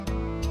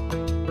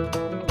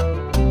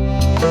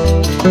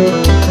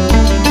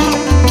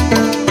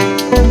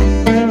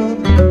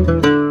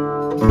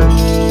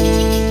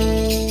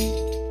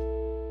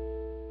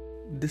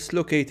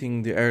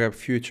dislocating the Arab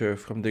future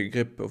from the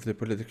grip of the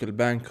political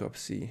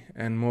bankruptcy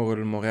and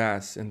moral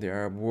morass in the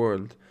Arab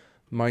world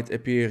might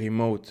appear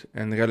remote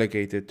and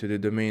relegated to the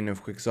domain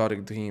of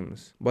quixotic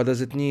dreams. But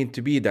does it need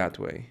to be that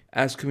way?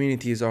 As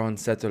communities are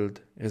unsettled,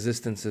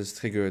 resistances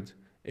triggered,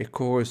 a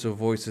chorus of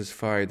voices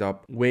fired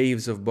up,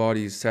 waves of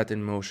bodies set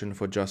in motion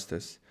for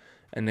justice,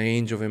 and a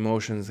range of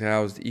emotions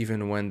roused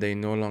even when they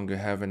no longer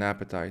have an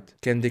appetite.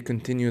 Can the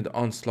continued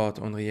onslaught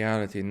on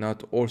reality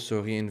not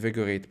also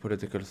reinvigorate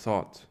political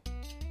thought?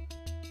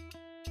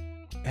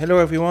 Hello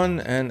everyone,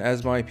 and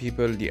as my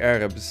people the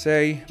Arabs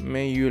say,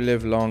 may you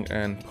live long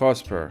and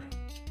prosper,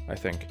 I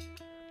think.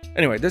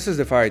 Anyway, this is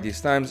the Fire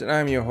These Times, and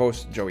I'm your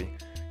host, Joey.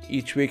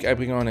 Each week I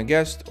bring on a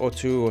guest, or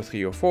two, or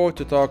three, or four,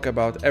 to talk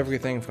about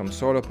everything from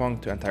solar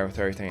punk to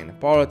anti-authoritarian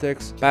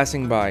politics,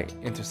 passing by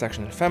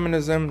intersectional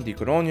feminism,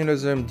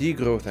 decolonialism,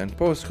 degrowth and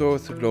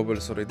post-growth, global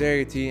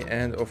solidarity,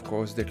 and of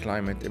course the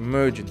climate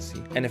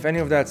emergency. And if any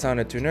of that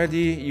sounded too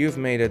nerdy, you've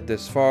made it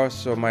this far,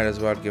 so might as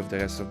well give the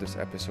rest of this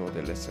episode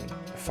a listen.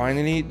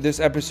 Finally, this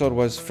episode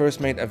was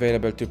first made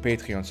available to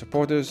Patreon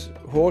supporters,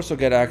 who also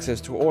get access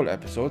to all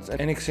episodes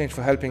in exchange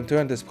for helping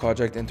turn this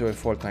project into a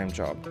full-time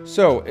job.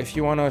 So, if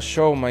you wanna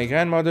show my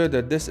grandmother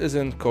that this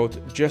isn't, quote,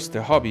 just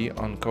a hobby,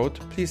 unquote,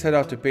 please head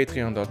out to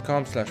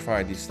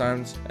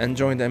patreon.com/firethesetimes and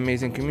join the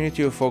amazing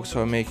community of folks who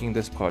are making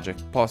this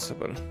project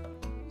possible.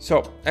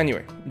 So,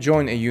 anyway,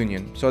 join a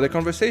union. So the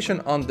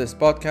conversation on this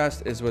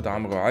podcast is with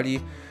Amro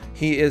Ali.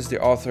 He is the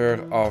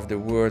author of the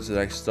words that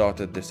I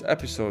started this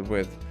episode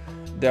with.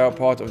 They are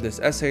part of this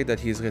essay that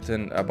he's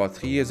written about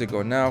 3 years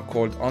ago now,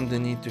 called On the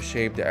Need to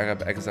Shape the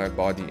Arab Exile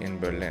Body in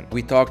Berlin.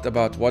 We talked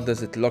about what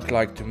does it look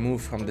like to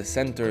move from the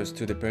centers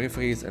to the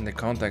peripheries in the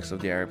context of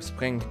the Arab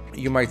Spring.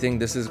 You might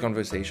think this is a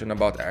conversation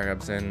about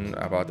Arabs and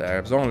about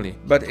Arabs only,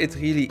 but it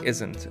really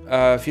isn't.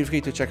 Feel free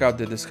to check out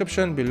the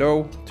description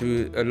below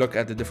to look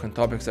at the different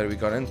topics that we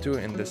got into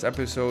in this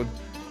episode.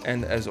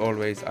 And as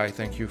always, I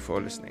thank you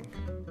for listening.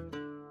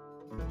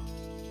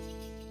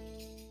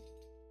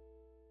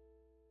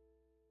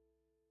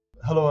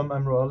 Hello, I'm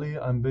Amro Ali.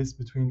 I'm based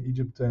between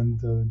Egypt and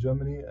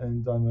Germany,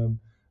 and I'm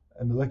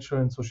a lecturer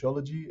in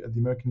sociology at the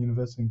American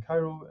University in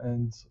Cairo,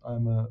 and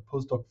I'm a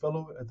postdoc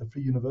fellow at the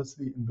Free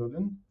University in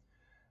Berlin.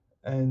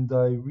 And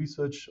I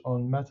research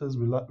on matters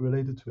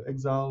related to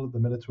exile, the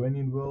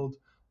Mediterranean world,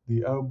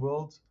 the Arab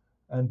world,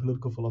 and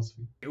political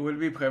philosophy. We'll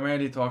be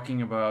primarily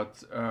talking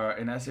about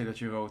an essay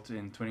that you wrote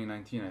in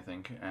 2019, I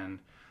think. And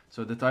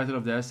so the title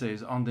of the essay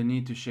is On the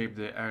Need to Shape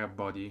the Arab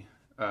Body,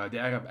 the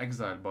Arab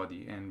Exile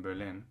Body in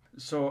Berlin.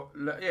 So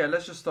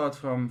let's just start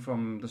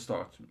from the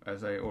start,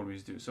 as I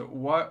always do. So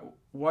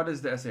what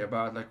is the essay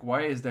about? Like,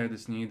 why is there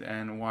this need,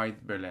 and why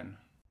Berlin?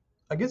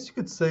 I guess you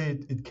could say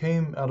it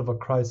came out of a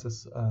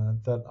crisis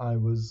that I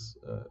was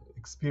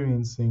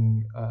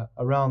experiencing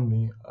around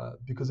me.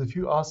 Because if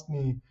you asked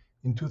me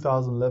in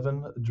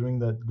 2011, during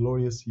that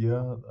glorious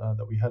year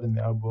that we had in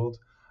the Arab world,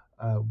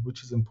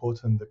 which is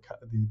important,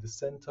 the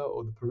center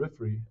or the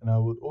periphery, and I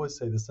would always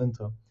say the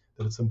center,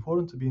 that it's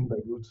important to be in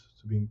Beirut,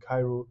 to be in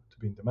Cairo, to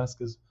be in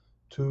Damascus,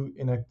 to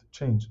enact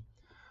change.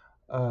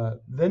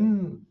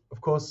 Then,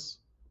 of course,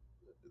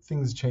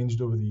 things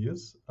changed over the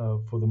years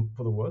for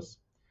the worse,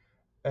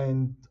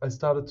 and I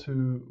started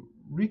to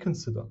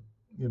reconsider,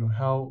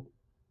 how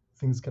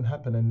things can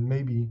happen, and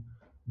maybe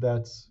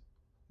that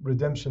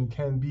redemption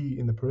can be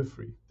in the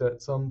periphery,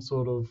 that some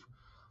sort of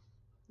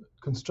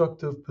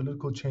constructive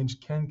political change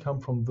can come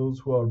from those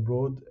who are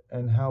abroad,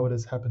 and how it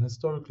has happened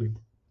historically.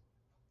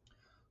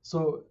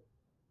 So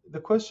the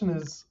question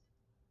is,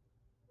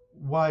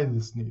 why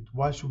this need?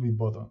 Why should we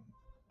bother?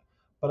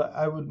 But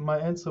my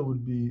answer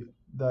would be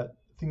that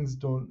things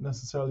don't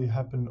necessarily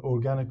happen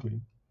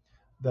organically.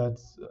 That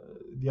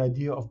the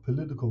idea of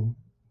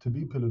to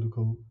be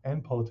political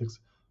and politics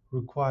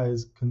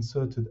requires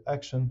concerted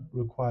action,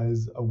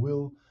 requires a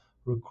will,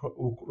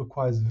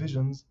 requires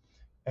visions,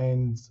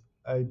 and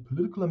a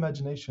political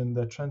imagination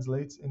that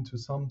translates into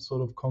some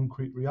sort of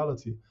concrete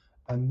reality.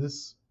 And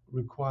this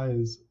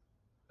requires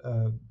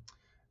uh,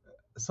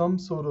 some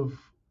sort of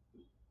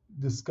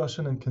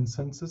discussion and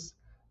consensus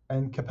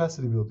and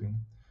capacity building.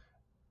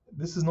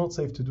 This is not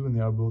safe to do in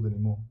the Arab world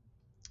anymore,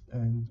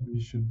 and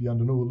we should be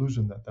under no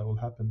illusion that that will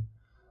happen.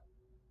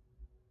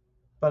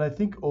 But I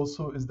think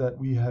also is that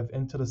we have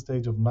entered a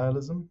stage of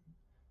nihilism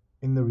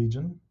in the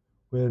region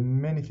where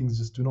many things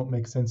just do not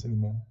make sense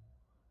anymore.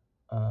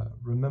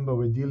 Remember,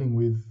 we're dealing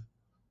with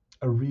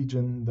a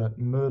region that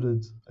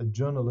murdered a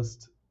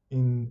journalist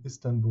in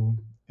Istanbul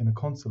in a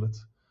consulate.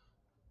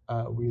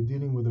 We're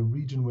dealing with a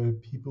region where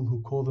people who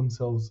call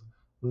themselves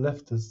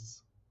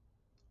leftists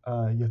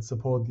yet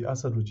support the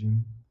Assad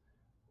regime.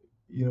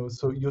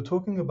 So you're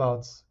talking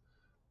about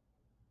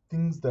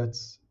things that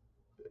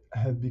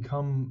have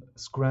become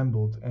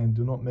scrambled and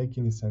do not make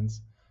any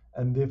sense,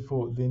 and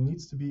therefore there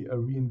needs to be a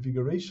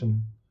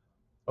reinvigoration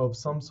of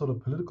some sort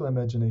of political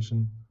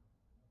imagination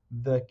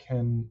that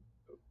can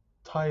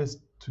tie us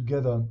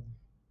together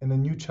in a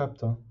new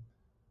chapter,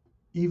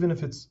 even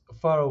if it's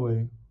far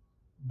away,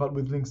 but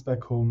with links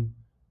back home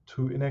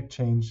to enact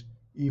change,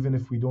 even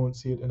if we don't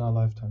see it in our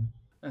lifetime.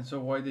 And so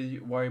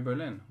why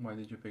Berlin? Why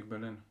did you pick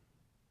Berlin?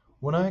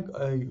 When I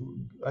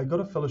got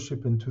a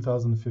fellowship in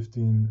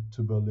 2015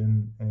 to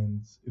Berlin,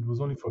 and it was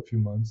only for a few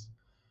months,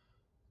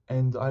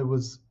 and I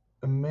was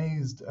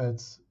amazed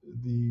at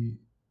the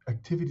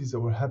activities that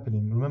were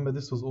happening. Remember,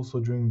 this was also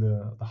during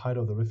the height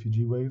of the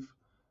refugee wave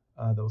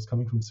that was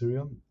coming from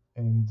Syria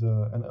and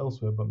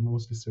elsewhere, but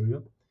mostly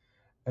Syria.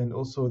 And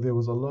also, there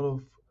was a lot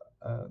of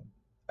uh,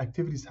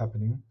 activities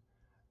happening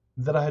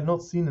that I had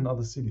not seen in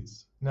other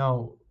cities.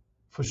 Now,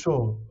 for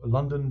sure,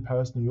 London,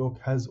 Paris, New York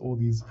has all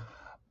these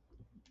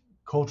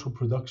cultural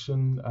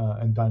production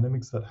and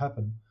dynamics that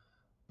happen,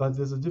 but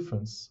there's a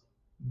difference.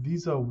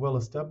 These are well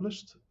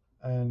established,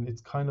 and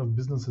it's kind of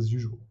business as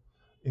usual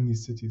in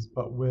these cities.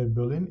 But where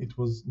Berlin, it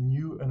was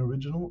new and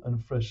original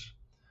and fresh,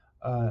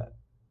 uh,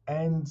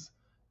 and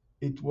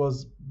it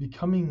was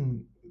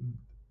becoming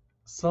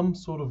some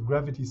sort of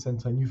gravity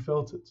center, and you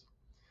felt it.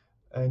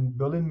 And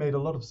Berlin made a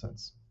lot of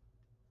sense.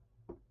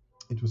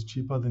 It was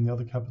cheaper than the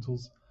other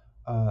capitals.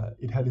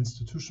 It had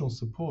institutional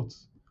support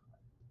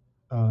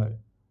uh,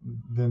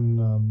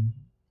 than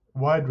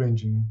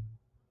wide-ranging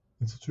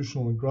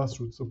institutional and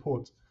grassroots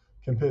support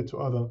compared to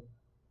other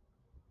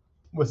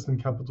Western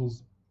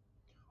capitals,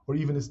 or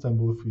even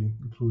Istanbul if we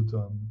include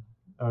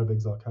Arab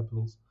exile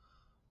capitals.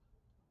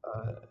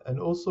 And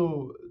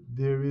also,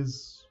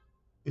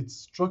 it's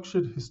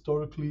structured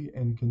historically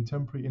and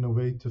contemporary in a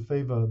way to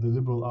favor the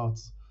liberal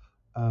arts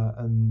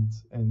and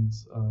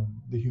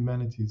the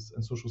humanities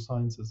and social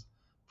sciences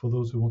for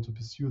those who want to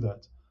pursue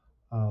that,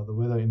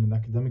 whether in an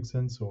academic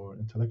sense or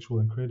intellectual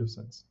and creative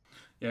sense.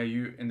 Yeah,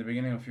 you in the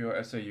beginning of your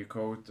essay you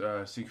quote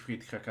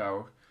Siegfried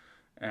Kracauer,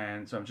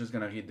 and so I'm just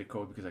gonna read the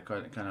quote because I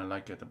kind of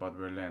like it about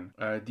Berlin.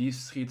 These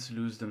streets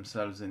lose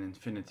themselves in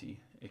infinity.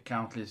 A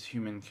countless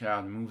human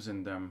crowd moves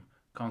in them,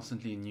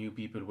 constantly new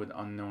people with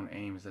unknown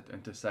aims that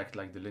intersect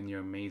like the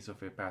linear maze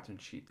of a pattern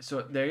sheet.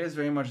 So there is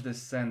very much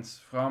this sense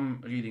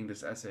from reading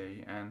this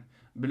essay, and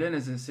Berlin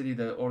is a city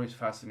that always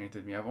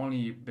fascinated me. I've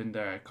only been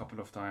there a couple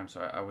of times,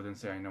 so I wouldn't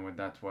say I know it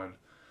that well,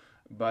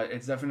 but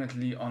it's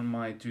definitely on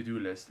my to-do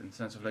list in the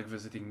sense of like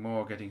visiting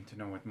more, getting to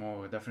know it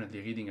more, definitely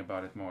reading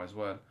about it more as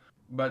well.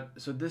 But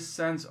so this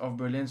sense of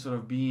Berlin sort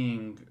of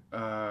being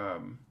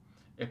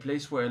a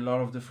place where a lot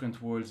of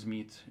different worlds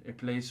meet, a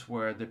place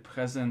where the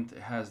present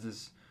has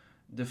this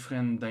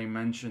different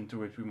dimension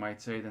to it, we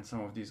might say, than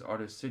some of these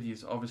other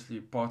cities,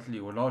 obviously partly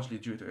or largely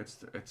due to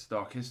its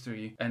dark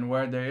history, and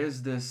where there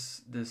is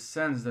this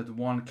sense that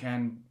one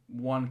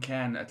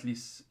can at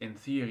least in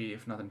theory,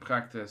 if not in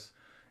practice,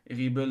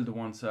 rebuild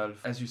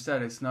oneself. As you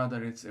said, it's not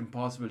that it's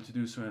impossible to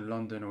do so in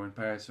London or in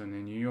Paris or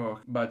in New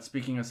York, but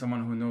speaking as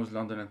someone who knows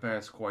London and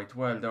Paris quite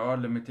well, there are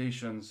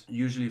limitations,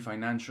 usually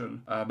financial,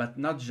 but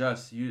not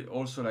just. You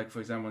also, like for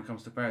example, when it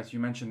comes to Paris, you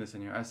mentioned this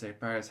in your essay.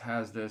 Paris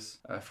has this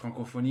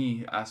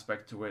francophonie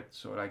aspect to it,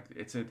 so like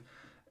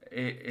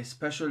a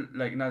special,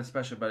 like not a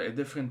special, but a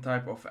different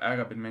type of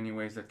Arab in many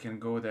ways that can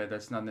go there.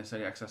 That's not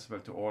necessarily accessible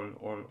to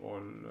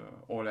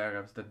all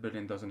Arabs that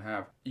Berlin doesn't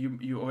have.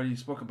 You already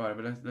spoke about it,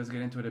 but let's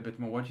get into it a bit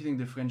more. What do you think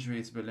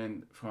differentiates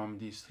Berlin from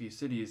these three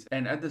cities?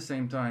 And at the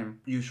same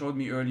time, you showed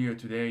me earlier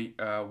today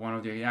one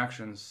of the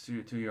reactions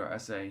to your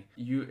essay.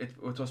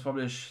 It was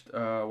published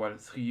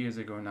 3 years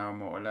ago now,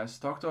 more or less.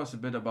 Talk to us a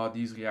bit about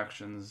these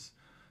reactions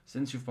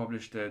since you've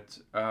published it.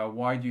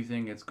 Why do you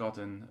think it's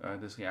gotten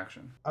this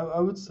reaction? I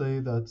would say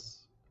that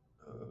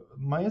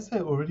my essay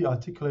already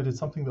articulated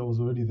something that was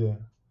already there,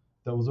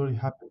 that was already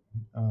happening.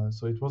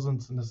 So it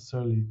wasn't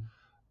necessarily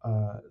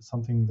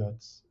something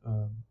that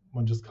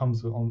one just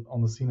comes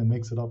on the scene and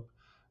makes it up.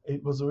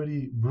 It was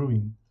already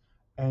brewing.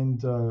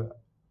 And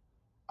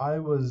I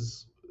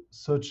was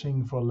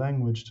searching for a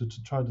language to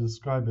try to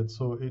describe it.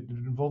 So it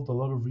involved a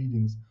lot of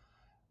readings.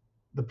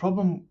 The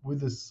problem with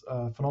this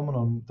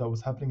phenomenon that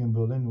was happening in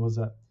Berlin was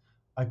that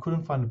I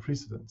couldn't find a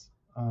precedent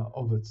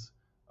of it.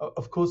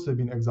 Of course, there have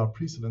been exile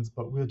precedents,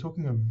 but we're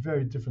talking a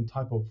very different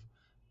type of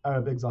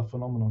Arab exile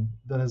phenomenon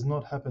that has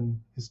not happened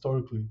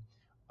historically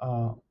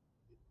uh,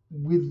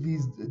 with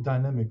these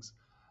dynamics,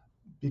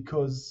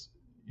 because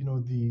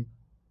the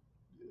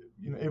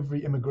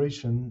every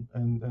immigration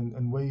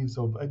and waves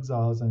of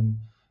exiles and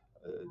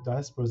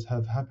diasporas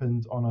have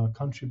happened on a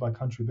country by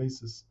country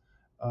basis,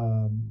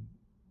 um,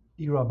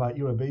 era by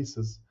era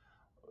basis,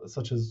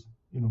 such as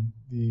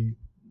the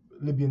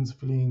Libyans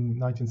fleeing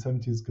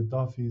 1970s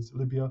Gaddafi's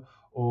Libya,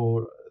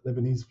 or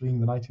Lebanese fleeing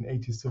the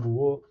 1980s civil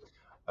war.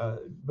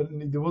 But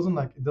there wasn't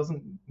like it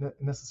doesn't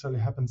necessarily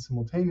happen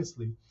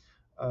simultaneously.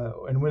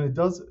 And when it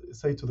does,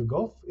 say to the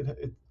Gulf,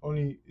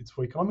 it's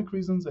for economic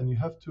reasons, and you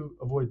have to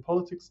avoid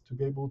politics to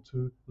be able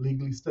to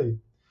legally stay.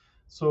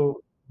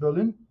 So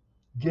Berlin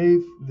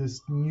gave this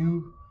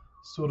new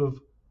sort of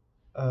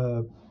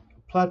uh,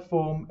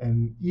 platform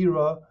and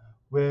era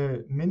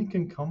where many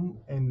can come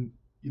and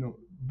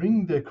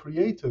bring their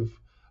creative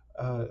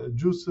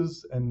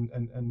juices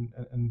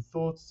and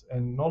thoughts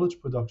and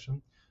knowledge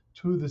production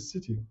to the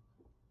city.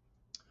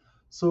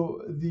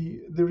 So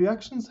the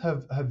reactions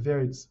have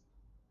varied.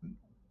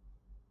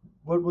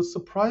 What was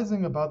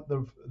surprising about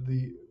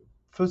the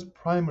first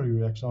primary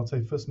reaction, I would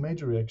say first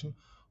major reaction,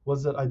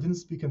 was that I didn't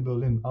speak in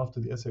Berlin after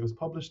the essay was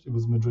published. It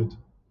was Madrid.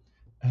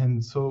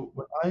 And so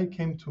when I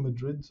came to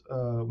Madrid,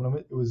 when I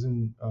went, it was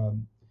in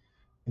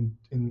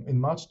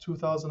March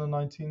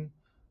 2019,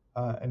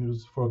 and it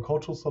was for a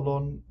cultural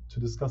salon to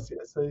discuss the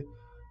essay.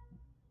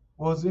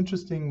 What was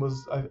interesting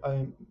was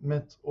I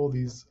met all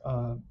these,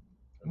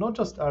 not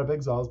just Arab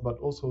exiles, but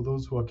also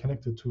those who are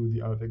connected to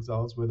the Arab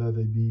exiles, whether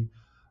they be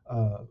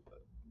uh,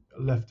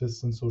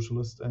 leftists and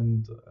socialists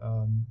and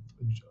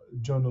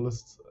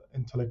journalists,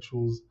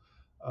 intellectuals,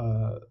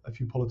 a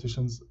few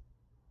politicians.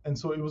 And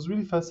so it was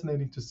really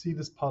fascinating to see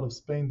this part of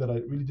Spain that I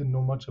really didn't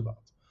know much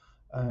about.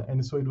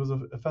 And so it was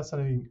a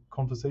fascinating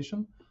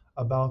conversation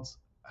about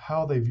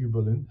how they view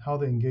Berlin, how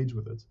they engage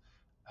with it,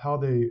 how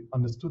they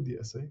understood the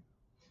essay.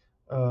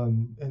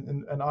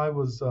 And I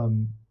was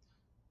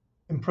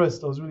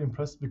impressed. I was really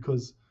impressed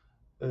because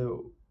uh,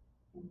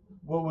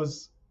 what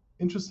was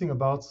interesting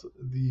about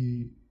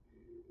the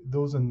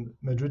those in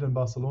Madrid and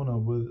Barcelona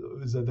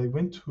is that they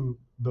went to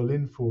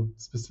Berlin for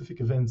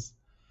specific events,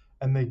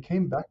 and they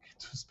came back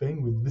to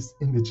Spain with this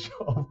image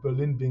of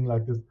Berlin being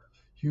like this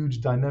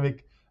huge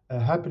dynamic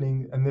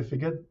happening, and they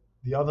forget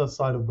the other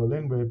side of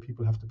Berlin where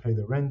people have to pay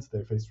their rent,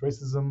 they face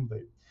racism,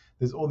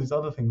 there's all these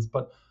other things.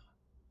 But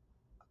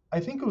I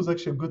think it was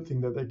actually a good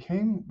thing that they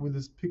came with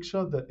this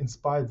picture that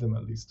inspired them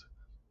at least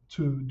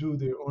to do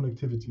their own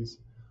activities.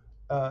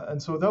 And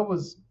so that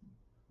was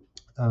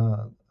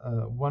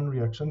one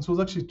reaction. So it was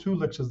actually two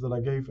lectures that I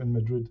gave in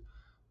Madrid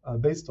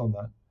based on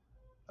that.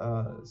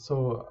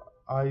 So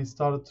I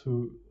started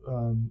to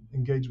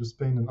engage with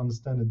Spain and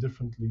understand it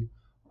differently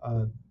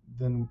uh,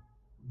 than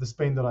the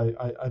Spain that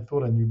I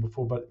thought I knew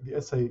before. But the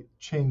essay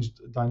changed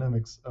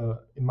dynamics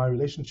in my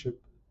relationship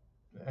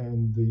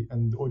and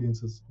the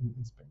audiences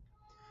in Spain.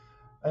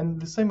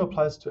 And the same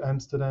applies to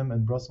Amsterdam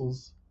and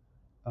Brussels,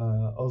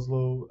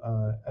 Oslo,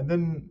 and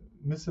then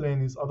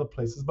miscellaneous other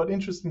places. But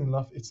interesting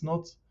enough, it's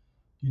not,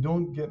 you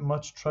don't get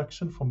much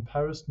traction from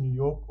Paris, New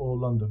York, or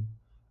London.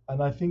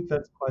 And I think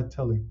that's quite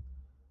telling.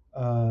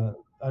 Uh,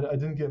 I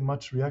didn't get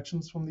much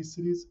reactions from these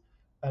cities,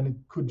 and it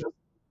could just.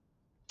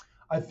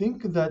 I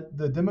think that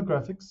the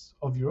demographics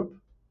of Europe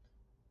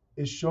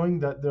is showing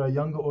that there are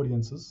younger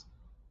audiences,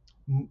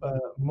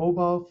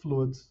 mobile,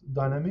 fluid,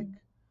 dynamic,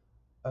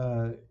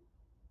 uh,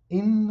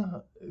 in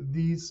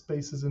these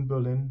spaces in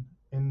Berlin,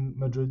 in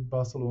Madrid,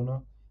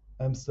 Barcelona,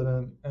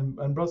 Amsterdam,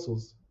 and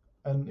Brussels,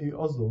 and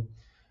Oslo.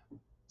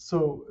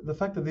 So the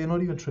fact that they're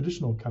not even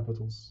traditional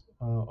capitals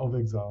of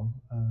exile,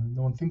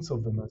 no one thinks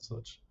of them as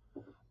such.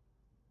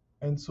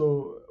 And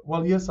so,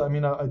 well, yes, I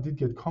mean, I did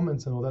get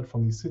comments and all that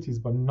from these cities,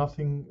 but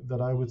nothing that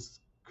I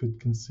could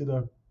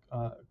consider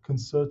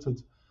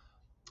concerted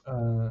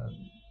uh,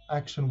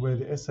 action where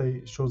the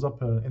essay shows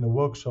up in a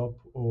workshop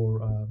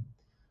or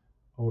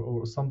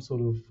some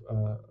sort of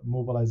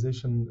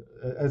mobilization,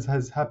 as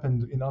has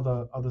happened in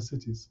other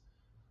cities.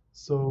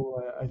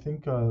 So I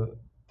think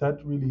that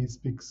really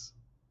speaks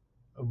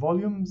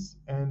volumes,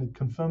 and it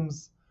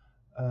confirms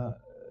uh,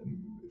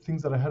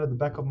 things that I had at the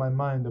back of my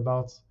mind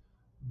about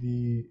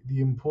the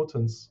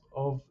importance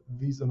of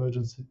these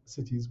emergent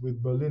cities,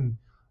 with Berlin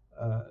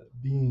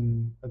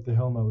being at the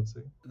helm, I would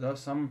say. There are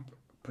some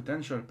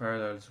potential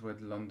parallels with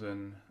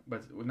London,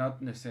 but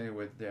not necessarily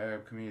with the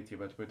Arab community,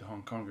 but with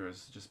Hong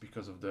Kongers, just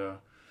because of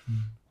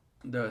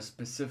the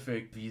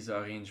specific visa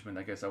arrangement,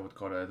 I guess I would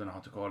call it. I don't know how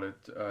to call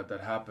it. That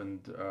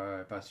happened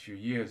past few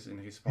years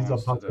in These are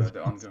response to parts of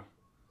the ongoing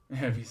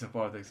visa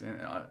politics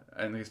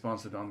in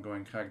response to the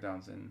ongoing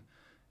crackdowns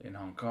in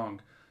Hong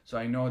Kong. So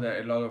I know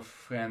that a lot of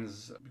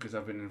friends, because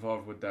I've been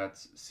involved with that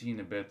scene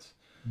a bit,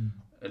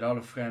 a lot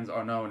of friends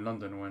are now in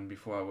London when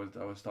before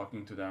I was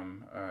talking to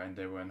them and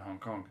they were in Hong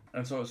Kong,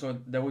 and so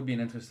that would be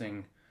an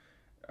interesting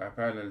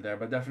parallel there.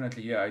 But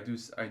definitely, yeah,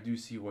 I do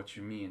see what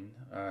you mean.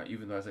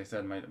 Even though, as I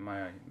said,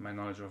 my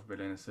knowledge of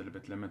Berlin is still a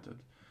bit limited.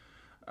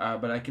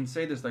 But I can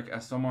say this, like,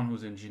 as someone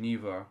who's in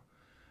Geneva,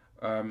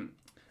 um,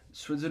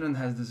 Switzerland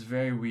has this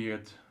very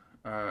weird,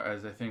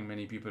 as I think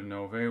many people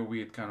know, very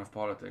weird kind of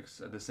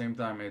politics. At the same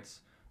time, it's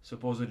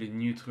supposedly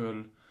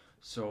neutral.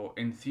 So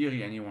in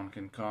theory, anyone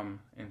can come.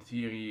 In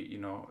theory,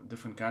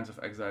 different kinds of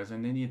exiles,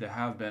 and indeed there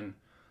have been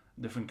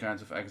different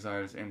kinds of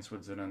exiles in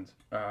Switzerland,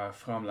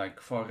 from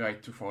like far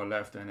right to far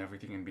left and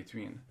everything in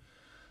between.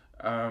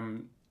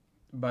 Um,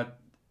 but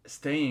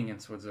staying in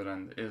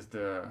Switzerland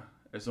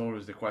is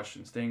always the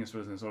question. Staying in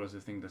Switzerland is always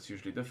the thing that's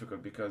usually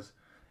difficult, because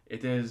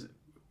it is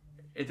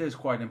it is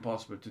quite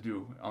impossible to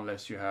do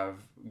unless you have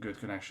good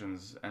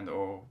connections and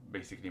or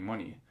basically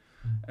money.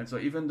 And so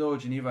even though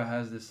Geneva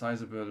has this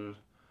sizable,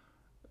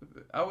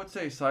 I would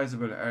say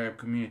sizable Arab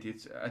community,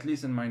 it's at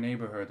least in my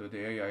neighborhood or the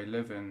area I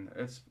live in,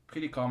 it's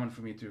pretty common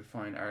for me to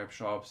find Arab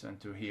shops and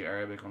to hear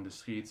Arabic on the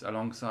streets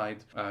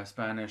alongside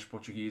Spanish,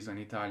 Portuguese, and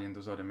Italian.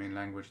 Those are the main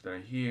language that I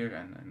hear,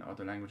 and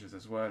other languages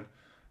as well.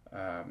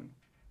 Um,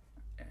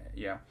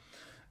 yeah,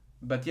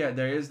 but yeah,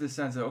 there is this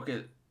sense that,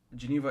 okay,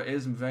 Geneva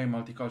is very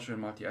multicultural,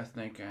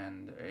 multi-ethnic,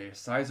 and a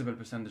sizable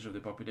percentage of the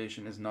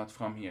population is not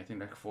from here. I think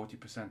like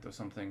 40% or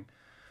something.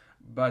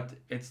 But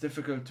it's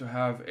difficult to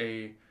have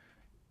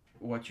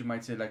what you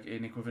might say like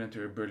an equivalent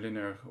to a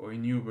Berliner or a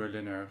new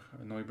Berliner,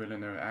 a Neu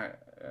Berliner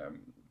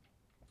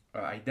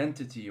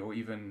identity or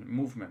even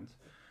movement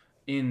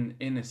in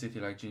a city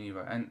like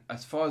Geneva. And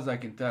as far as I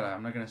can tell,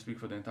 I'm not going to speak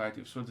for the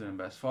entirety of Switzerland,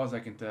 but as far as I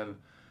can tell,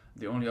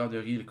 the only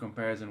other real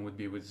comparison would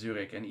be with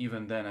Zurich, and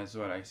even then as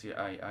well,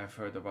 I've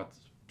heard about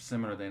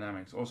similar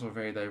dynamics. Also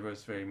very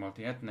diverse, very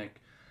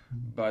multi-ethnic,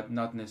 but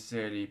not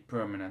necessarily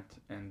permanent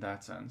in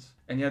that sense.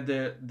 And yet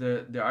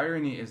the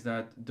irony is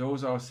that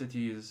those are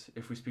cities,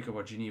 if we speak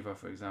about Geneva,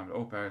 for example,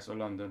 or Paris or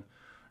London,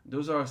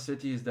 those are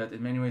cities that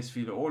in many ways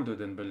feel older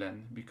than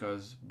Berlin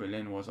because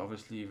Berlin was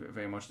obviously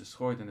very much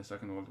destroyed in the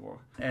Second World War.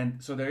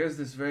 And so there is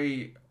this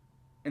very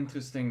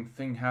interesting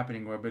thing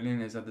happening where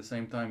Berlin is at the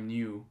same time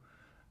new,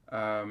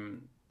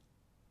 um,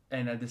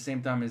 and at the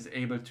same time is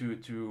able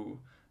to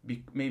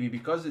be, maybe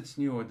because it's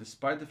new or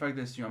despite the fact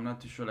that it's new, I'm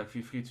not too sure, like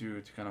feel free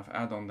to kind of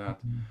add on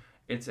that,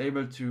 it's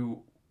able to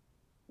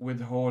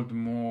withhold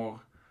more,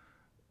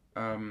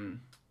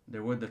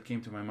 the word that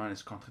came to my mind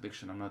is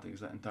contradiction, I'm not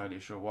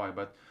entirely sure why,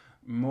 but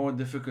more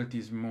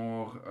difficulties,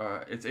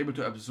 more, it's able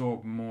to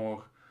absorb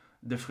more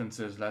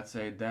differences, let's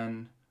say,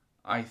 than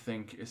I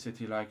think a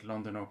city like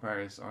London or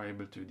Paris are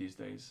able to these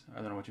days.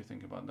 I don't know what you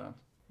think about that.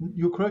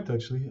 You're correct,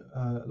 actually.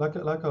 Like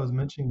I was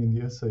mentioning in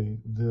the essay,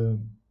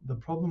 the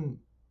problem,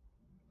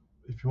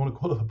 if you want to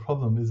call it a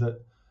problem, is that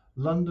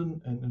London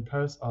and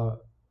Paris are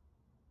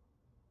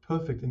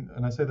perfect,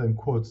 and I say that in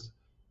quotes,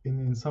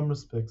 in some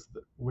respects,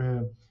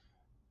 where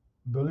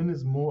Berlin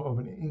is more of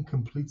an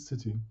incomplete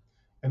city.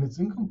 And it's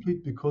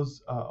incomplete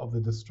because of the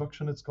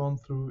destruction it's gone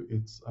through,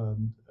 its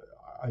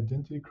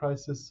identity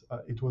crisis.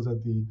 It was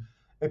at the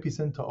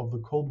epicenter of the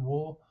Cold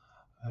War.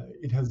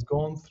 It has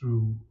gone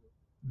through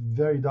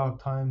very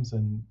dark times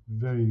and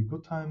very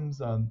good times.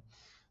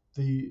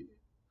 The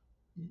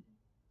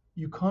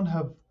You can't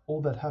have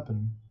all that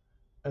happen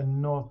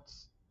and not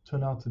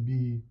turn out to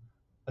be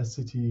a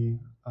city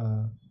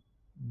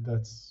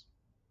that's,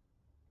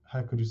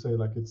 how could you say,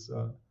 like it's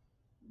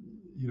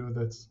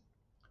that's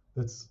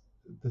that's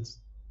that's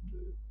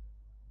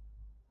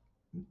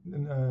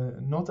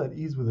not at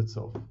ease with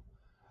itself.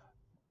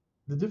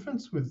 The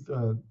difference with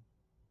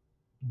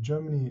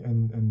Germany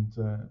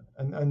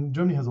and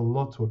Germany has a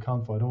lot to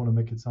account for. I don't want to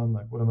make it sound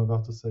like what I'm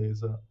about to say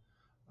is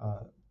uh,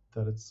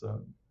 that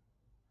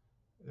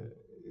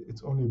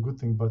it's only a good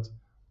thing, but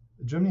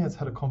Germany has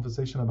had a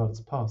conversation about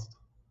its past,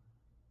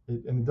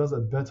 and it does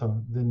it better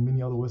than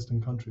many other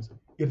Western countries.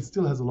 It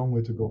still has a long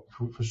way to go,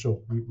 for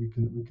sure. We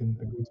can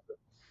agree to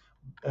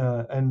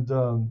that,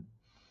 and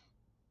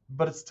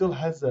but it still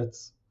has that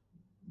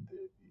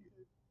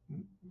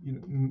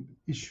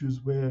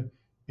issues where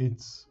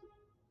it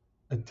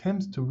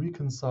attempts to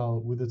reconcile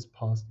with its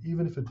past,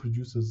 even if it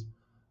produces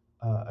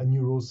a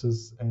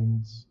neurosis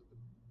and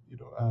you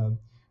know uh,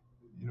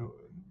 you know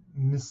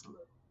mis-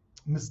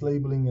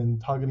 mislabeling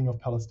and targeting of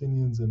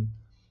Palestinians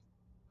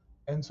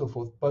and so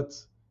forth. But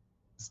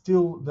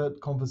still, that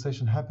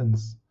conversation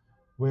happens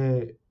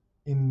where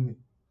in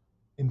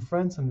in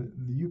France and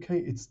the UK,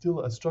 it's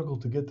still a struggle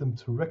to get them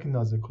to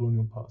recognize their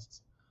colonial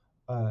pasts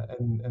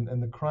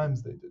and the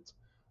crimes they did.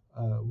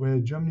 Where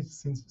Germany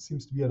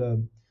seems to be at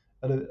a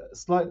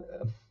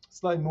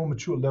slight more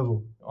mature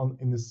level on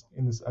in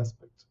this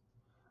aspect.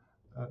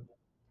 Uh,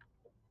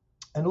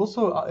 and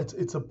also,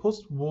 it's a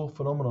post-war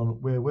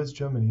phenomenon where West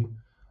Germany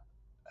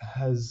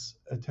has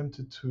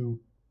attempted to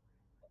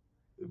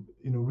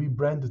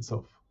rebrand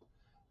itself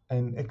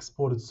and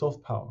export its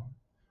soft power,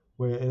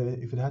 where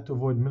if it had to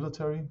avoid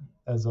military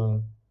as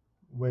a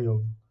way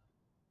of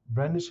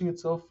brandishing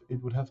itself,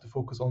 it would have to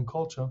focus on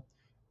culture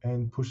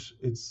and push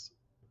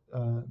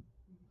uh,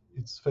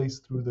 its face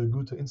through the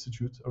Goethe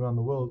Institute around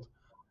the world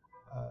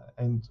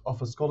and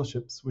offer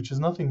scholarships, which is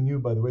nothing new,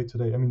 by the way,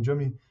 today. I mean,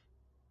 Germany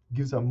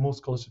gives out more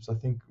scholarships, I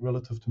think,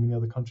 relative to many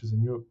other countries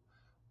in Europe.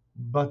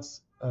 But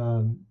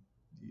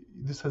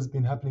this has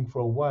been happening for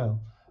a while,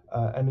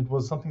 and it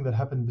was something that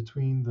happened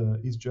between the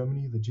East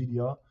Germany, the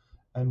GDR,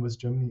 and West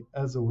Germany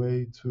as a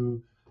way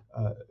to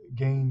uh,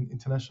 gain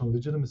international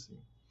legitimacy.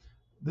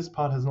 This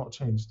part has not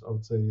changed, I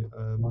would say,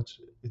 much.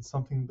 It's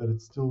something that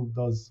it still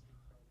does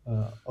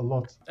a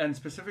lot. And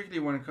specifically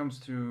when it comes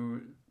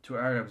to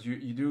Arabs,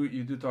 you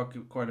do talk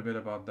quite a bit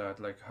about that,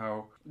 like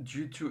how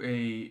due to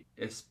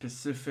a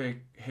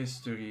specific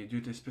history,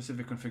 due to a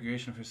specific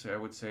configuration of history, I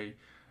would say,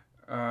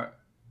 uh,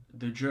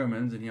 the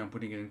Germans, and here I'm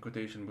putting it in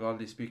quotation,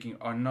 broadly speaking,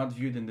 are not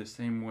viewed in the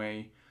same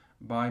way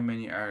by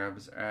many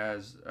Arabs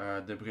as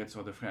the Brits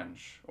or the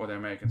French or the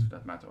Americans, for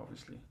that matter,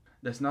 obviously.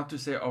 That's not to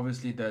say,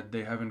 obviously, that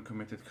they haven't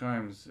committed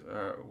crimes,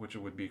 which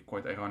would be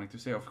quite ironic to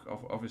say.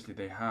 Obviously,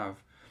 they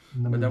have,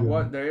 but then Namibia.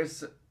 what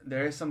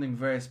there is something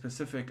very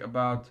specific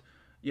about,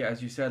 yeah,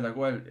 as you said, like,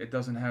 well, it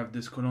doesn't have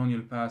this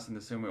colonial past in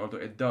the same way, although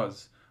it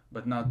does,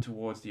 but not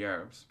towards the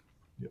Arabs.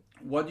 Yeah.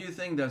 What do you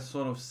think that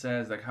sort of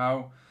says, like,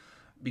 how?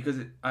 Because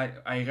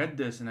I read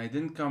this and I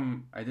did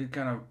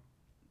kind of,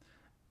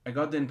 I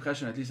got the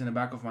impression, at least in the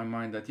back of my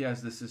mind, that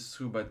yes, this is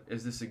true, but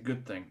is this a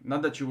good thing?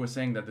 Not that you were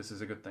saying that this is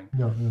a good thing,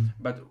 Yeah, yeah.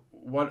 but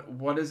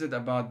what is it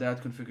about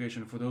that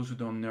configuration? For those who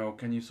don't know,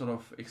 can you sort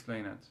of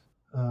explain it?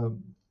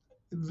 Um,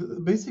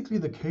 Basically,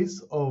 the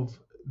case of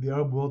the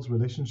Arab world's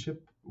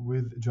relationship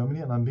with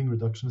Germany, and I'm being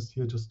reductionist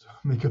here just to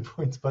make a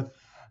point, but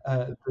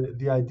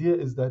the idea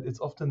is that it's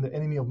often the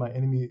enemy of my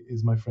enemy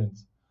is my friend.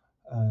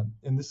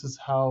 And this is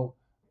how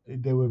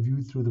they were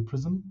viewed through the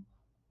prism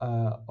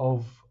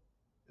of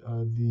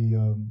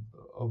the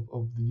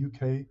of the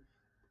UK,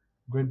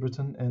 Great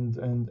Britain,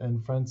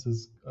 and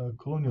France's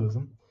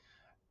colonialism.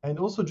 And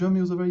also,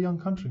 Germany was a very young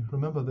country.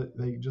 Remember that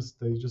they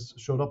just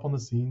showed up on the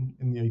scene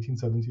in the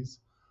 1870s,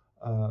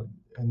 uh,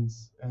 and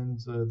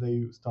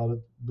they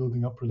started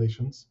building up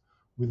relations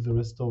with the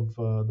rest of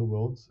the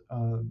world.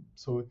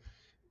 So,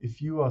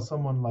 if you are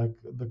someone like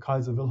the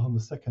Kaiser Wilhelm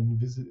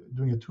II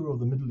doing a tour of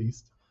the Middle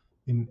East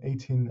in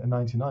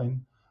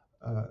 1899,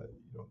 uh,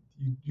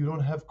 you don't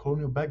have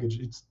colonial baggage.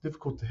 It's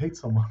difficult to hate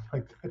someone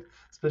like that,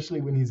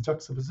 especially when he's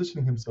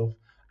juxtapositioning himself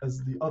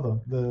as the other,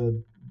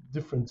 the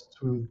different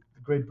to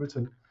Great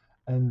Britain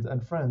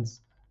and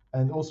France,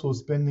 and also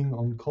spending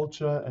on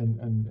culture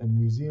and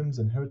museums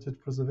and heritage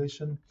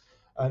preservation,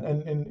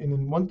 and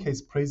in one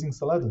case praising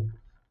Saladin,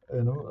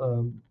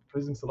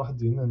 praising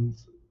Salahuddin, and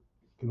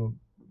you know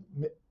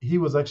he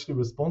was actually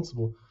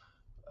responsible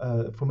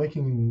for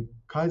making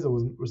Kaiser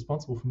was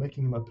responsible for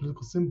making him a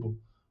political symbol,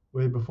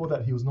 where before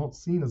that he was not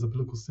seen as a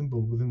political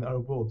symbol within the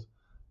Arab world.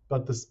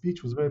 But the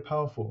speech was very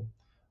powerful,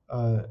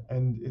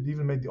 and it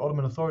even made the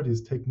Ottoman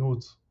authorities take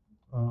note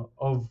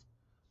of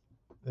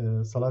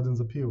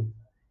Saladin's appeal.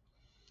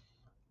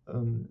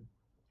 Um,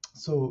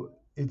 so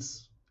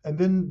it's and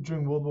then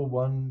during World War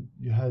One,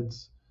 you had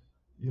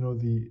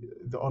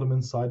the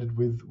Ottomans sided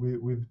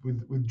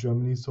with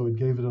Germany, so it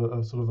gave it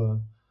a sort of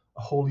a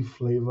holy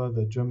flavor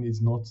that Germany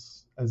is not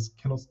as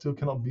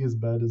cannot be as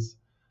bad as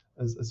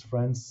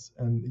France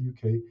and the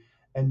UK,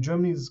 and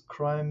Germany's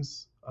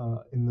crimes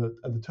in the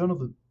at the turn of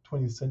the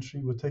 20th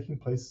century were taking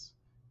place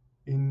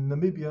in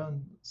Namibia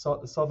and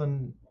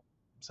southern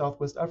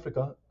Southwest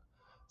Africa,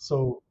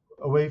 so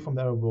away from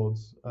the Arab world.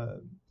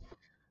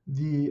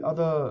 The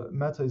other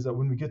matter is that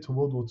when we get to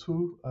World War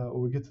II or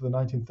we get to the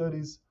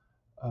 1930s,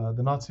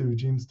 the Nazi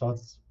regime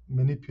starts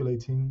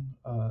manipulating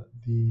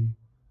the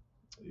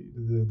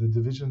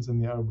divisions in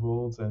the Arab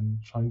world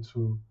and trying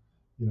to,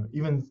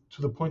 even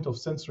to the point of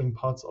censoring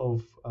parts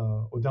of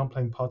or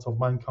downplaying parts of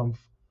Mein Kampf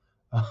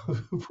uh,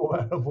 for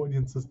Arab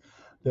audiences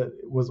that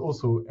was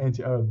also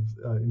anti-Arab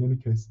in any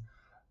case.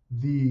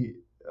 The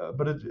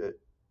but it,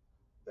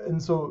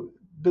 and so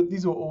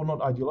these were all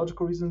not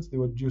ideological reasons; they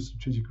were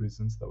geostrategic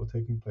reasons that were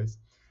taking place.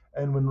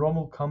 And when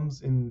Rommel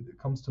comes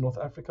to North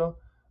Africa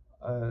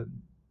uh,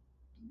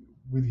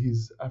 with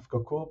his Africa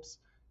Corps,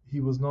 he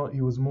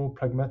was more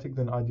pragmatic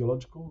than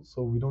ideological.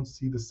 So we don't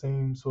see the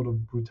same sort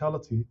of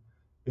brutality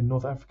in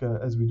North Africa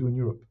as we do in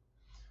Europe.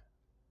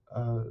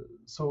 Uh,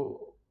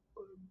 so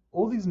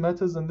all these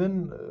matters, and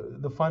then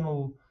the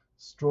final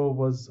straw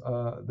was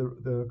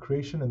the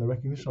creation and the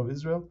recognition of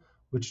Israel,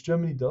 which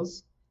Germany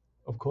does,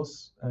 of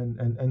course,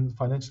 and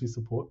financially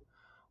support.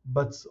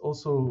 But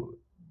also,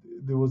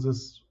 there was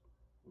this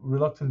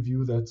reluctant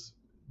view that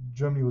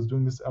Germany was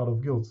doing this out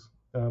of guilt.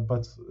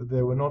 But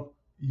there were not.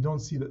 You don't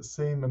see that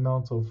same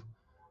amount of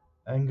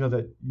anger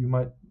that you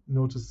might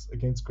notice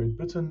against Great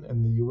Britain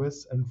and the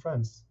U.S. and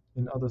France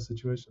in other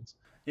situations.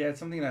 Yeah, it's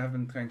something that I've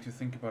been trying to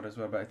think about as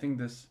well, but I think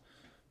this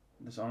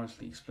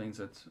honestly explains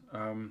it.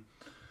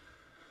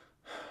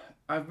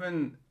 I've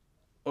been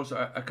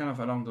also I kind of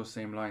along those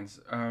same lines.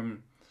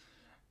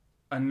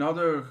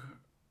 Another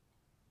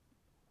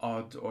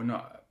odd or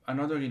not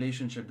another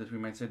relationship that we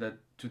might say that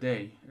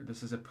today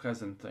this is a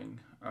present thing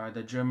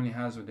that Germany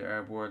has with the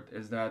Arab world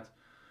is that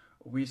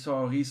we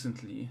saw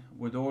recently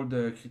with all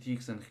the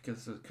critiques and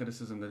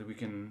criticism that we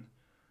can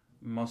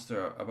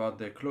muster about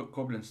the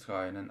Koblenz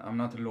trial, and I'm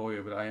not a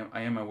lawyer, but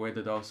I am aware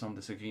that there are some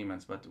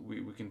disagreements, but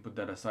we can put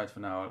that aside for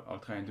now. I'll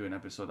try and do an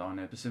episode on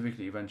it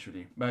specifically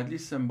eventually, but at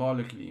least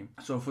symbolically.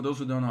 So for those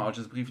who don't know, I'll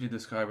just briefly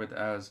describe it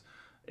as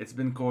it's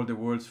been called the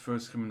world's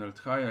first criminal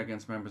trial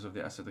against members of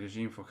the Assad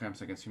regime for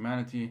crimes against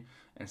humanity,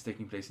 and it's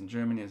taking place in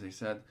Germany, as I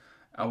said.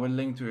 I will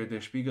link to a Der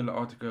Spiegel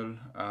article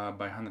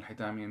by Han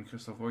al-Hitami and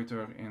Christoph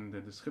Reuter in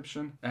the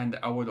description. And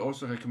I would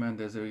also recommend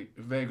there's a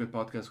very good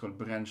podcast called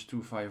Branch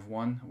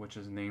 251, which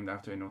is named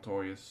after a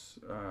notorious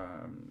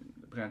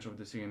branch of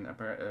the Syrian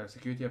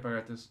security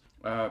apparatus.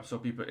 So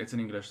people, it's in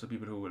English, so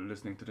people who are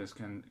listening to this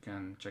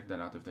can check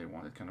that out if they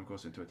want. It kind of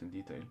goes into it in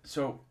detail.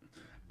 So,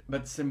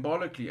 but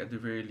symbolically, at the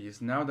very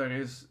least, now there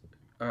is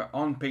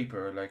on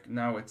paper, like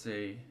now it's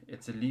a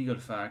legal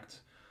fact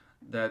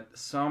that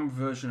some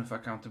version of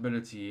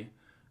accountability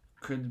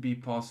could be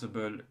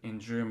possible in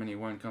Germany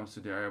when it comes to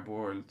the Arab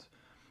world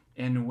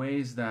in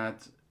ways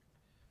that,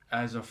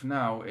 as of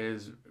now,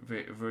 is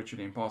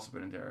virtually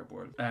impossible in the Arab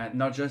world.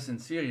 Not just in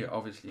Syria,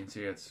 obviously in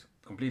Syria it's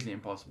completely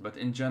impossible, but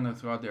in general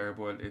throughout the Arab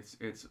world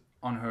it's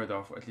unheard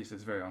of, or at least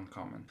it's very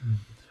uncommon.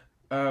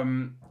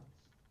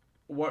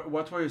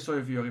 What were sort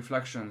of your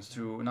reflections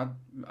to not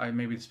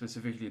maybe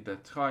specifically the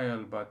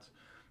trial, but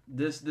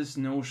this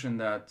notion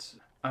that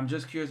I'm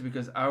just curious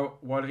because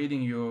while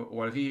rereading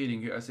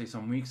your essay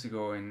some weeks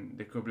ago in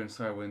the Koblenz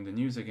trial in the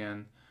news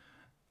again,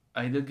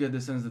 I did get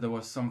the sense that there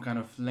was some kind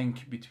of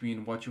link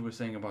between what you were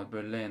saying about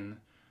Berlin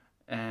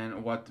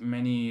and what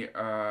many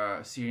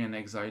Syrian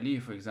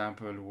exiles, for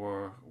example,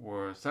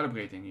 were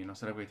celebrating.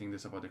 Celebrating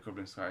this about the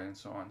Kublin Sky and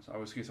so on. So I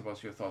was curious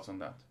about your thoughts on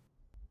that.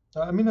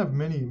 I mean, I have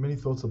many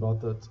thoughts about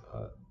that.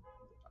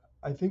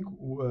 I think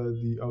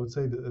the I would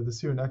say the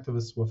Syrian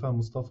activist Wafa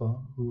Mustafa,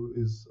 who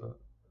is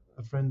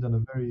a friend and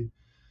a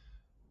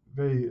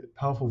very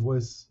powerful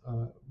voice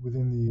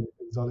within the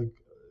exotic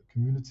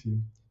community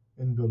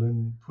in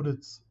Berlin, put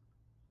it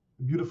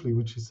beautifully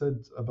when she said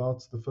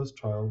about the first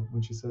trial,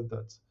 when she said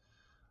that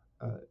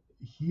uh,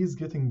 he is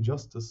getting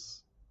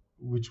justice,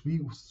 which we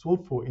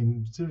sought for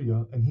in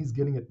Syria, and he's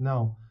getting it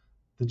now.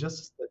 The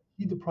justice that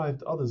he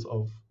deprived others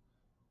of.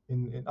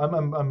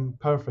 I'm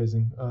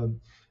paraphrasing.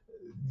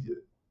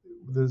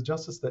 The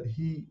justice that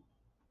he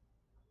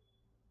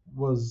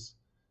was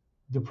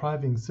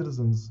depriving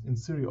citizens in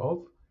Syria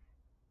of,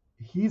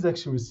 he's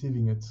actually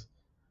receiving it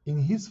in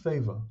his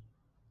favor.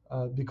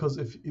 Because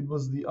if it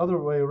was the other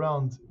way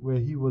around, where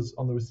he was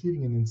on the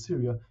receiving end in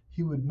Syria,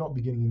 he would not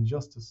be getting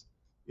injustice.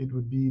 It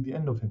would be the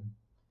end of him.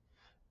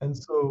 And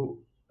so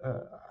uh,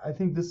 I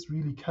think this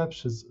really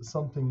captures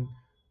something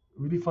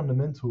really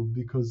fundamental,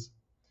 because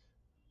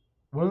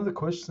one of the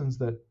questions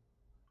that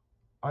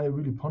I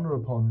really ponder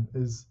upon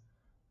is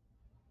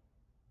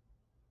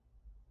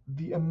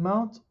the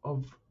amount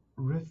of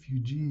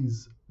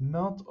refugees,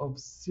 amount of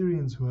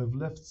Syrians who have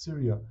left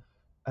Syria,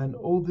 and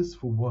all this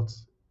for what?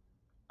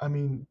 I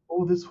mean,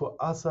 all this for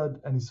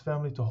Assad and his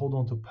family to hold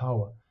on to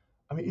power.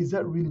 I mean, is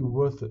that really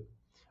worth it?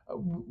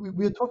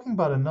 We're talking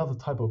about another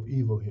type of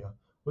evil here.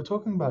 We're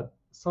talking about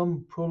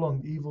some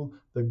prolonged evil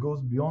that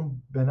goes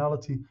beyond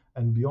banality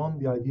and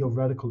beyond the idea of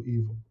radical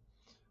evil.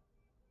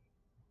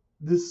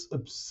 This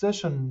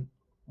obsession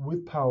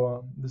with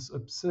power, this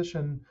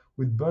obsession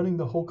with burning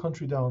the whole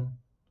country down,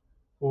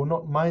 or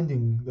not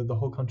minding that the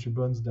whole country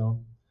burns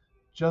down,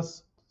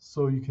 just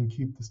so you can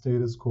keep the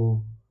status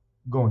quo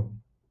going.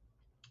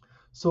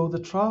 So the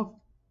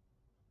trial,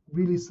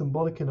 really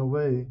symbolic in a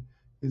way,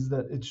 is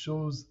that it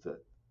shows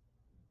that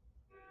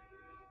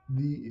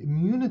the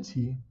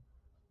immunity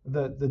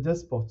that the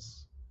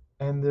despots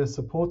and their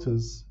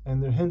supporters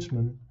and their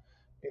henchmen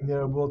in the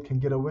Arab world can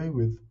get away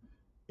with,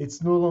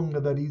 it's no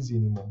longer that easy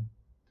anymore.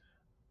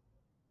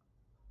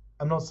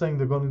 I'm not saying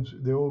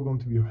they're all going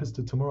to be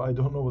arrested tomorrow. I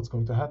don't know what's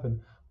going to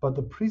happen, but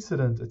the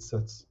precedent it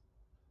sets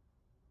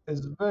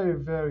is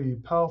very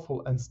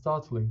powerful and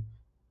startling,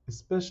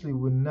 especially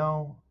when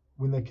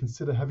they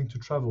consider having to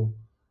travel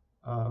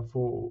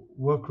for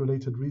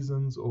work-related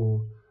reasons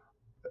or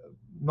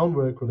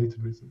non-work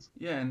related reasons.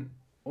 Yeah, and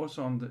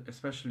also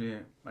especially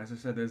as I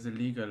said, there's a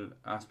legal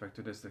aspect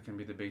to this that can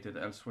be debated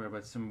elsewhere,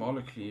 but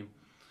symbolically,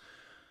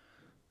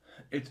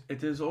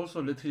 it is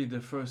also literally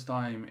the first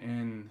time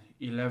in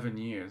 11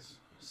 years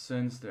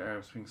since the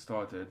Arab Spring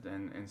started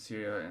in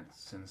Syria and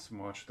since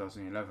March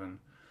 2011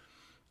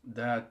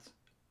 that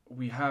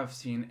we have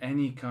seen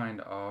any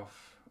kind of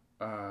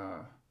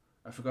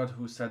I forgot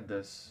who said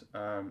this.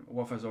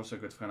 Wafa is also a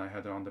good friend. I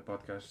had her on the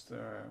podcast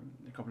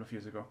a couple of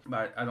years ago,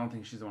 but I don't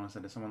think she's the one who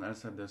said this. Someone else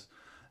said this.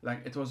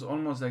 Like it was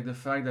almost like the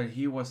fact that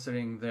he was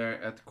sitting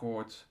there at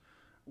court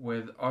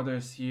with other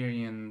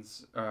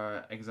Syrians,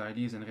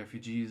 exiles and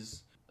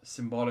refugees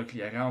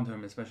symbolically around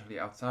him, especially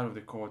outside of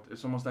the court.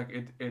 It's almost like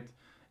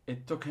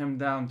it took him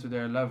down to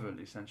their level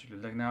essentially.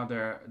 Like now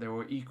they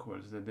were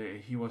equals. That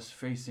he was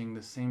facing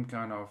the same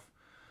kind of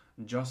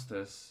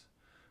justice,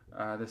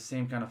 the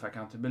same kind of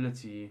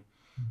accountability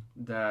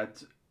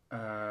that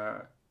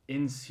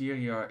in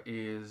Syria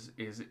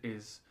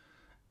is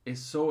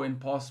so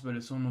impossible.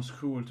 It's almost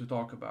cruel to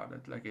talk about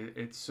it. Like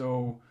it's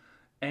so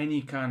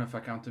any kind of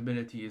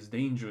accountability is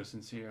dangerous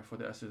in Syria for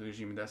the Assad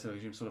regime. The Assad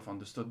regime sort of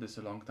understood this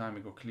a long time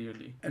ago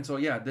clearly. And so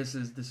yeah, this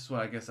is what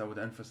I guess I would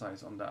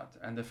emphasize on that.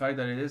 And the fact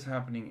that it is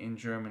happening in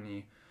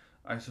Germany,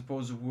 I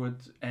suppose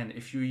would, and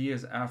a few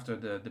years after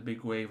the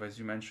big wave as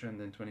you mentioned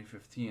in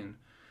 2015,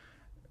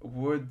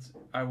 would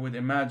I would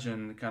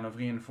imagine kind of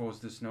reinforce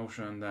this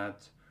notion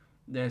that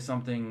there's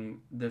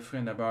something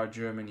different about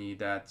Germany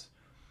that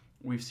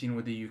we've seen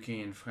with the UK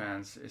and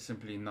France is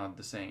simply not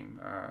the same.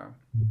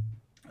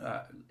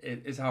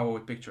 It is how I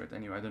would picture it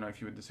anyway. I don't know if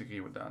you would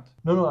disagree with that.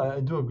 No, I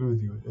do agree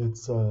with you.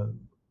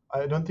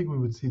 I don't think we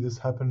would see this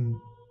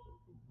happen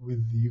with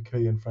the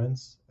UK and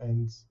France,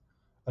 and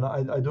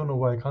I don't know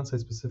why I can't say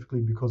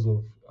specifically because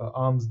of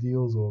arms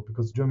deals or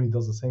because Germany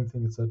does the same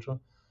thing, etc.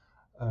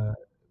 Uh,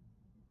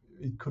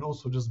 it could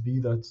also just be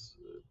that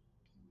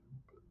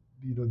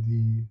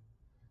the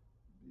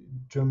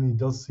Germany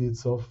does see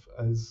itself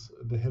as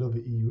the head of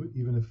the EU,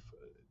 even if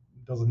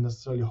it doesn't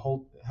necessarily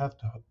have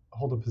to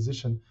hold a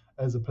position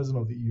as the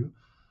president of the EU,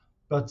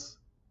 but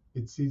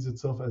it sees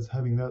itself as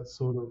having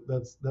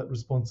that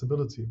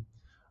responsibility.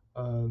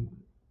 Um,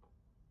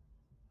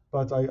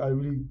 but I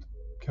really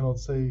cannot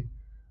say,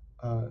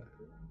 uh,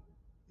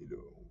 you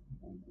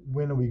know,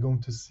 when are we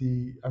going to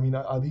see? I mean,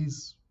 are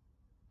these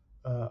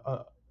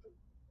uh,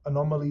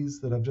 anomalies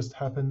that have just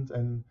happened,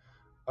 and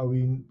are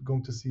we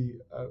going to see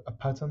a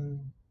pattern?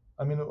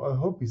 I mean, I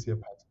hope we see a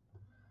pattern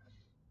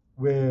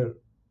where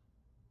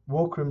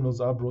war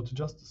criminals are brought to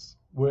justice,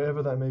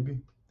 wherever that may be.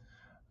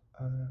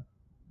 Uh,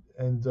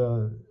 and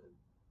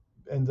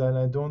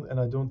I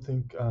don't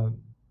think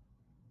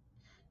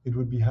it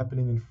would be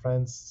happening in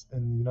France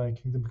and the United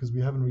Kingdom, because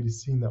we haven't really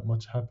seen that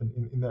much happen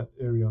in that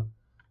area.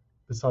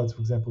 Besides, for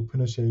example,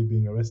 Pinochet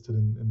being arrested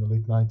in the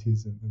late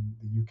 90s in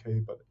the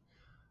UK. But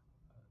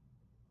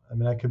I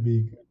mean, I could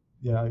be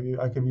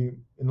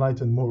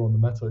enlightened more on the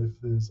matter if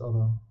there's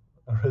other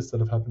arrests that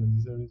have happened in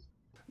these areas.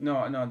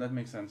 No, that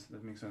makes sense.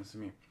 That makes sense to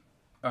me.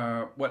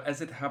 Well,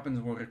 as it happens,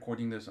 we're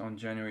recording this on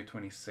January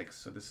 26th,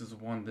 so this is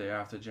one day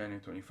after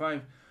January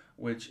 25,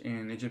 which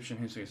in Egyptian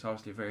history is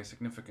obviously very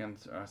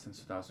significant since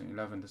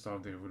 2011, the start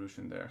of the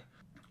revolution there.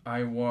 I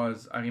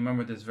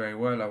remember this very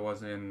well. I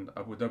was in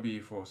Abu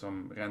Dhabi for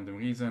some random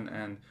reason,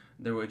 and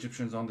there were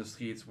Egyptians on the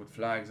streets with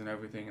flags and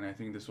everything, and I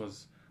think this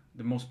was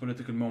the most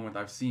political moment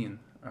I've seen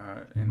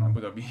in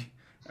Abu Dhabi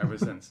ever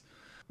since.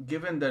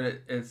 Given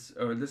that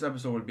this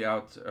episode will be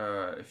out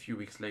a few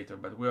weeks later,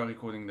 but we are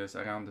recording this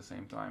around the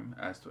same time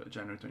as to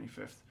January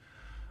 25th.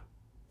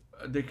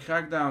 The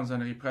crackdowns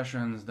and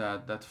repressions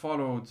that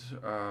followed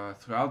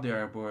throughout the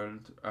Arab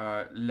world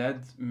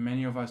led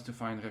many of us to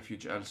find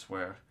refuge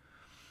elsewhere.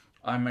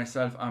 I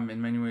myself am in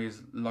many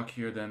ways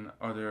luckier than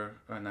other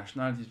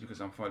nationalities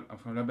because I'm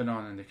from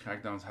Lebanon, and the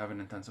crackdowns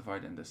haven't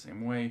intensified in the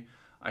same way.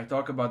 I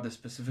talk about the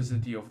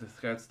specificity of the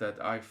threats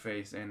that I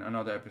face in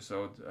another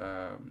episode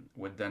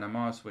with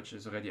Denamas, which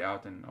is already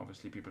out, and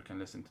obviously people can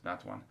listen to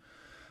that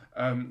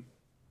one.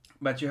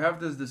 But you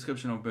have this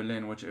description of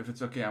Berlin, which, if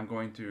it's okay, I'm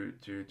going to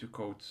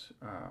quote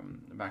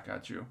back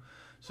at you.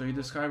 So you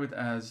describe it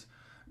as,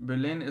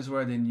 Berlin is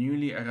where the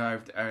newly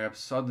arrived Arab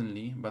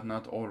suddenly, but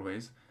not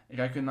always,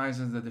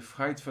 recognizes that the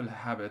frightful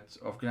habit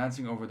of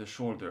glancing over the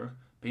shoulder,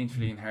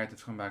 painfully inherited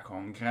from back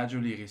home,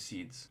 gradually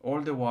recedes. All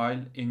the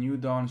while, a new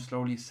dawn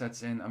slowly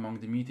sets in among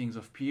the meetings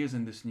of peers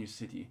in this new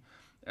city.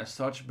 As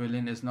such,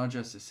 Berlin is not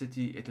just a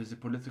city, it is a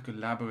political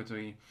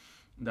laboratory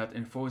that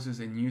enforces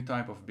a new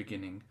type of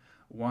beginning,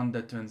 one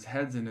that turns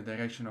heads in the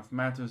direction of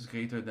matters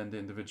greater than the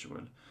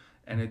individual.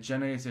 And it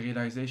generates a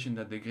realization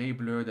that the grey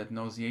blur that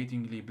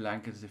nauseatingly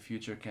blankets the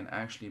future can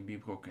actually be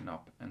broken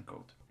up, end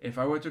quote. If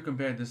I were to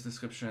compare this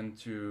description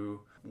to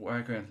where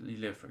I currently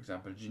live, for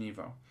example,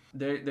 Geneva,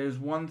 there's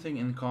one thing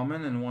in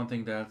common and one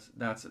thing that's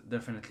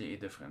definitely a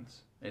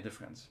difference.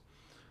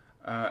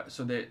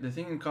 So the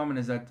thing in common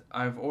is that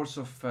I've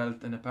also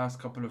felt in the past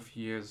couple of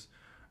years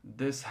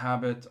this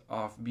habit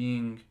of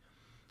being,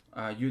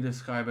 you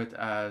describe it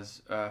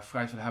as a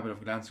frightful habit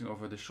of glancing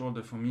over the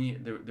shoulder. For me,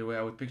 the way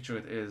I would picture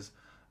it is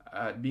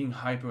being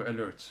hyper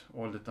alert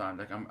all the time.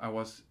 Like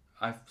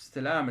I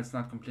still am, it's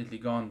not completely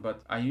gone,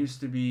 but I used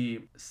to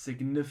be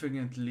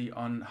significantly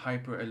on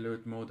hyper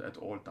alert mode at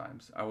all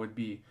times. I would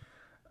be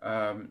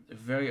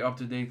very up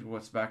to date with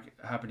what's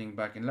happening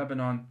back in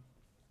Lebanon,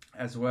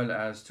 as well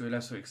as to a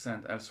lesser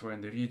extent elsewhere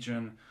in the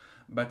region.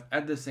 But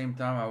at the same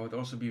time, I would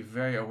also be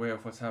very aware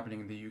of what's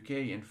happening in the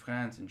UK, in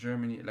France, in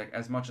Germany, like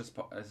as much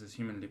as is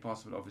humanly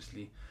possible,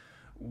 obviously,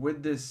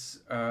 with this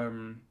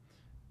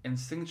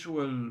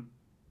instinctual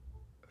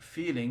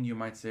feeling, you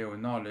might say, or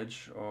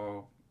knowledge,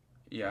 or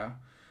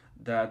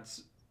that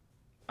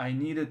I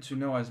needed to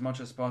know as much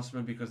as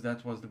possible because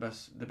that was the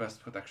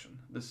best protection.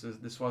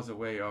 This was a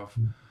way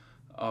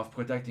of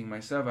protecting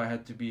myself. I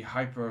had to be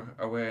hyper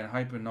aware and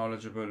hyper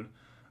knowledgeable,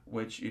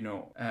 which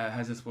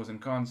has its pros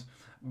and cons.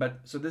 But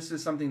so this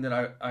is something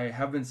that I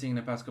have been seeing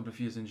the past couple of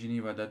years in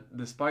Geneva, that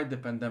despite the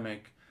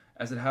pandemic,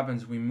 as it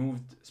happens, we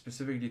moved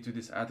specifically to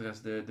this address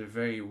the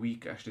very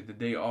week, actually the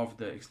day of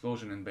the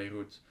explosion in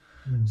Beirut.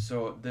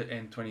 So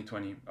in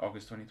 2020,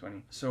 August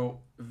 2020.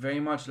 So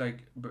very much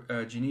like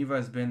Geneva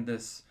has been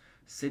this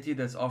city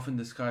that's often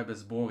described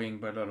as boring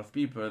by a lot of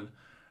people,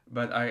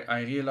 but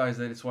I realized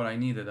that it's what I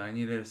needed. I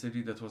needed a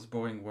city that was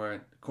boring,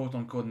 where quote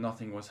unquote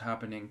nothing was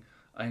happening.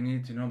 I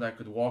needed to know that I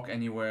could walk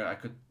anywhere. I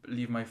could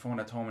leave my phone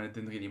at home and it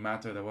didn't really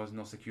matter. There was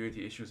no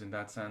security issues in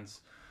that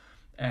sense,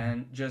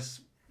 and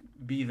just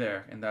be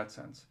there in that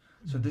sense.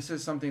 So this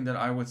is something that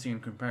I would see in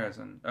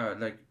comparison.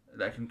 Like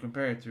I can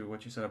compare it to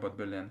what you said about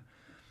Berlin.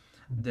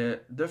 The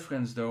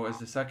difference, though, is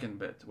the second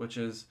bit, which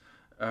is,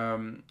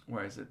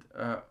 where is it?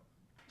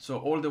 So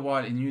all the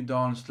while, a new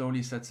dawn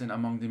slowly sets in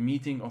among the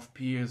meeting of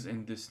peers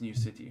in this new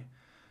city.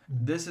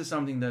 This is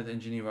something that in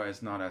Geneva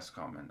is not as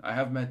common. I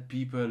have met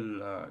people,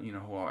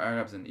 who are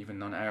Arabs and even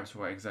non-Arabs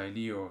who are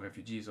exiles or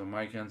refugees or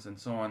migrants and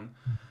so on.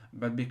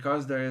 But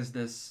because there is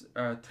this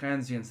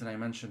transience that I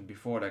mentioned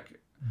before, like,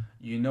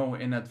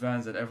 in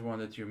advance that everyone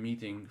that you're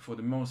meeting, for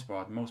the most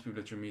part, most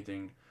people that you're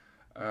meeting,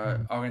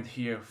 aren't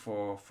here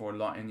for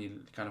any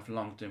kind of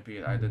long-term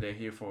period. Either they're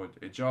here for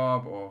a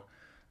job or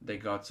they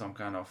got some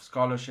kind of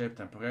scholarship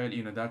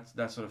temporarily,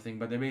 that sort of thing.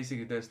 But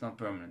it's not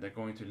permanent. They're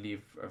going to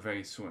leave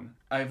very soon.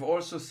 I've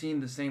also seen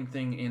the same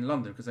thing in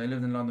London, because I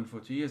lived in London for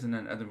 2 years and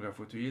then Edinburgh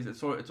for 2 years.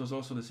 It was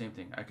also the same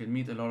thing. I could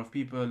meet a lot of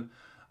people.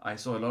 I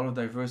saw a lot of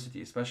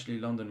diversity, especially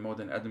London more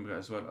than Edinburgh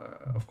as well,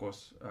 of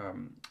course,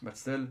 but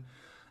still.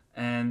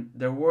 And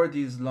there were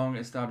these long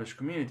established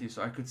communities,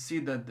 so I could see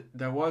that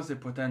there was a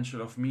potential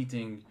of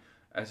meeting,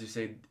 as you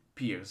say,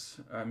 peers,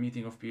 a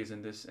meeting of peers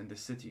in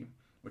this city,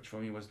 which for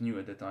me was new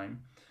at the time.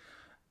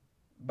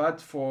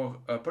 But for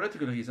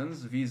political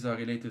reasons, visa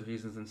related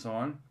reasons, and so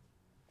on,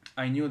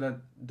 I knew that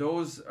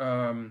those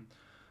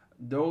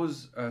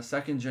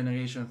second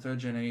generation, third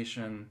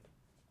generation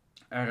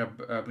Arab,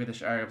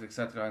 British Arabs,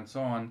 etc., and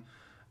so on,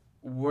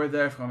 were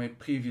there from a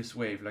previous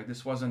wave. Like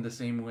this wasn't the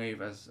same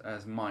wave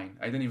as mine.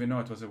 I didn't even know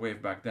it was a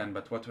wave back then,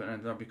 but what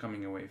ended up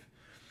becoming a wave.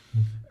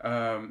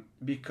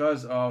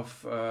 Because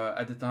of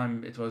at the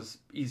time it was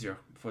easier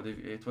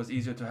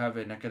to have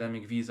an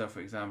academic visa, for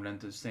example, and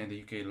to stay in the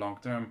UK long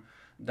term.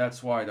 That's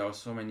why there are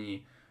so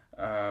many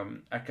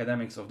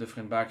academics of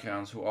different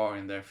backgrounds who are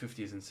in their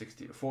 50s and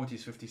 60s,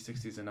 40s, 50s,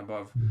 60s, and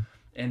above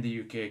in the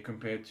UK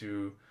compared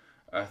to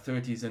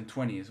 30s and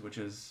 20s, which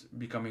is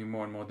becoming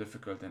more and more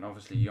difficult, and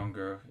obviously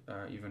younger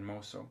even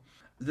more so.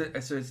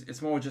 So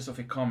it's more just of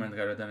a comment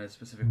rather than a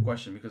specific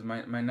question, because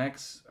my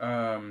next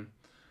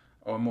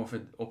or more of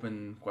an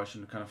open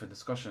question, kind of a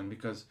discussion,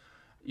 because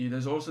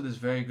there's also this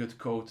very good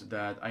quote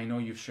that I know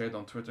you've shared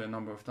on Twitter a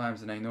number of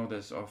times, and I know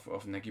this of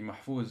Naguib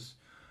Mahfouz,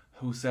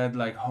 who said,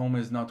 like, home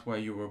is not where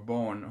you were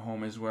born,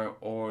 home is where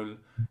all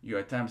your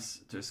attempts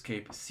to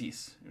escape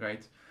cease,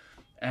 right?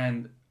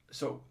 And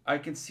so I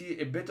can see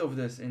a bit of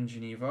this in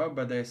Geneva,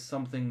 but there's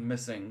something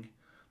missing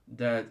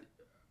that,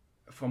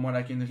 from what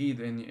I can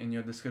read in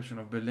your description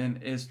of Berlin,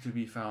 is to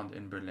be found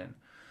in Berlin.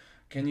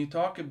 Can you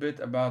talk a bit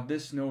about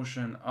this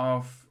notion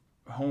of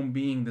home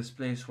being this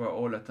place where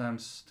all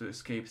attempts to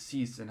escape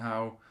cease, and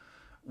how,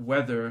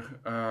 whether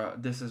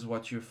this is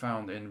what you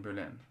found in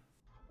Berlin?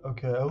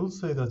 Okay, I will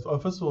say that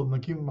first of all,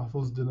 Nakim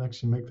Mahfouz didn't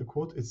actually make the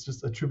quote; it's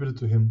just attributed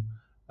to him,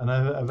 and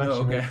I've Oh,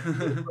 actually made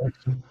okay. the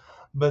correction.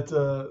 But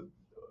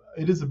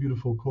it is a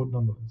beautiful quote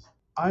nonetheless.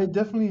 I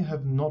definitely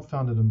have not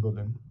found it in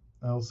Berlin.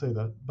 I'll say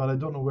that, but I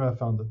don't know where I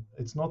found it.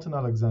 It's not in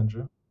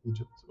Alexandria,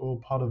 Egypt, or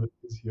part of it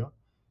is here.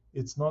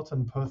 It's not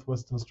in Perth,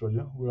 Western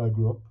Australia, where I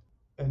grew up.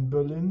 And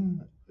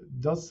Berlin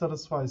does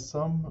satisfy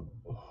some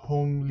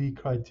homely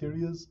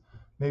criterias,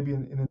 maybe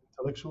in an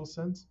intellectual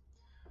sense,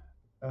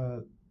 uh,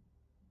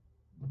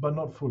 but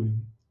not fully.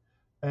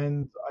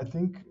 And I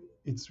think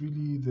it's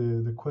really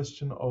the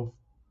question of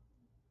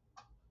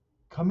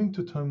coming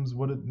to terms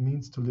what it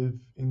means to live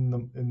in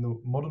the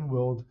modern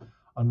world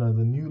under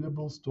the new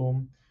liberal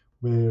storm,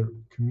 where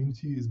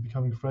community is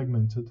becoming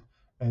fragmented,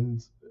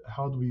 and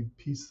how do we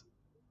piece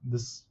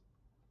this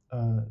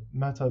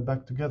matter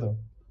back together.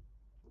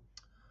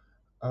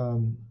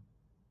 Um,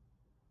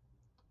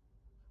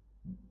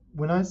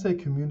 when I say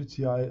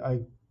community, I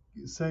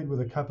say it with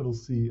a capital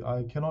C.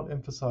 I cannot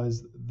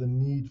emphasize the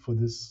need for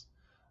this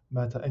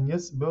matter. And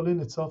yes, Berlin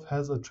itself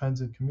has a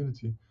transit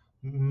community.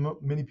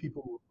 Many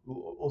people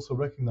will also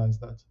recognize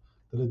that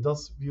it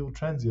does feel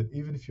transient,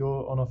 even if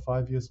you're on a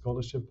 5-year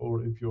scholarship,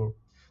 or if you're,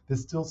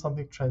 there's still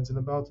something transient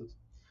about it.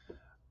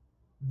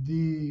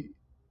 The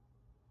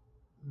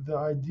the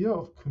idea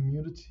of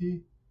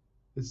community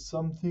is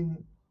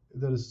something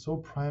that is so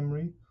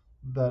primary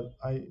that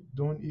I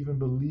don't even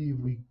believe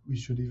we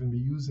should even be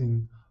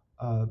using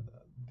uh,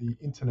 the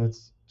internet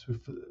to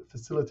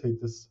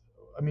facilitate this.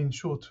 I mean,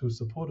 sure, to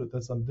support it,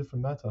 that's a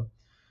different matter.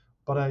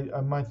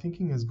 But my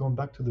thinking has gone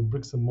back to the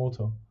bricks and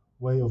mortar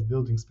way of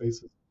building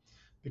spaces,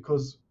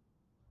 because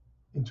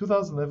in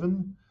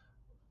 2011,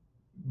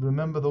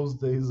 remember those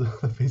days, the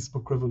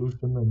Facebook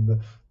revolution and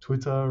the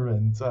Twitter,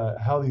 and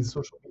how these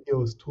social media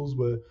tools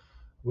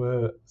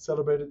were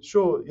celebrated.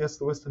 Sure, yes,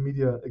 the Western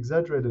media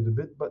exaggerated a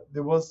bit, but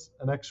there was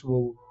an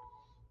actual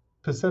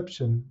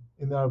perception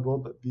in the Arab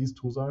world that these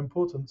tools are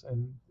important,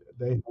 and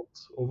they helped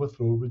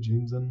overthrow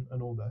regimes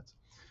and all that.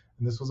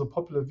 And this was a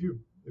popular view.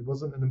 It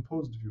wasn't an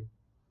imposed view.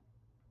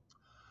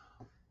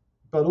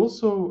 But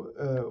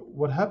also,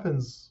 what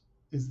happens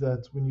is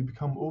that when you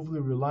become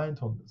overly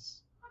reliant on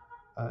this,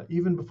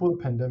 even before the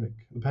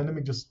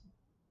pandemic just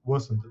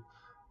worsened it.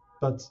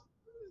 But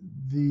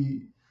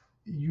the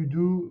you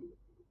do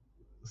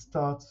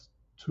start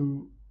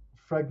to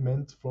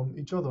fragment from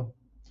each other,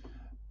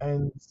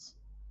 and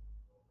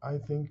I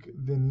think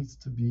there needs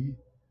to be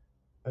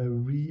a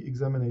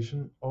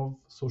re-examination of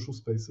social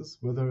spaces,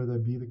 whether they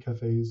be the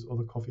cafes or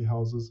the coffee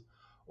houses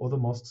or the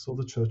mosques or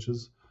the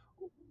churches,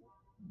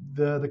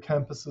 the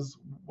campuses,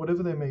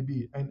 whatever they may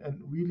be, and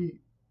really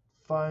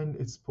find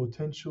its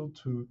potential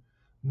to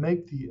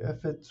make the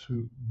effort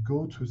to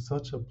go to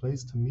such a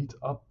place to meet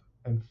up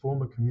and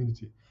form a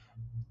community.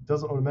 It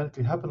doesn't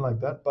automatically happen like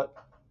that, but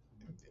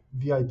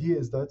the idea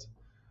is that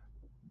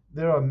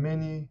there are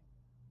many,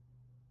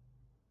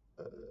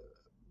 uh,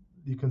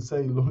 you can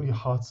say, lonely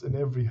hearts in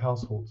every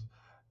household,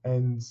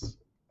 and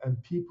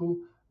people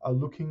are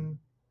looking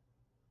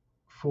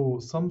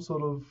for some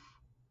sort of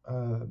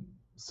uh,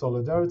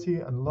 solidarity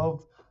and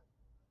love.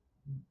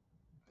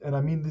 And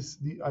I mean this.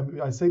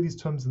 I say these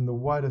terms in the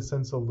wider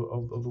sense of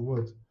the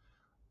word.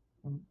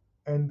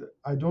 And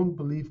I don't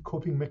believe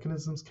coping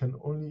mechanisms can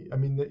only. I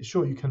mean,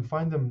 sure, you can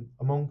find them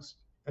amongst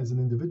as an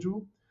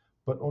individual,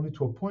 but only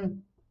to a point.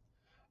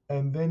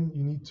 And then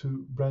you need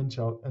to branch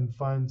out and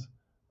find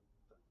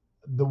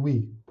the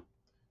we.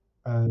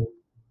 Uh,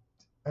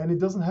 And it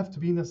doesn't have to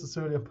be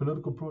necessarily a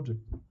political project,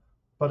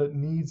 but it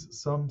needs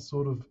some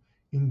sort of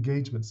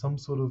engagement, some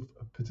sort of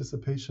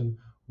participation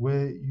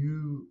where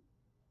you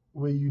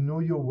know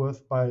your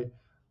worth by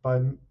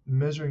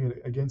measuring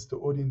it against the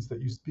audience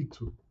that you speak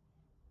to.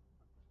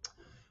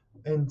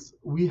 And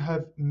we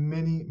have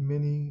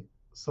many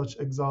such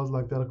exiles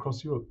like that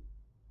across Europe.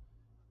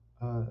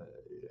 Uh,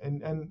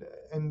 and and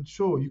and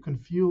sure, you can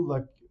feel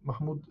like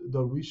Mahmoud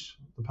Darwish,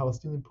 the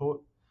Palestinian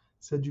poet,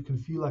 said you can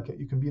feel like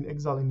you can be an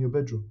exile in your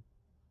bedroom.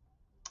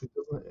 It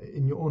doesn't,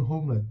 in your own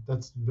homeland.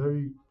 That's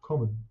very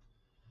common.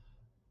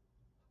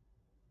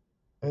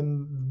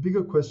 And the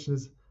bigger question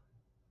is,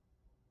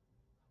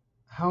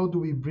 how do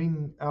we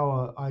bring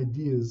our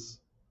ideas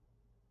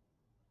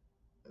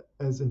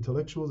as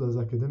intellectuals, as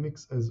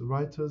academics, as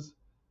writers,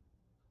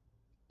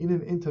 in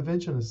an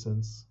interventionist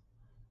sense,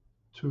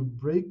 to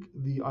break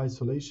the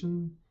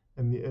isolation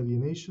and the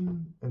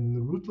alienation and the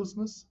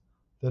rootlessness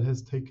that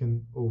has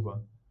taken over?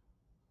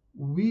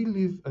 We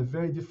live a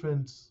very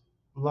different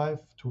life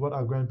to what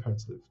our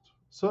grandparents lived.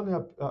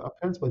 Certainly our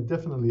parents, but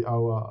definitely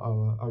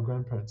our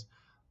grandparents.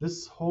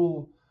 This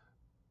whole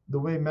the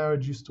way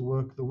marriage used to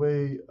work, the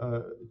way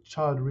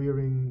child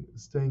rearing,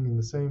 staying in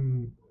the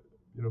same,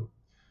 you know,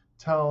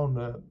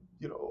 town,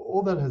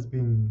 all that has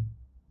been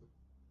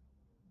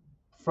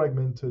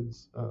fragmented.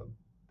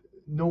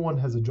 No one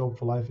has a job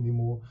for life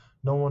anymore.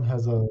 No one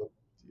has a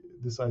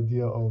this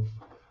idea of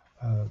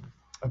uh,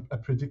 a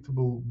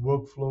predictable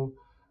workflow,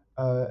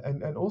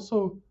 and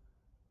also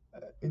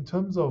in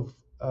terms of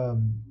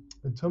um,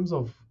 in terms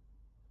of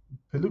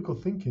political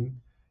thinking,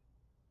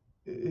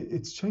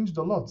 it's changed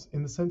a lot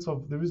in the sense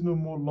of there is no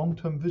more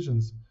long-term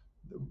visions.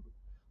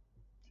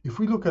 If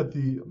we look at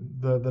the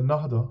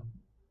Nahda,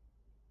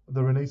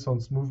 the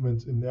Renaissance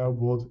movement in the Arab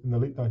world in the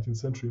late 19th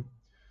century,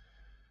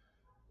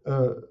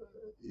 uh,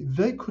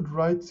 they could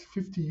write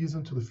 50 years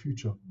into the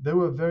future. They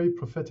were very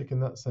prophetic in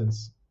that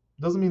sense.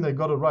 Doesn't mean they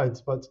got it right,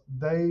 but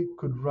they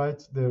could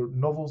write their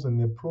novels and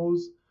their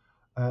prose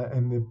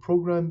and their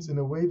programs in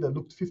a way that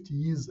looked 50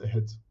 years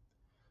ahead.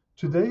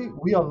 Today,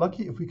 we are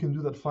lucky if we can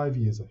do that 5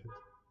 years ahead.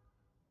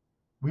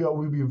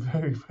 We'll be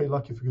very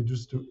lucky if we could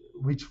just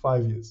reach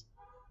 5 years.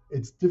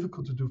 It's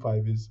difficult to do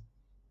 5 years,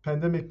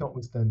 pandemic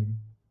notwithstanding.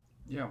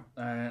 Yeah,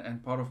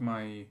 and part of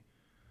my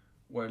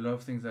what a lot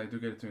of things that I do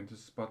get into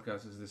this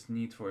podcast is this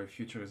need for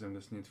futurism,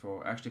 this need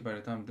for actually by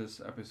the time this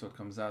episode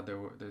comes out,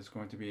 there's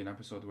going to be an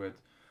episode with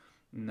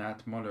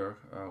Nat Muller,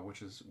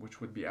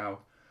 which would be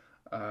out,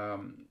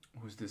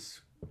 who's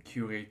this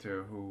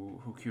curator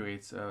who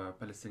curates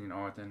Palestinian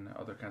art and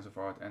other kinds of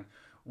art, and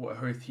what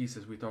her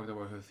thesis. We talked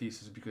about her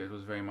thesis because it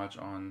was very much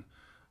on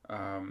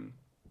um,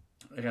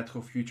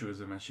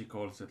 retrofuturism, as she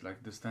calls it,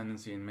 like this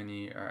tendency in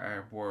many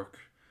Arab works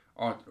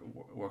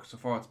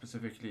of art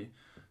specifically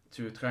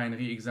to try and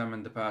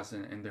re-examine the past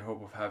in the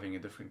hope of having a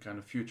different kind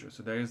of future.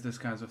 So there is this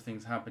kinds of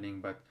things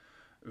happening, but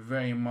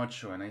very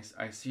much so, and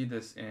I see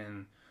this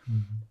in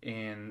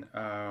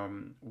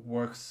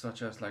works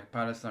such as like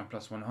Palestine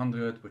plus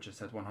 100, which is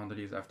set 100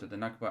 years after the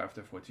Nakba,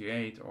 after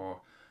 48,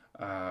 or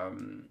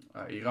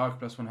Iraq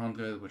plus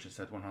 100, which is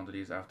set 100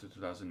 years after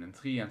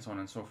 2003, and so on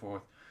and so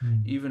forth.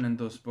 Even in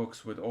those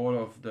books, with all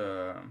of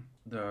the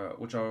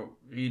which are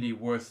really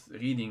worth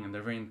reading and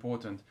they're very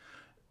important,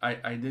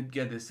 I did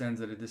get the sense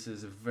that this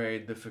is a very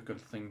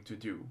difficult thing to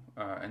do,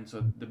 and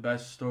so the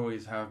best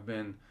stories have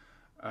been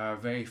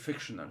very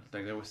fictional.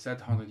 Like they were set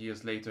 100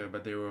 years later,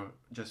 but they were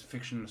just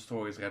fictional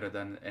stories rather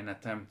than an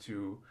attempt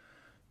to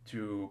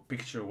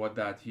picture what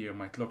that year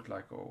might look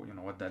like, or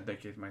what that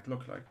decade might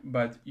look like.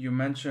 But you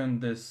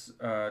mentioned this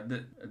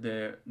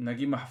the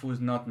Naguib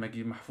Mahfouz, not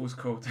Naguib Mahfouz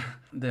quote,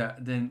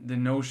 the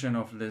notion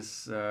of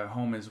this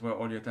home is where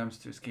all your attempts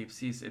to escape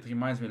cease. It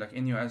reminds me, like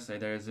in your essay,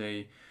 there is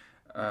a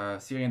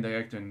Syrian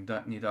director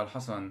Nidal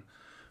Hassan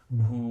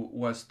who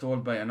was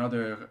told by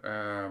another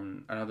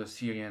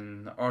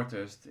Syrian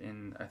artist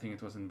in, I think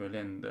it was in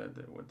Berlin,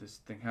 what this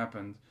thing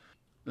happened,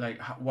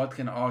 like what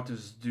can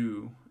artists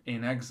do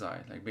in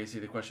exile. Like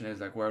basically the question is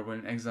like, well, we're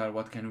in exile,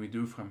 what can we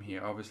do from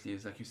here? Obviously,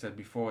 it's like you said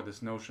before,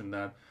 this notion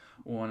that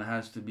one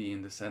has to be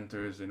in the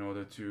centers in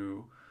order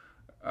to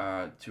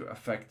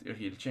affect a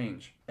real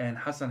change. And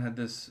Hassan had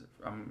this,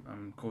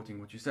 I'm quoting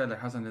what you said, like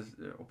Hassan is,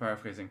 or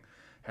paraphrasing,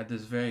 had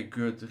this very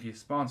good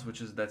response,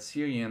 which is that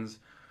Syrians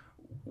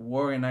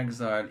were in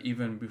exile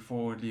even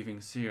before leaving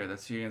Syria, that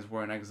Syrians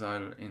were in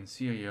exile in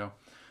Syria.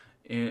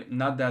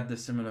 Not that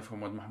dissimilar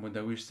from what Mahmoud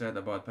Darwish said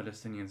about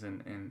Palestinians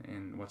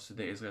in what's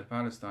today Israel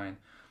Palestine,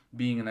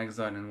 being in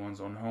exile in one's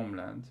own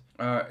homeland.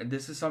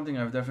 This is something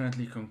I've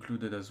definitely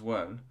concluded as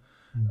well.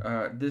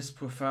 This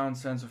profound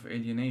sense of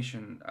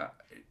alienation,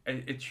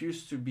 it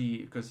used to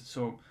be, because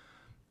so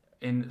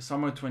in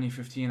summer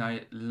 2015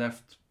 I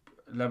left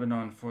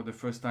Lebanon for the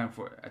first time,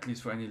 for at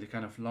least for any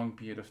kind of long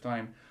period of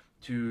time,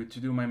 to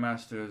do my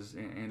master's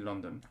in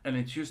London. And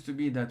it used to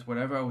be that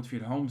whenever I would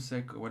feel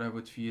homesick or whatever I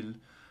would feel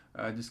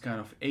this kind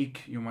of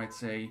ache, you might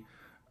say,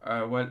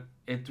 well,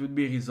 it would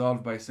be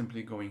resolved by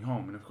simply going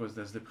home. And of course,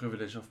 there's the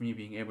privilege of me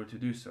being able to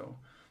do so.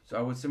 So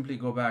I would simply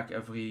go back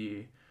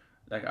every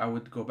Like I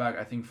would go back,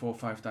 I think 4 or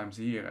 5 times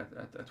a year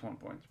at one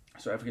point.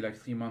 So every like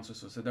 3 months or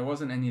so. So there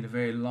wasn't any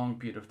very long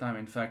period of time.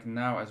 In fact,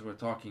 now as we're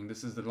talking,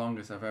 this is the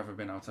longest I've ever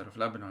been outside of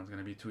Lebanon. It's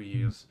gonna be 2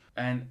 years.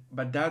 And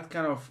but that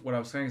kind of what I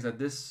was saying is that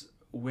this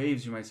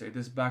waves, you might say,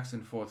 this backs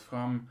and forth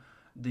from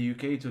the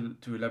UK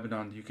to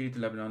Lebanon, the UK to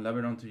Lebanon,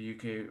 Lebanon to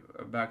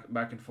UK,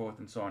 back and forth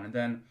and so on. And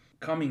then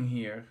coming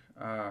here,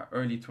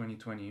 early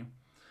 2020,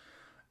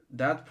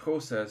 that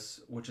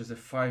process, which is a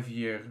 5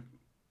 year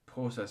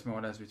process more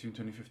or less between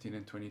 2015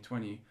 and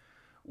 2020,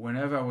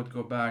 whenever I would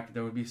go back,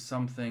 there would be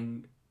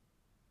something,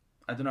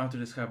 I don't know how to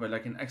describe it,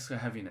 like an extra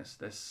heaviness.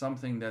 There's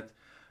something that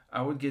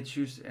I would get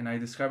used, and I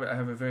describe it. I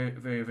have a very,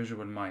 very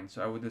visual mind,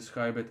 so I would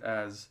describe it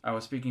as I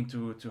was speaking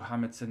to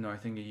Hamid Sidno. I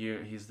think a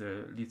year. He's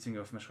the lead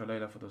singer of Mashra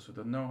Layla, for those who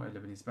don't know, a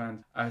Lebanese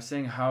band. I was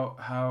saying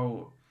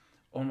how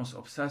almost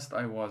obsessed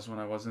I was when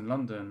I was in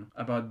London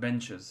about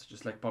benches,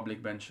 just like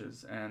public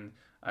benches, and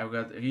I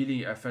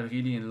felt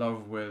really in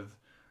love with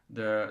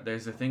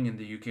there's a thing in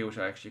the UK which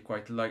I actually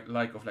quite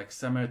like of like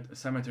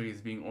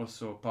cemeteries being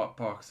also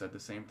parks at the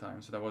same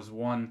time. So there was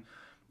one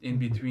in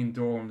between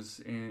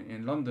dorms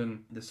in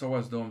London, the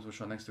SOAS dorms,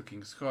 which are next to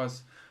King's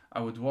Cross.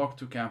 I would walk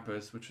to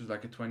campus, which was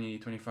like a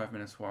 25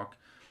 minutes walk,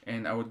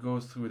 and I would go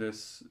through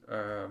this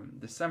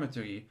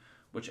cemetery,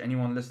 which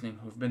anyone listening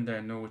who've been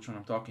there know which one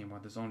I'm talking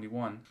about. There's only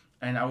one,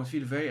 and I would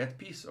feel very at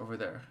peace over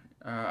there.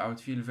 I would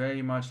feel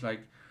very much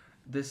like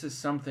this is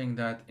something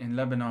that in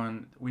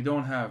Lebanon we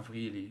don't have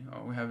really.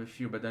 We have a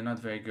few, but they're not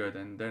very good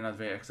and they're not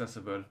very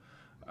accessible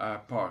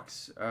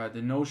parks.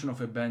 The notion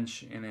of a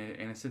bench in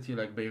a city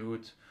like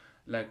Beirut,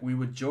 like we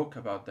would joke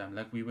about them.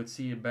 Like we would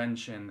see a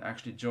bench and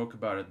actually joke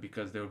about it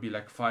because there would be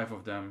like five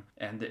of them,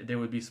 and they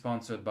would be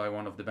sponsored by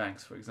one of the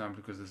banks, for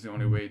example, because it's the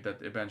only way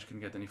that a bench can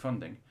get any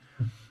funding.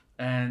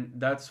 And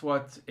that's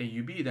what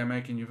AUB, the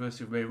American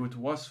University of Beirut,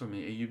 was for me.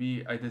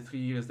 AUB, I did 3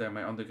 years there,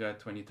 my undergrad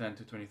 2010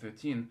 to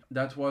 2013.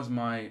 That was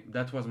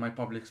my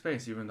public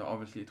space, even though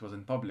obviously it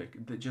wasn't public.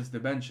 Just the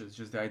benches,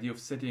 just the idea of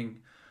sitting,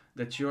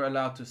 that you're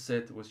allowed to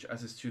sit, which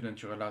as a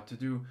student you're allowed to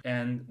do,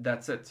 and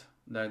that's it.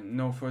 That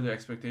no further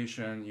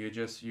expectation.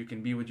 You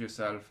can be with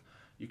yourself.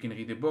 You can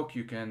read a book.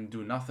 You can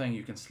do nothing.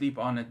 You can sleep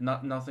on it.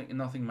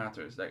 Nothing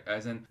matters. Like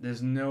as in,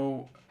 there's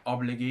no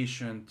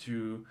obligation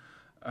to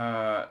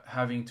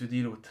having to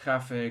deal with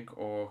traffic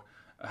or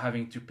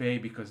having to pay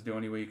because the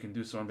only way you can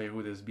do so in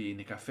Beirut is be in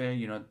a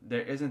cafe.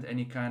 There isn't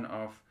any kind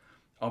of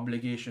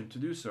obligation to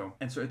do so.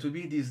 And so it would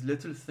be these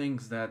little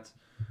things that,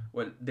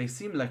 well, they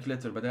seem like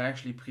little, but they're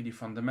actually pretty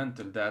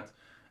fundamental that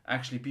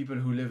actually people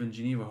who live in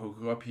Geneva, who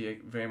grew up here,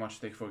 very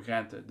much take for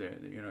granted.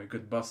 A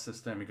good bus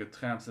system, a good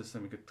tram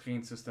system, a good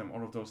train system,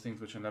 all of those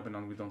things which in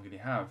Lebanon we don't really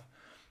have,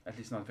 at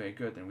least not very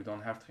good, and we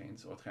don't have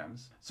trains or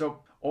trams. So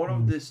all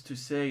of this to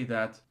say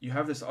that you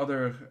have this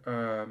other,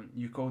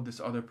 you quote this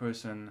other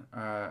person,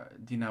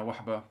 Dina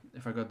Wahba,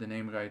 if I got the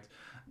name right,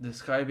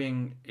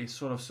 describing a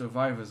sort of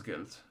survivor's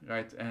guilt,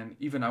 right? And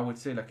even I would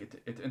say like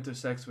it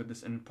intersects with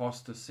this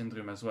imposter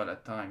syndrome as well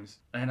at times.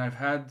 And I've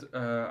had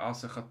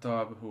Asa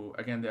Khattab, who,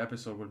 again, the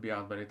episode will be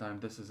out by the time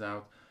this is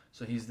out.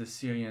 So he's the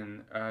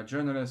Syrian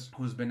journalist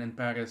who's been in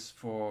Paris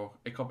for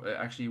a couple,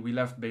 actually we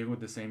left Beirut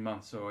the same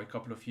month, so a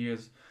couple of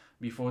years.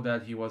 Before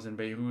that, he was in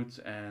Beirut,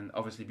 and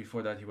obviously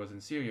before that, he was in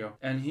Syria.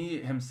 And he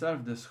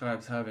himself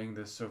describes having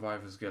this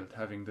survivor's guilt,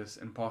 having this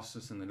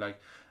imposter syndrome.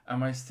 Like,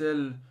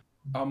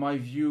 are my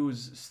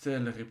views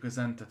still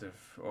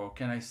representative? Or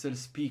can I still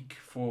speak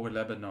for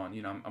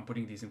Lebanon? I'm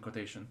putting these in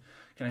quotation.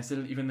 Can I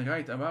still even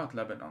write about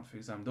Lebanon, for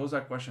example? Those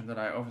are questions that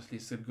I obviously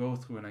still go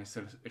through and I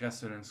still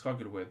wrestle and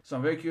struggle with. So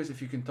I'm very curious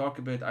if you can talk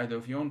a bit either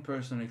of your own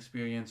personal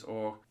experience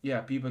or,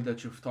 people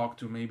that you've talked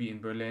to maybe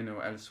in Berlin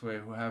or elsewhere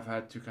who have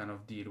had to kind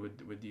of deal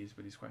with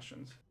these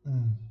questions.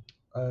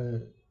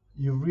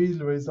 You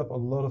really raised up a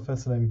lot of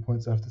fascinating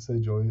points, I have to say,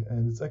 Joey.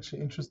 And it's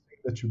actually interesting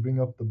that you bring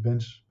up the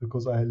bench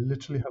because I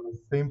literally have the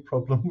same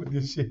problem with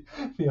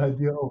the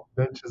idea of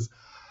benches.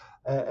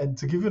 And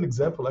to give you an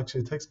example,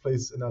 actually, it takes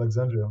place in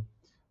Alexandria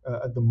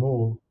at the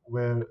mall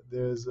where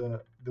there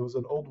was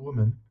an old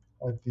woman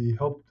at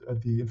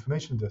the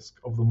information desk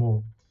of the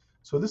mall.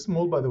 So this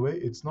mall, by the way,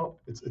 it's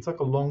like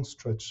a long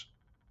stretch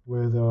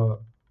where there are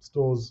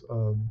stores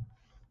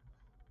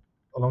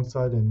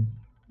alongside, and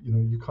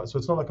you can't, so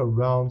it's not like a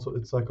round, so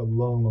it's like a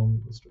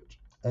long stretch.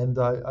 And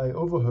I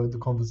overheard the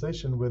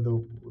conversation where the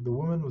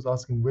woman was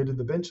asking where did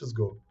the benches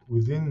go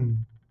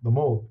within the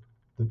mall.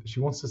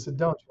 She wants to sit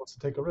down, she wants to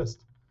take a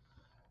rest.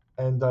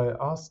 And I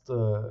asked,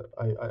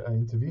 I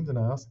intervened and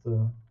I asked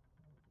the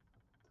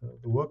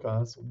worker,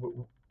 I asked,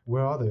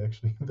 where are they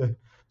actually?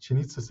 She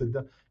needs to sit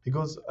down. He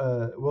goes,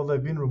 well,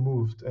 they've been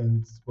removed,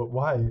 but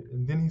why?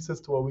 And then he says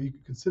to her, well, you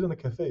could sit in a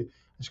cafe. And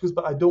she goes,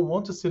 but I don't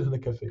want to sit in a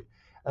cafe.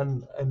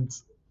 And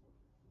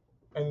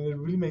it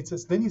really made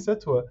sense. Then he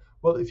said to her,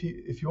 well, if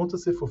you want to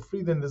sit for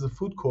free, then there's a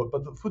food court,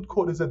 but the food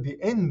court is at the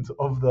end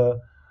of the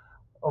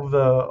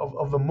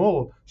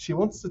mall. She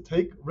wants to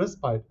take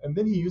respite, and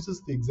then he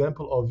uses the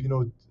example of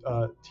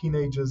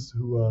teenagers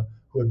who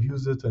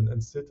abuse it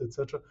and sit,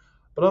 etc.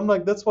 But I'm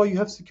like, that's why you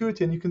have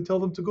security, and you can tell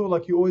them to go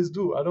like you always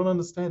do. I don't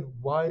understand,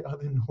 why are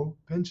there no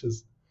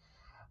benches?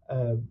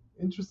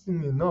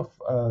 Interestingly enough,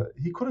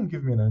 he couldn't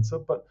give me an answer,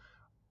 but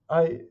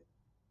I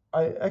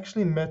I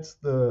actually met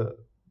the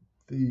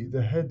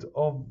head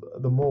of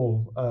the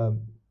mall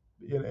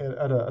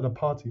at a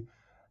party,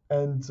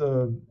 and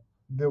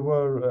there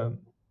were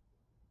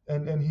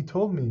and he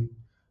told me,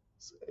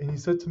 and he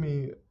said to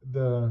me,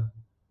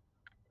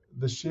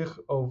 the sheikh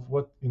of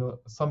what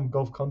some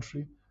Gulf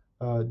country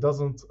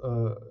doesn't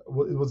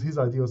it was his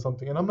idea or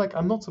something, and I'm like,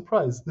 I'm not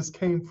surprised. This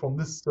came from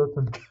this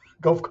certain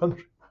Gulf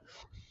country,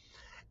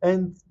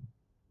 and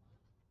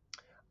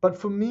but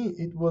for me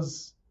it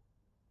was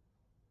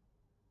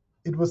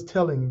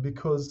telling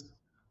because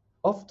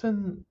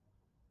often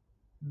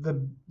the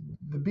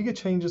the bigger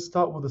changes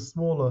start with the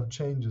smaller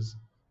changes.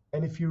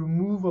 And if you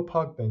remove a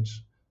park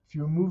bench, if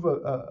you remove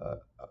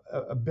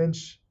a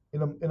bench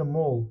in a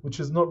mall, which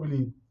is not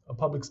really a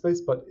public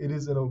space, but it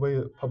is in a way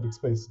a public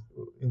space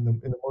in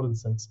the modern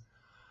sense,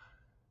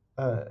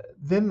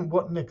 then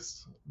what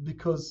next?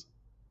 Because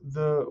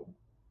the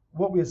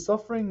what we are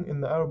suffering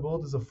in the Arab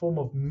world is a form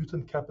of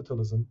mutant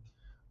capitalism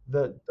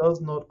that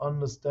does not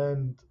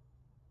understand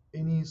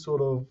any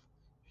sort of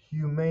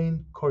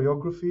humane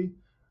choreography.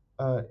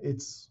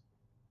 It's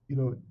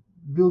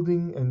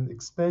building and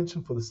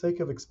expansion for the sake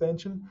of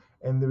expansion,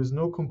 and there is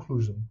no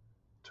conclusion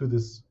to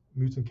this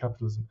mutant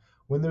capitalism.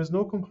 When there is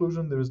no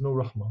conclusion, there is no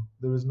rahmah,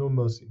 there is no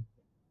mercy.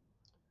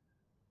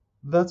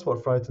 That's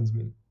what frightens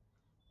me.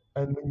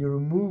 And when you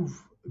remove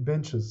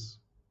benches,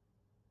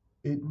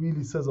 it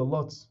really says a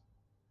lot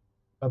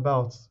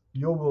about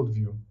your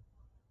worldview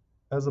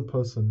as a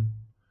person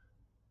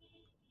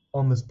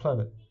on this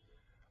planet.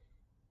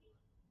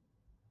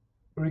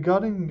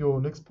 Regarding your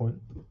next point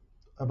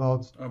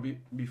about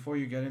Before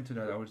you get into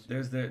that,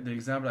 there's the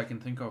example I can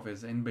think of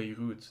is in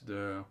Beirut.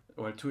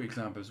 Two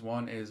examples.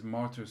 One is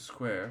Martyrs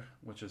Square,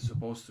 which is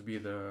supposed to be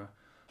the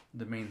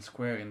main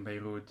square in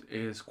Beirut,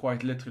 is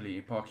quite literally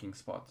a parking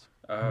spot.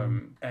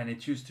 And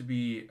it used to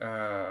be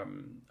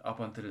up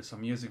until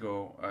some years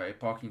ago a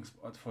parking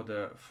spot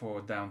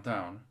for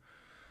downtown,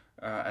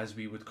 as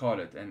we would call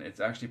it, and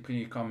it's actually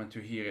pretty common to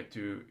hear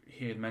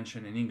it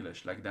mentioned in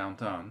English, like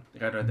downtown,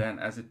 rather than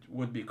as it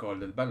would be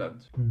called al balad,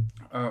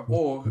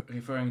 or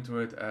referring to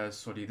it as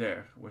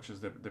Solidaire, which is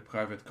the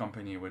private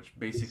company which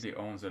basically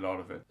owns a lot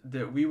of it.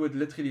 We would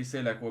literally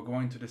say like we're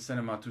going to the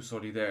cinema to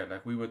Solidaire,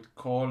 like we would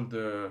call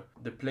the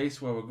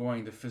place where we're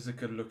going, the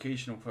physical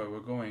location of where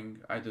we're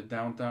going, either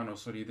downtown or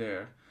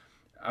Solidaire.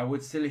 I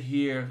would still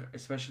hear,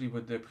 especially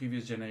with the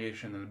previous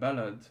generation, al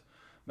balad,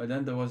 but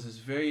then there was this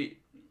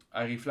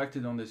I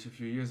reflected on this a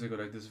few years ago,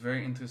 like this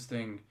very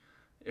interesting,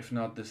 if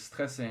not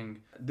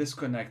distressing,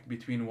 disconnect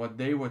between what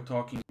they were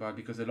talking about,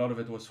 because a lot of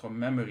it was from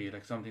memory,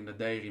 like something that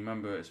they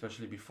remember,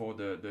 especially before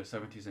the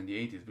 70s and the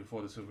 80s,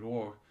 before the Civil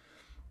War,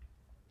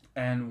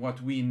 and what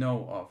we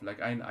know of.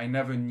 Like, I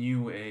never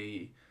knew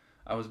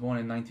I was born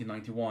in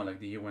 1991, like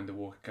the year when the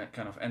war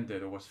kind of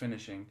ended or was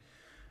finishing,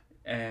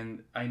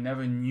 and I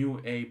never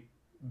knew a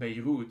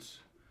Beirut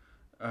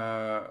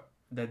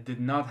that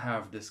did not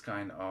have this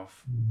kind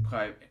of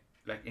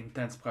like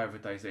intense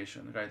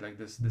privatization, right? Like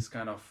this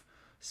kind of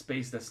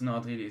space that's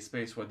not really a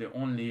space, where the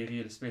only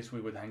real space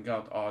we would hang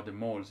out are the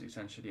malls,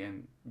 essentially,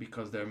 and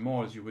because they're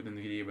malls, you wouldn't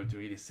really be able to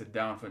really sit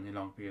down for any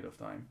long period of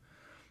time.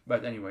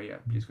 But anyway, yeah,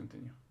 please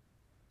continue.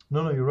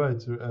 No, you're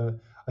right.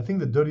 I think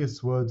the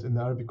dirtiest word in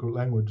the Arabic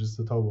language is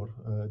tatawur,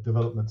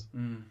 development.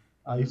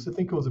 I used to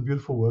think it was a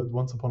beautiful word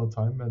once upon a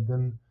time, and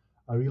then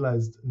I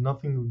realized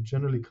nothing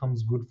generally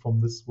comes good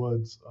from this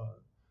word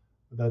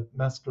that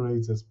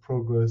masquerades as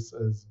progress,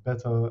 as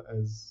better,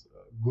 as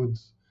good.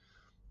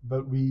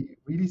 But we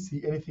really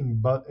see anything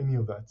but any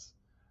of that.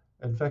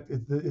 In fact,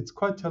 it's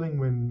quite telling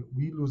when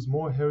we lose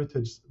more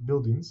heritage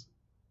buildings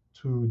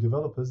to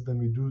developers than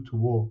we do to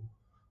war.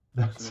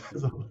 That's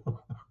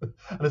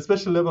and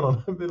especially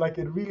Lebanon. Like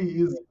it really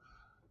is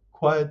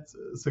quite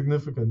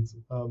significant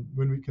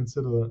when we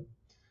consider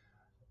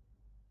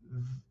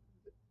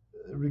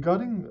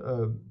regarding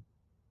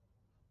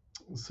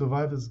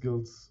survivor's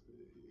guilt.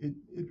 It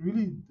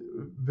really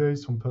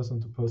varies from person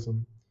to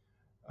person.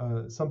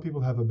 Some people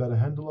have a better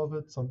handle of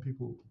it. Some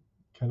people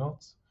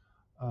cannot.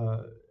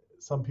 Uh,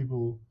 some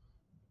people,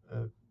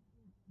 uh,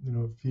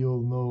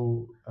 feel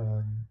no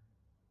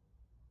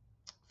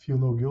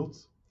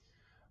guilt.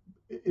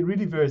 It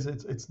really varies.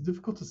 It's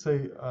difficult to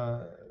say.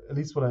 At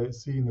least what I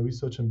see in the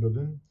research in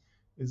Berlin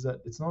is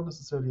that it's not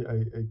necessarily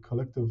a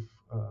collective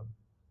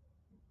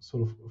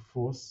sort of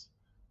force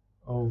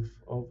of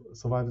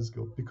survivor's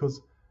guilt,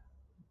 because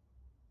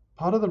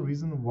part of the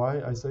reason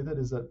why I say that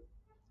is that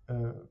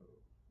uh,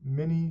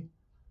 many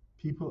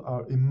people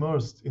are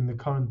immersed in the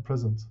current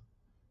present.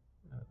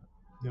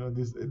 Uh,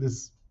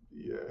 this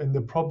and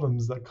the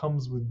problems that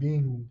comes with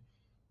being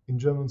in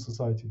German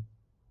society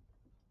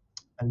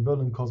and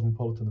Berlin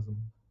cosmopolitanism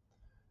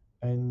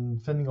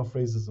and fending off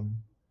racism.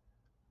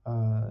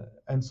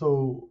 And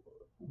so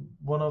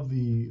one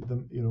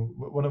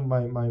of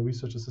my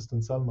research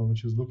assistant Salma, when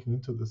she was looking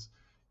into this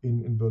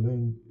in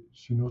Berlin,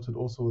 she noted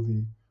also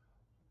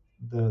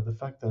the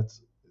fact that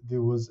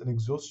there was an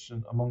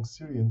exhaustion among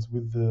Syrians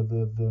with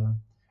the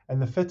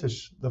and the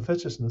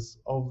fetishness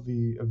of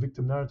the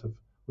victim narrative,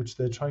 which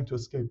they're trying to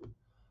escape.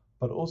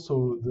 But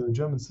also, the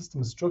German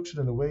system is structured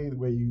in a way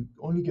where you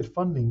only get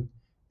funding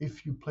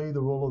if you play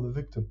the role of the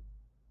victim.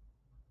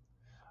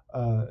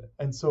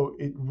 And so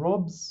it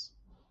robs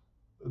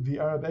the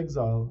Arab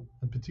exile,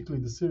 and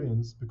particularly the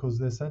Syrians, because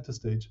they're center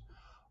stage,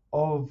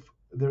 of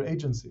their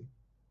agency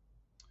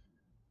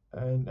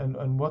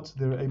and what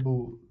they're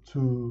able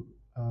to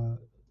uh,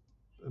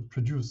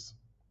 produce.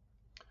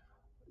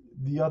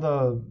 The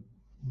other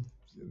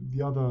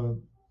the other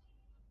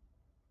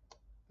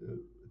uh,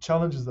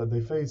 challenges that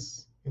they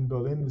face in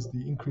Berlin is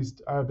the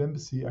increased Arab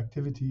embassy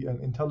activity and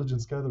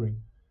intelligence gathering,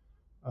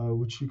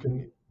 which you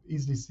can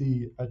easily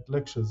see at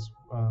lectures,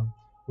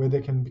 where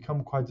they can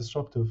become quite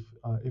disruptive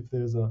if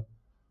there's a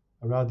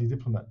rowdy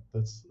diplomat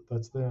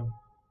that's there.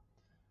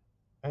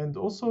 And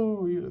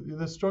also,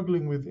 they're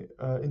struggling with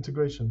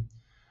integration.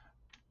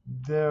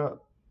 They're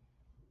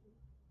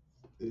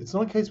It's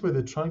not a case where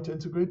they're trying to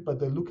integrate, but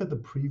they look at the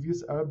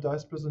previous Arab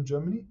diasporas in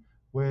Germany,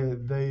 where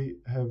they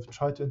have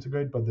tried to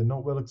integrate, but they're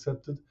not well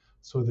accepted.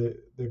 So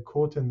they're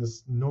caught in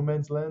this no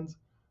man's land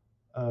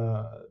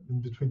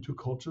in between two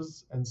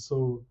cultures, and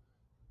so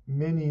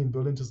many in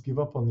Berlin just give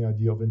up on the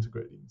idea of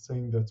integrating,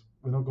 saying that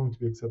we're not going to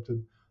be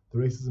accepted. The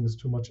racism is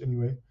too much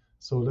anyway,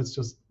 so let's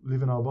just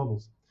live in our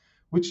bubbles,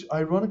 which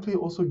ironically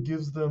also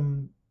gives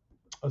them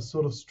a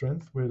sort of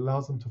strength where it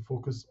allows them to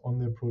focus on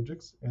their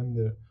projects and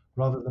their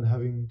rather than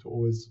having to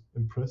always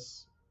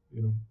impress,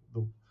 you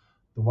know,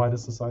 the wider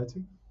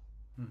society.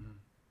 Hmm.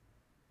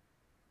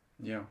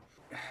 Yeah.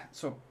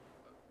 So,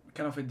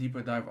 kind of a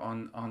deeper dive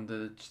on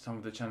the some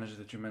of the challenges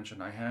that you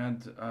mentioned. I had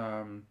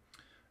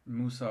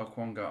Musa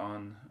Okwonga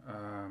on.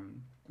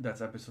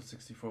 That's episode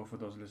 64 for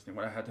those listening.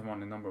 Well, I had him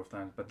on a number of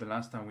times, but the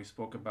last time we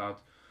spoke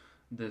about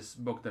this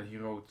book that he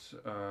wrote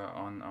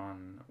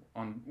on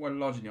well,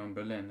 largely on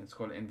Berlin. It's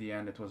called In the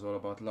End It Was All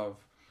About Love.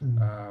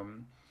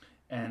 Mm.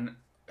 And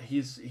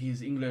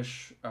he's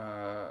English,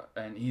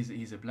 and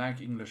he's a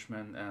black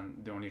Englishman,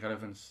 and the only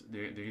relevance,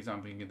 the reason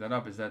I'm bringing that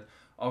up is that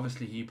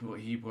obviously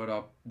he brought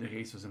up the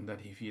racism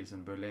that he feels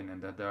in Berlin,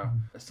 and that there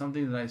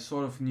something that I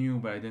sort of knew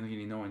but I didn't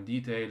really know in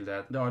detail,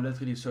 that there are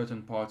literally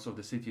certain parts of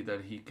the city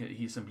that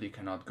he simply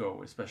cannot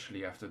go,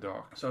 especially after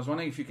dark. So I was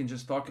wondering if you can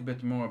just talk a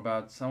bit more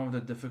about some of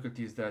the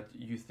difficulties that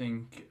you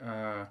think,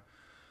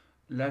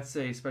 let's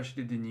say,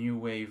 especially the new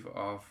wave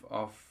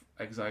of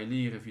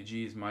exilee,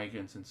 refugees,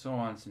 migrants, and so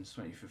on since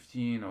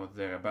 2015 or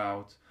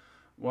thereabout.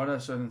 What are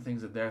certain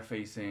things that they're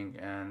facing,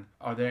 and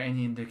are there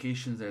any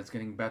indications that it's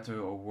getting better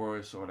or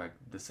worse or like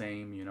the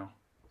same?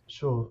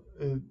 Sure.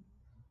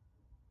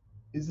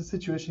 Is the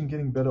situation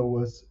getting better or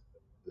worse?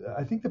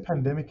 I think the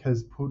pandemic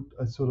has put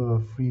a sort of a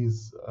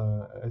freeze,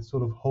 a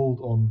sort of hold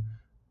on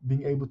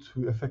being able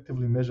to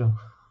effectively measure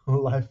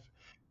life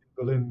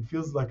in Berlin. It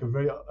feels like a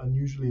very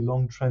unusually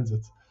long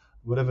transit,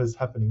 whatever is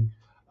happening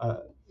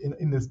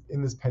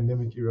in this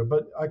pandemic era.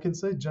 But I can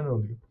say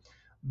generally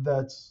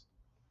that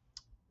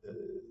uh,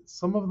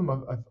 some of them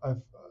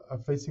are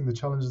facing the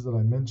challenges that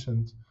I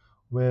mentioned,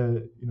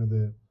 where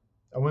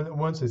I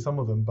won't say some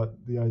of them, but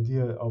the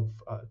idea of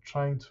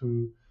trying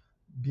to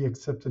be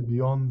accepted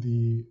beyond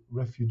the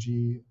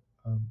refugee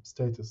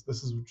status.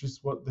 This is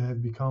just what they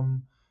have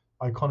become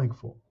iconic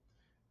for,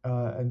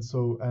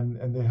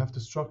 and they have to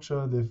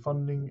structure their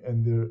funding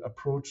and their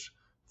approach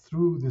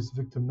through this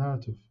victim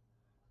narrative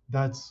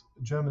that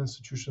German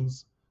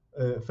institutions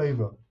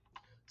favor.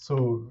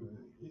 So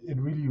it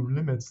really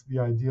limits the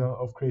idea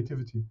of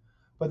creativity.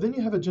 But then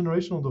you have a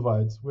generational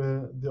divide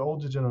where the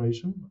older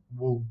generation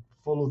will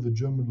follow the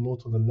German law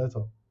to the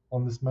letter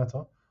on this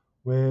matter,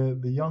 where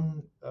the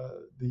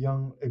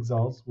young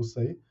exiles will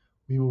say,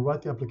 "We will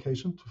write the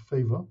application to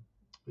favor,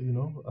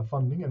 a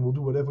funding, and we'll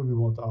do whatever we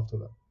want after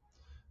that."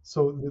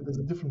 So there's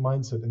a different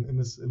mindset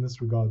in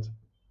this regard.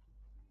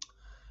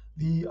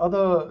 The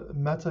other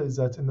matter is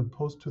that in the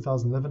post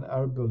 2011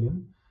 Arab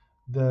Berlin,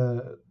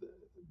 the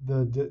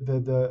the the the,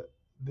 the,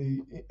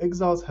 the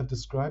exiles have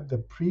described the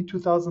pre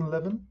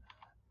 2011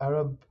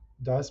 Arab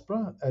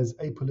diaspora as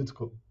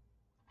apolitical,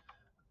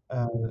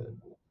 uh,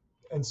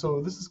 and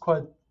so this is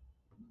quite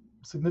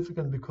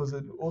significant because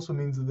it also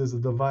means that there's a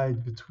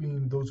divide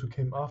between those who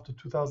came after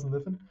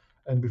 2011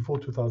 and before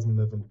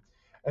 2011.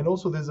 And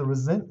also there's a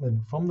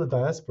resentment from the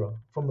diaspora,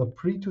 from the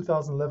pre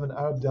 2011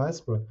 Arab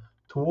diaspora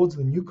towards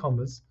the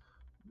newcomers,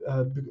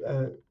 uh,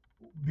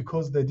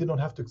 because they did not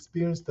have to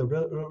experience the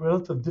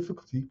relative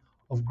difficulty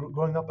of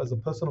growing up as a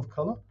person of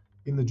color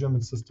in the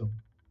German system.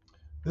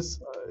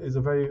 This is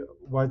a very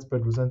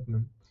widespread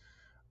resentment.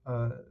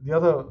 The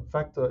other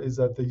factor is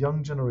that the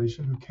young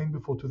generation who came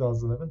before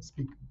 2011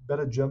 speak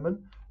better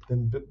German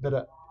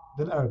better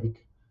than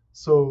Arabic.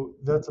 So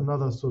that's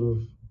another sort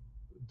of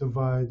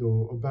divide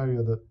or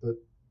barrier that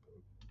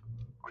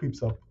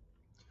creeps up.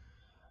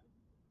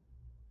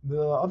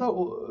 The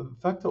other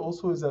factor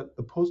also is that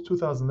the post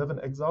 2011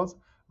 exiles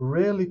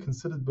rarely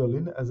considered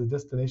Berlin as a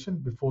destination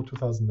before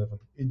 2011.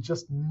 It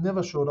just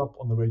never showed up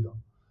on the radar.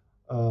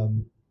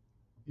 Um,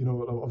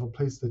 of a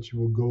place that you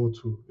will go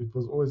to. It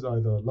was always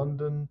either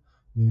London,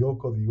 New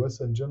York, or the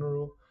US in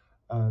general.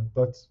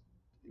 But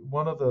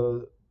one of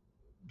the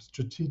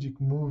strategic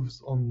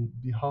moves on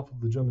behalf of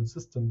the German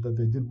system that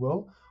they did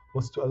well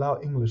was to allow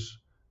English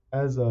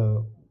as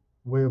a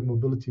way of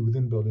mobility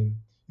within Berlin.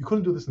 You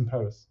couldn't do this in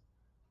Paris.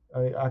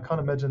 I can't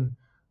imagine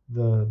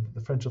the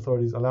French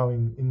authorities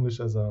allowing English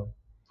as a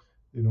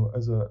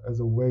as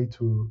a way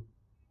to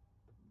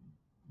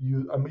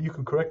you. I mean, you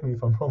can correct me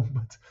if I'm wrong,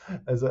 but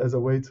as a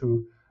way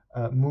to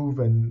move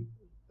and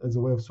as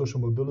a way of social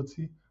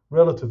mobility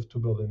relative to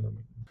Berlin. I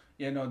mean,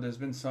 Yeah, no, there's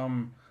been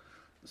some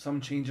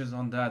changes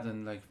on that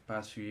in like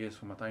past few years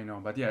from what I know.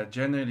 But yeah,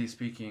 generally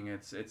speaking,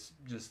 it's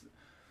just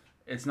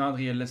it's not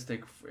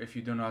realistic if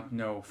you do not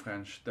know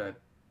French that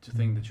to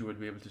think that you would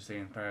be able to stay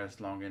in Paris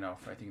long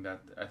enough. I think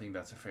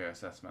that's a fair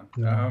assessment.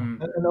 yeah,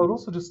 and I would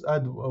also just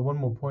add one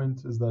more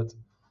point is that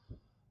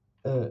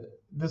uh,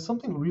 there's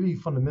something really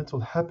fundamental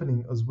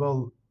happening as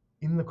well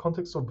in the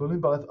context of Berlin,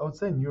 but I would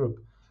say in Europe.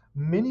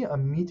 Many are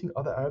meeting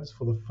other Arabs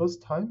for the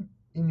first time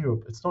in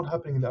Europe. It's not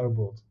happening in the Arab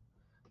world.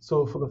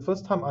 So for the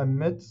first time, I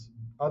met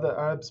other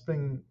Arab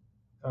Spring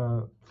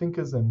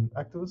thinkers and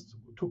activists.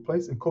 It took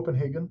place in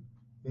Copenhagen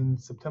in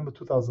September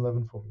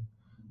 2011 for me.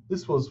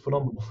 This was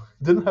phenomenal.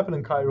 It didn't happen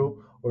in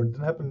Cairo or it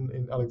didn't happen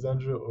in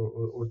Alexandria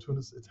or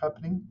Tunis. It's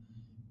happening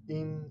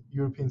in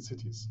European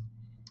cities.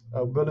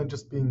 Berlin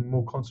just being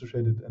more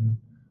concentrated and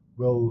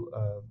well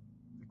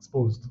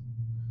exposed.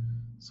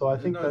 So I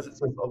think No, that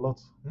says a lot.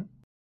 Hmm?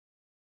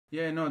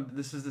 yeah, no,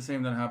 this is the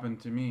same that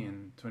happened to me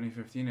in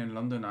 2015 in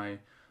London. I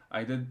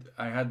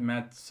had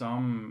met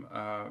some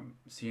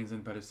Syrians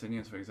and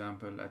Palestinians, for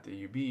example, at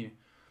the UB,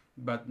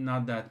 but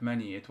not that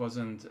many. It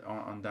wasn't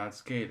on that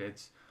scale.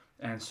 It's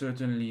and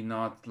certainly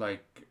not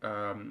like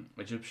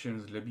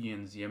Egyptians,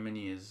 Libyans,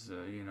 Yemenis,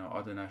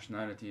 other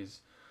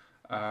nationalities.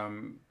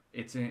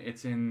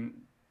 It's in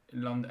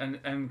London,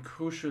 and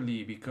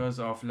crucially because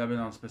of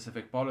Lebanon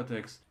specific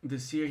politics, the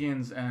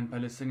Syrians and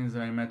Palestinians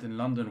that I met in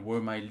London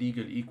were my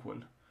legal equal.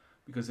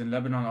 Because in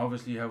Lebanon,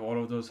 obviously, you have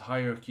all of those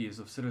hierarchies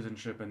of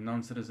citizenship and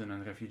non-citizen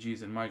and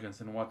refugees and migrants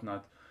and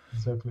whatnot.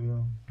 Exactly.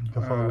 Yeah.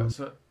 Kafala.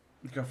 So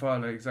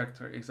kafala,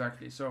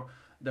 exactly. So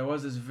there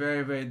was this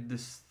very, very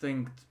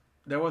distinct.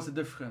 There was a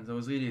difference. There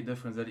was really a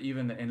difference that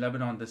even in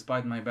Lebanon,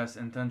 despite my best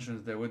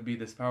intentions, there would be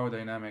this power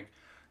dynamic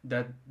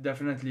that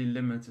definitely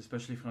limits,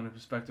 especially from the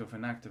perspective of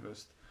an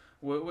activist,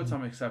 with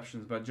some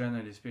exceptions. But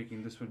generally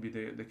speaking, this would be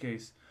the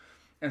case.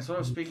 And sort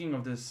of speaking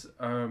of this,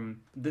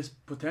 this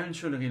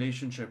potential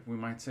relationship, we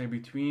might say,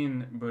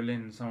 between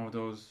Berlin and some of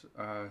those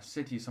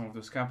cities, some of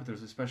those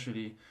capitals,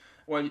 especially.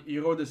 Well,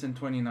 you wrote this in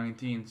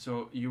 2019,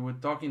 so you were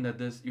talking that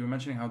you were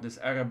mentioning how this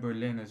Arab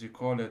Berlin, as you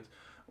call it,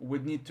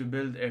 would need to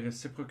build a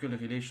reciprocal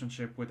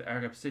relationship with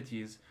Arab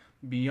cities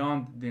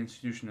beyond the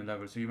institutional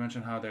level. So you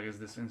mentioned how there is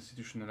this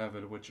institutional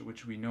level,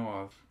 which we know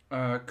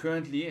of.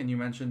 Currently, and you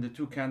mentioned the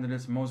two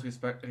candidates most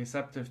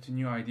receptive to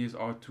new ideas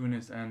are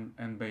Tunis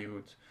and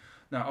Beirut.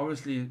 Now,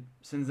 obviously,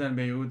 since then,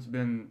 Beirut's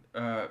been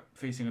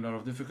facing a lot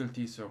of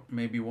difficulties, so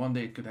maybe one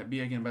day it could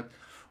be again. But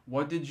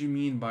what did you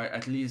mean by,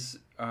 at least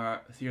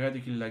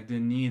theoretically, like the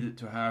need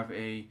to have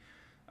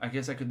I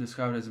guess I could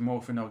describe it as more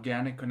of an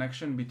organic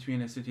connection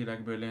between a city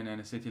like Berlin and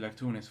a city like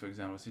Tunis, for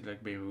example, a city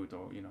like Beirut,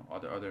 or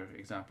other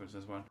examples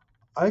as well.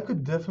 I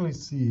could definitely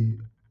see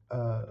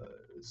uh,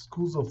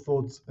 schools of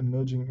thoughts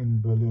emerging in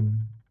Berlin,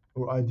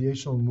 or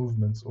ideational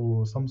movements,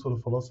 or some sort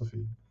of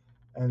philosophy,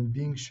 and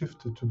being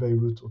shifted to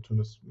Beirut or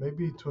Tunis.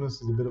 Maybe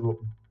Tunis is a bit of a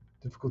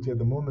difficulty at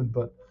the moment,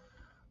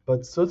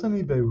 but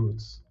certainly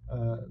Beirut,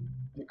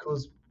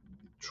 because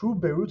true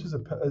Beirut is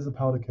a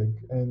powder keg,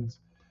 and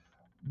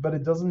but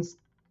it doesn't.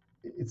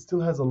 It still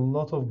has a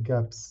lot of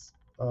gaps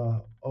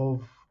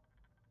of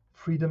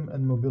freedom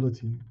and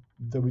mobility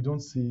that we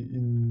don't see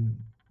in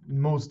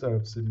most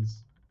Arab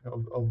cities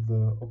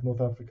of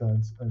North Africa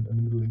and the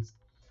Middle East.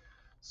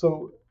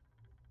 So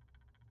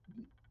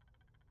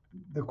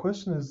the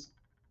question is,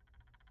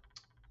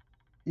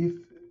 if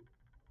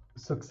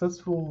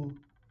successful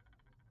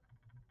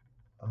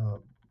uh,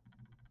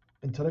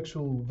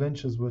 intellectual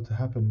ventures were to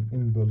happen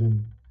in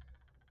Berlin,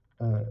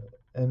 uh,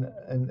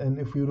 and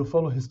if we were to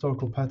follow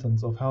historical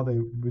patterns of how they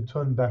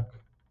return back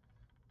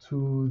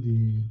to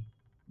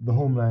the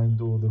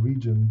homeland or the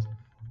region,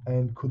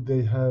 and could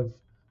they have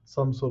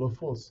some sort of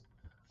force?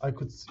 I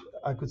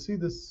could see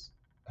this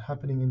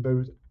happening in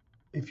Beirut.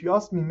 If you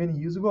asked me many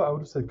years ago, I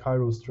would have said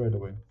Cairo straight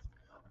away.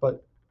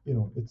 But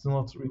it's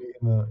not really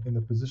in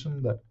a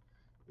position that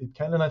it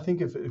can. And I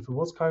think if it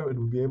was Cairo, it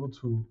would be able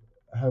to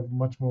have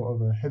much more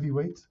of a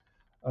heavyweight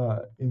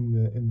in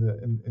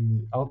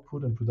the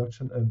output and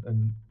production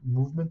and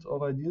movement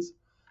of ideas.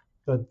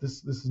 That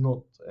this is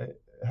not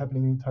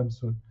happening anytime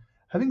soon.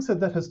 Having said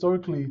that,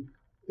 historically,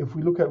 if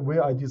we look at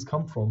where ideas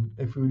come from,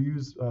 if we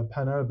use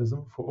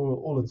Pan-Arabism for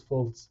all its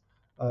faults,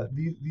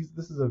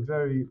 this is a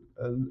very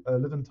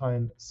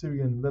Levantine,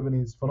 Syrian,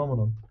 Lebanese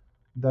phenomenon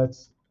that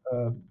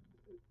uh,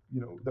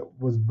 that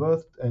was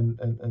birthed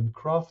and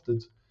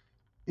crafted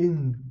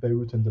in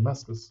Beirut and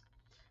Damascus,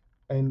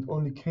 and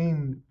only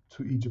came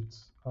to Egypt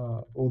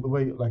all the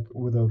way, like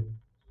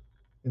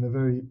in a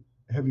very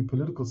heavy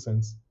political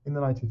sense, in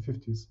the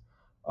 1950s.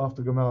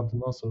 after Gamal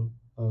Abdel Nasser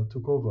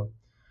took over.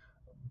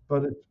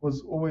 But it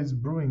was always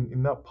brewing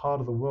in that part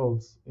of the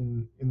world,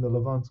 in the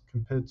Levant,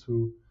 compared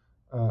to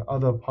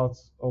other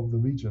parts of the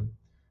region.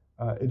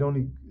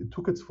 It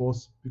took its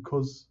force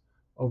because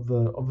of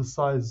the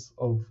size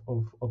of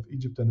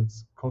Egypt and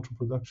its cultural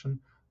production,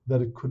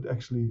 that it could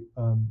actually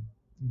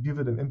give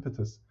it an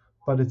impetus.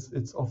 But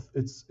its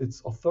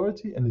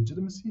authority and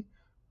legitimacy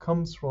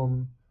comes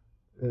from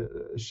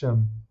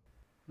Shem.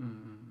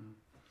 Mm-hmm.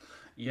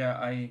 Yeah,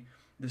 I.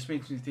 This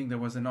makes me think there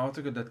was an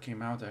article that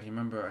came out. I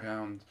remember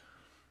around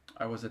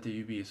I was at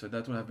the UB, so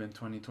that would have been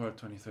 2012,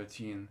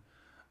 2013.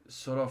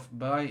 Sort of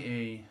by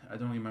a, I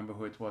don't remember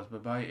who it was,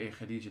 but by a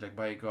Khaliji, like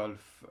by a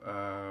Gulf,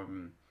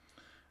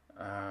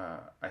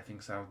 I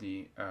think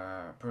Saudi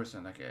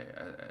person, like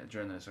a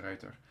journalist, a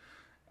writer,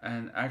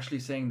 and actually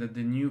saying that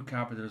the new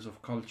capitals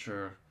of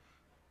culture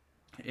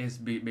is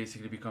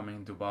basically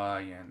becoming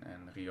Dubai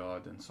and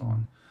Riyadh and so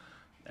on.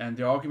 And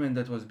the argument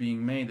that was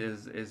being made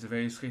is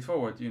very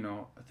straightforward. You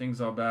know, things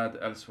are bad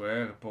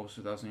elsewhere post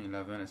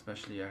 2011,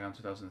 especially around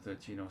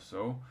 2013 or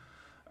so.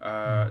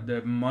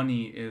 The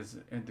money is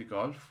in the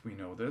Gulf. We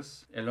know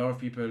this. A lot of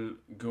people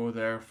go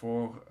there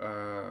for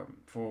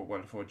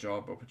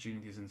job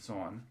opportunities and so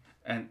on.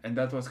 And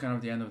that was kind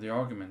of the end of the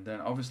argument. Then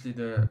obviously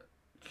the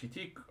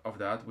critique of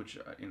that, which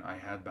I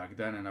had back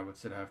then and I would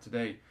still have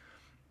today,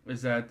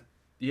 is that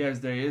yes,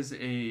 there is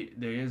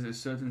a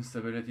certain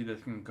stability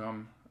that can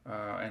come,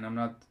 and I'm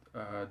not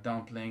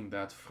downplaying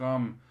that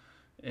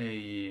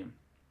a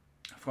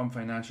from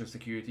financial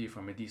security,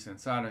 from a decent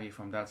salary,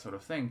 from that sort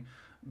of thing.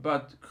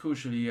 But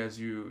crucially, as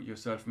you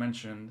yourself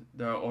mentioned,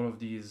 there are all of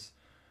these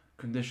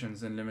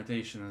conditions and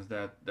limitations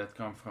that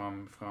come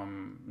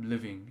from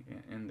living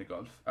in the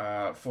Gulf.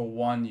 For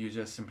one, you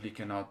just simply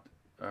cannot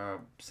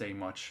say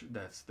much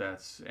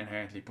that's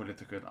inherently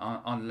political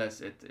unless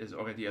it is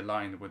already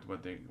aligned with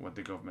what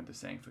the government is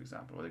saying, for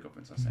example, what the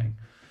governments are saying.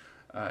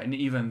 And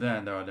even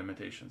then, there are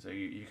limitations.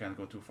 You can't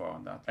go too far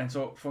on that. And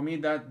so, for me,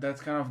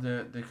 that's kind of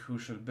the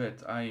crucial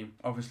bit. I'm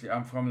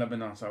from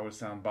Lebanon, so I will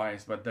sound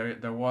biased, but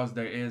there was,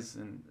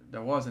 and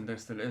there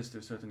still is to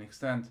a certain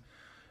extent,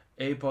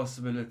 a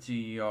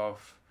possibility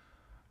of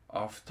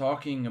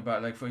talking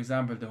about, like, for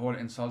example, the whole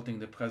insulting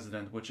the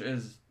president, which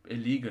is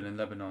illegal in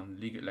Lebanon,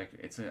 legal, like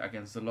it's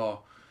against the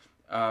law.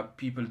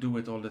 People do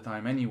it all the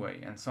time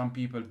anyway, and some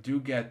people do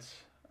get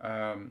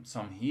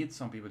some heat.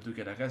 Some people do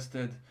get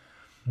arrested.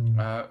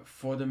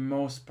 For the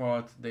most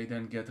part, they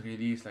then get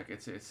released. Like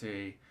it's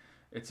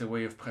a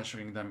way of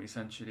pressuring them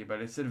essentially, but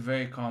it's still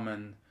very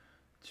common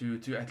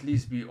to at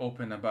least be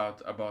open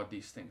about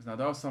these things. Now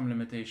there are some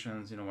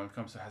limitations, when it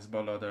comes to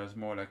Hezbollah. There's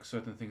more like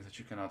certain things that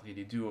you cannot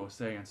really do or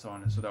say and so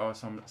on. And so there are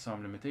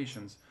some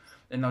limitations,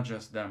 and not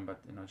just them, but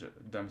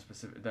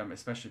them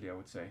especially, I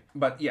would say.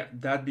 But yeah,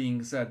 that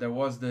being said,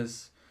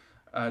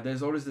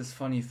 there's always this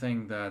funny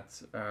thing that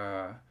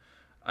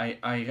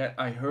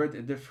I heard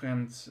a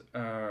different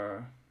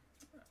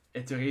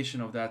iteration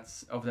of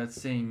that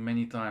saying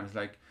many times.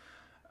 Like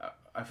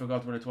I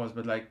forgot what it was,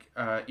 but like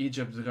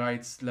Egypt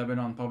writes,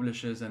 Lebanon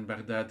publishes, and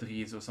Baghdad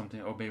reads, or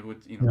something, or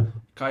Beirut,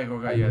 Cairo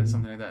Raya,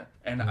 something like that.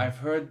 And Yeah.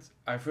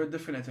 I've heard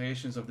different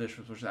iterations of this,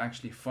 which was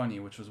actually funny.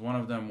 Which was one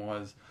of them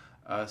was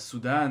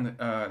Sudan,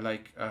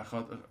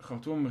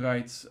 Khartoum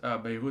writes,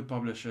 Beirut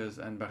publishes,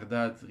 and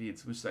Baghdad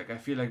reads. Which, like, I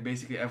feel like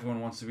basically everyone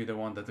wants to be the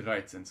one that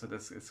writes, and so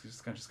it's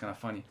just kind of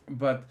funny.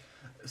 But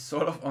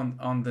sort of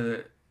on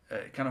the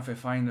kind of a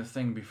final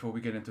thing before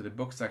we get into the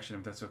book section,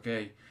 if that's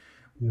okay.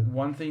 Yeah.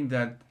 One thing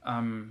that I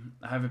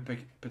have a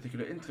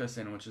particular interest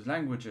in, which is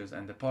languages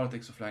and the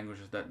politics of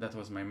languages. That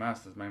was my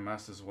master's. My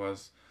master's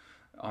was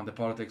on the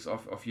politics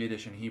of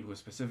Yiddish and Hebrew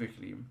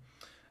specifically.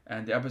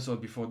 And the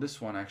episode before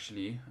this one,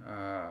 actually,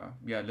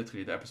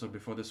 literally the episode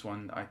before this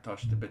one, I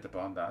touched a bit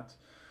about that.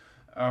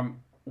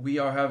 We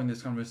are having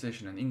this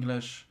conversation in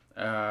English.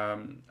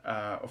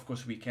 Of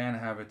course, we can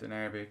have it in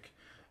Arabic.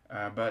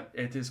 But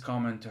it is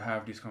common to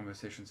have these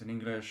conversations in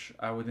English.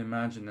 I would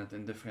imagine that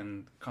in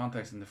different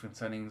contexts, in different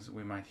settings,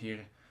 we might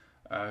hear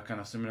kind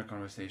of similar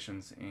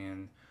conversations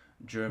in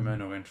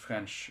German or in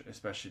French,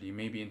 especially,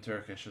 maybe in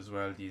Turkish as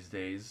well these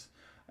days.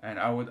 And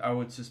I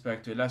would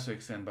suspect to a lesser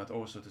extent, but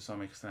also to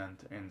some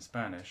extent in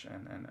Spanish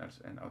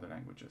and other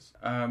languages.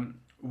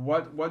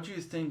 What do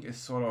you think is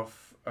sort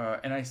of,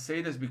 and I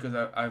say this because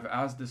I've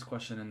asked this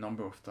question a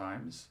number of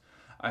times.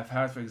 I've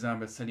had, for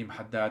example, Salim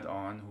Haddad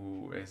on,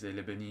 who is a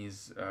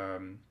Lebanese,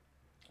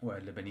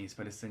 Lebanese,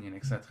 Palestinian,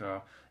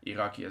 etc.,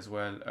 Iraqi as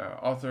well,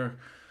 author,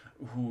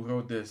 who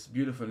wrote this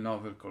beautiful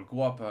novel called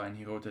Guapa, and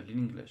he wrote it in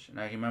English.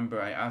 And I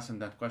remember I asked him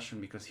that question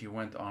because he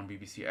went on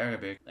BBC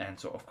Arabic, and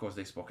so of course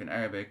they spoke in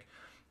Arabic.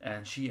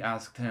 And she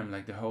asked him,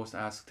 like the host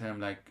asked him,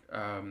 like,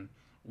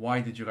 why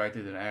did you write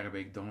it in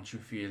Arabic? Don't you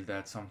feel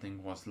that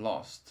something was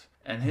lost?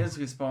 And his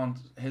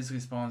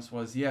response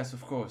was, yes,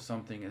 of course,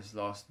 something is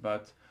lost,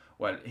 but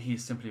well,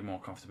 he's simply more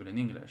comfortable in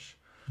English.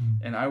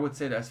 And I would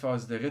say that as far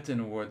as the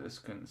written word is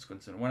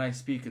concerned, when I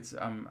speak,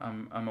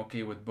 I'm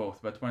okay with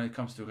both. But when it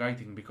comes to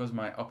writing, because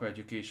my higher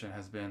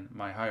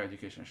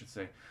education, I should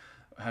say,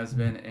 has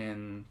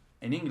been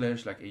in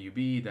English, like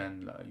AUB,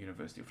 then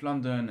University of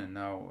London, and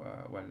now,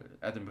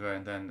 Edinburgh,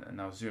 and then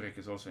now Zurich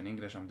is also in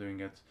English. I'm doing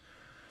it.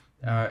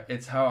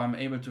 It's how I'm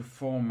able to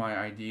form my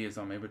ideas.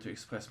 I'm able to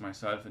express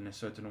myself in a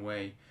certain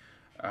way,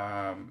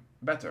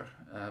 better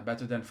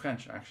than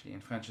French actually.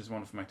 And French is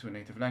one of my two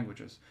native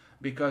languages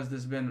because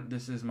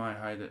this is my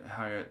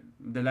higher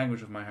the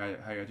language of my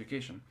higher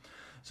education.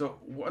 So,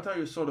 what are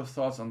your sort of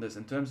thoughts on this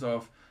in terms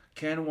of,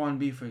 can one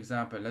be, for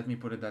example, let me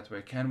put it that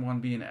way, can one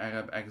be an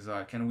Arab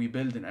exile? Can we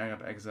build an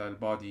Arab exile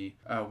body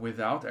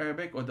without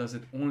Arabic, or does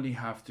it only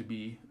have to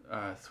be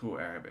through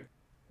Arabic?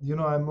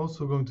 I'm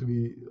also going to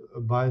be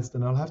biased,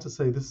 and I'll have to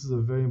say this is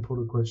a very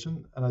important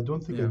question, and I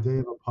don't think a Yeah, day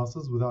ever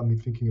passes without me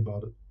thinking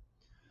about it.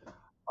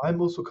 I'm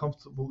also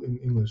comfortable in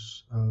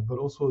English, but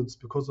also it's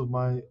because of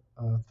my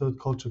third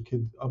culture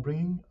kid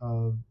upbringing,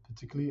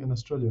 particularly in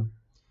Australia.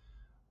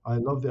 I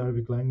love the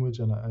Arabic language,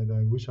 and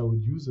I wish I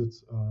would use it,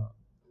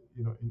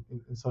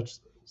 in such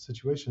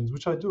situations,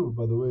 which I do,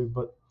 by the way.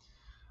 But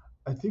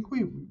I think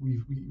we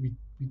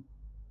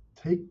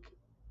take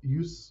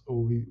use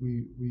or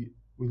we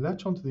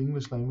latch onto the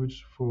English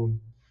language for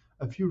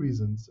a few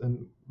reasons,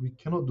 and we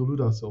cannot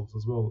delude ourselves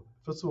as well.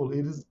 First of all,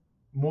 it is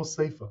more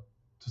safer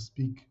to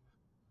speak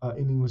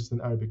in English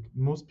than Arabic.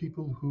 Most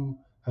people who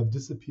have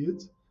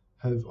disappeared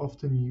have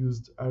often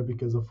used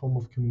Arabic as a form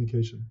of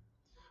communication.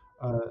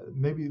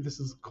 Maybe this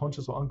is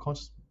conscious or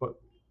unconscious, but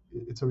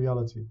it's a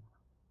reality.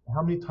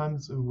 How many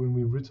times when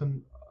we've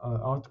written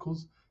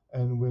articles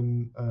and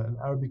when an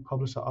Arabic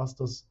publisher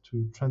asked us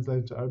to translate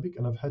it to Arabic,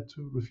 and I've had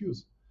to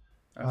refuse.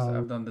 Uh,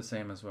 I've done the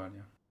same as well.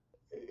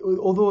 Yeah.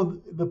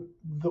 Although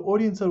the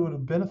audience that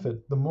would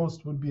benefit the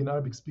most would be an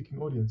Arabic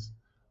speaking audience,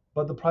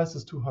 but the price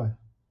is too high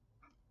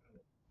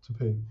to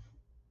pay.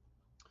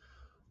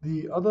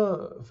 The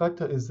other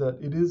factor is that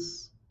it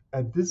is,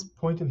 at this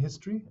point in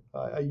history,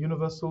 a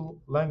universal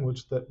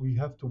language that we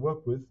have to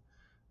work with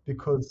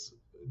because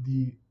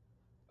the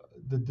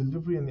the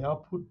delivery and the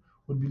output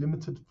would be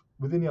limited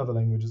with any other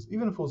languages,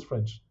 even if it was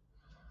French.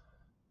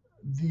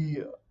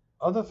 The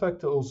other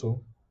factor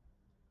also,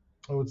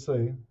 I would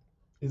say,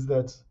 is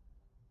that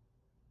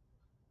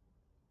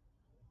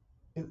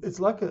it's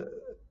like a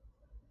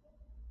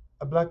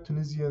black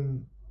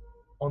Tunisian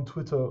on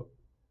Twitter.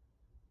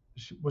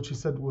 What she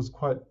said was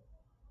quite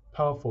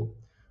powerful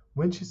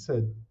when she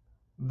said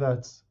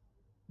that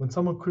when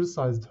someone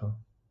criticized her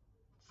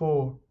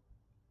for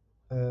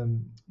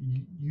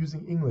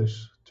using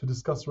English to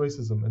discuss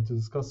racism and to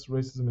discuss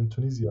racism in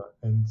Tunisia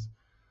and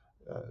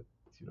uh,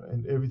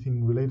 and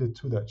everything related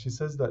to that. She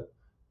says that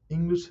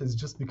English has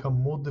just become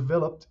more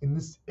developed in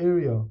this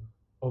area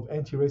of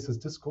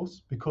anti-racist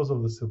discourse because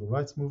of the civil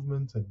rights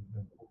movement and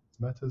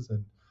matters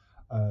and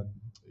um,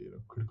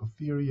 critical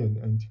theory and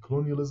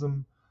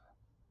anti-colonialism.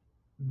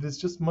 There's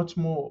just much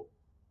more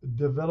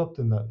developed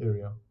in that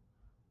area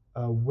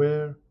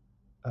where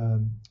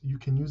you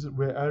can use it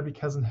where Arabic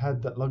hasn't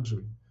had that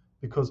luxury,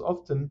 because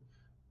often,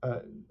 uh,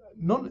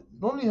 not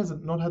only has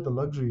it not had the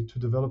luxury to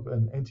develop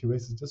an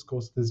anti-racist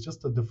discourse, there's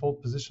just a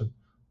default position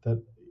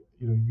that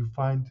you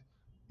find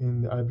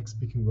in the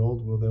Arabic-speaking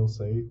world where they'll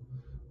say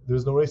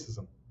there's no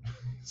racism.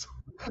 So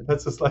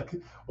that's just like,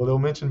 or they'll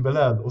mention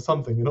Bilal or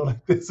something,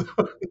 like this.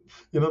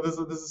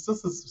 There's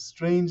just this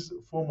strange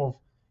form of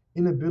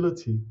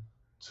inability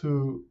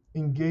to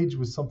engage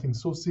with something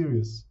so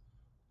serious,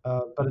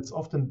 but it's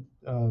often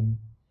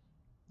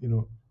you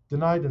know,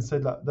 denied and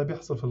said, لا ده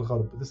بيحصل في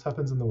الغرب. This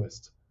happens in the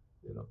West.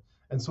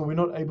 And so we're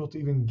not able to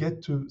even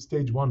get to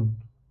stage one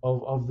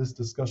of this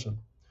discussion.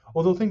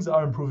 Although things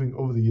are improving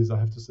over the years, I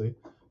have to say,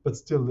 but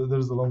still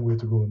there's a long way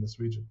to go in this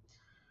region.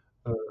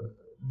 Uh,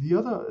 the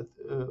other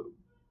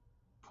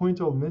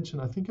point I'll mention,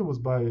 I think it was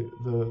by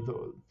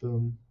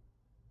the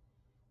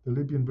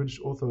Libyan British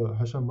author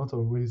Hasham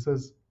Matar, where he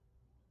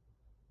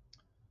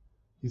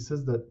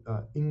says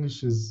that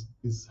English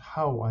is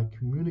how I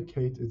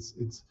communicate.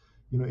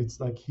 It's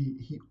like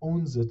he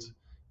owns it.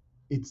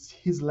 It's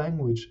his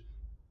language,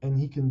 and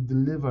he can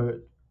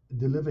deliver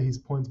his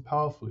points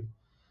powerfully.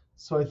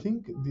 So I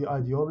think the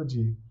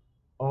ideology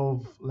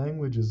of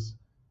languages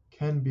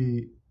can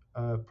be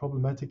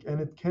problematic, and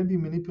it can be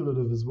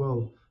manipulative as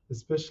well,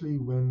 especially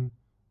when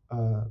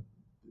uh,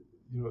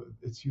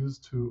 it's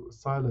used to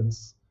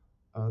silence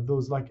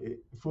those. Like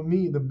for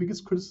me, the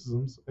biggest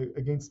criticisms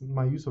against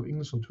my use of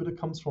English on Twitter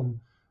comes from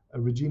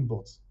regime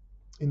bots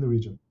in the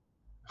region.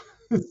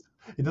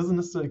 It doesn't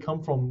necessarily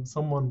come from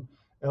someone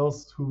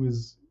else who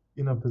is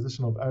in a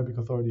position of Arabic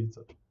authority,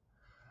 etc.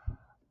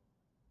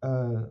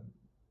 Uh,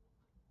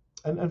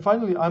 and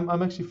finally, I'm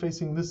actually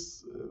facing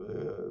this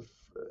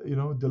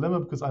dilemma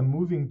because I'm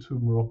moving to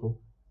Morocco,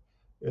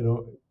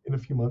 in a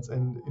few months,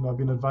 and I've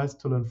been advised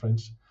to learn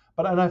French,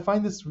 and I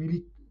find this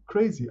really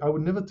crazy. I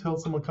would never tell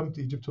someone coming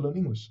to Egypt to learn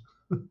English.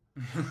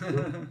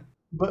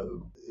 but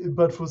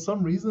but for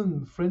some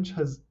reason, French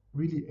has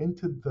really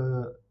entered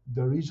the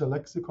Darija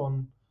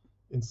lexicon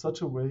in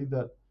such a way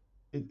that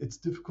it's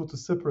difficult to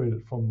separate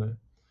it from there.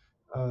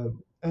 Uh,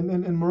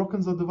 and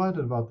Moroccans are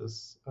divided about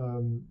this,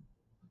 and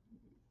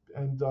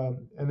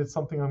it's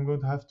something I'm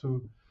going to have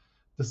to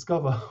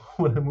discover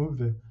when I move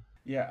there.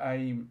 Yeah,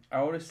 I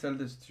always tell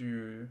this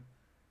to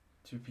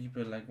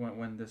people like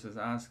when this is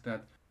asked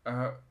that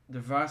the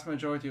vast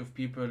majority of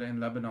people in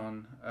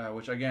Lebanon,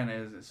 which again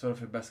is sort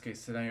of a best case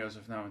scenario as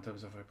of now in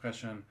terms of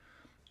repression,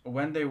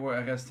 when they were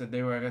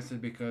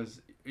arrested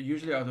because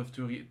usually out of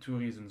two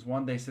reasons.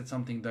 One, they said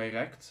something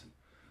direct,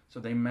 so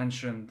they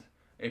mentioned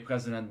a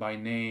president by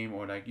name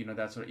or like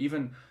that sort of.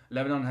 Even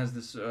Lebanon has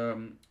this. I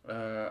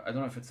don't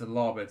know if it's a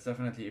law, but it's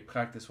definitely a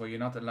practice where you're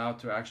not allowed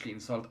to actually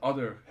insult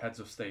other heads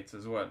of states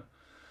as well.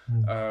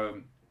 Mm.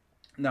 Um,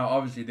 Now,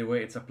 obviously, the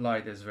way it's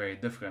applied is very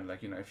different.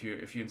 Like if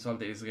you insult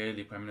the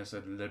Israeli prime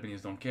minister, the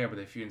Lebanese don't care. But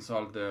if you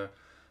insult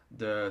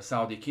the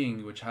Saudi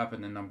king, which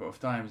happened a number of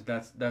times,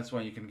 that's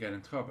when you can get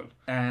in trouble.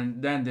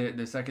 And then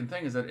the second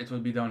thing is that it will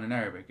be done in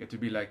Arabic. It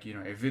will be like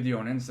a video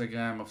on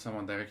Instagram of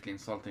someone directly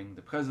insulting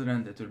the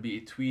president. It will be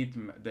a tweet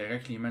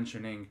directly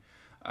mentioning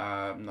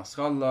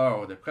Nasrallah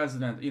or the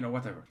president,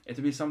 whatever. It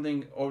will be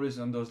something always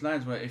on those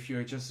lines where if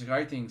you're just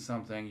writing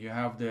something, you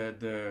have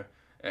the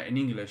in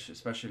English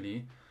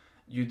especially,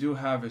 you do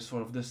have a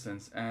sort of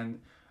distance. And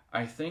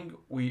I think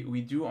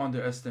we do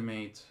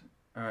underestimate,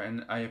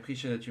 and I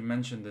appreciate that you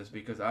mentioned this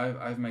because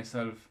I've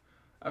myself,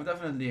 I've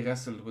definitely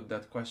wrestled with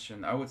that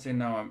question. I would say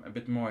now I'm a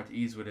bit more at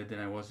ease with it than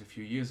I was a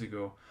few years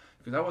ago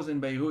because I was in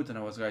Beirut and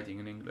I was writing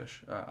in English.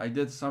 I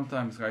did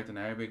sometimes write in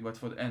Arabic,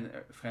 and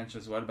French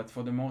as well, but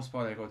for the most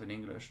part I wrote in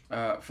English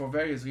for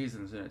various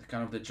reasons.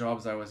 Kind of the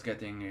jobs I was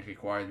getting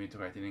required me to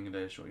write in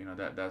English, or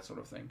that sort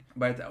of thing.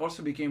 But it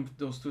also became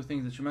those two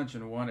things that you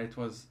mentioned. One, it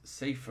was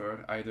safer,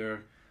 either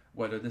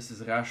whether this is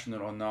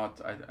rational or not.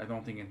 I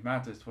don't think it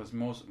matters. It was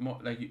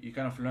like you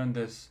kind of learn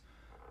this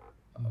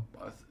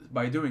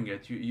by doing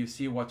it. You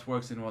see what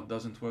works and what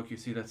doesn't work. You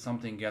see that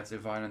something gets a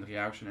violent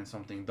reaction and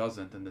something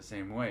doesn't in the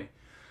same way.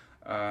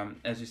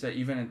 As you said,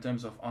 even in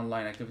terms of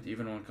online activity,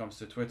 even when it comes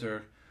to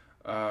Twitter,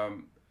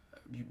 um,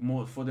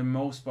 for the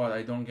most part,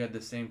 I don't get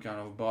the same kind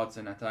of bots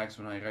and attacks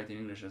when I write in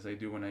English as I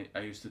do when I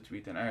used to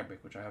tweet in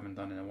Arabic, which I haven't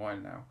done in a while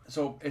now.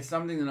 So it's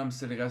something that I'm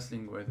still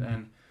wrestling with,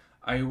 and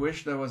I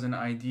wish there was an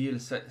ideal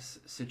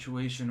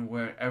situation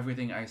where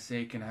everything I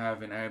say can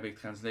have an Arabic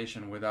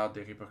translation without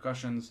the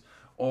repercussions,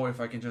 or if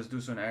I can just do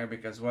so in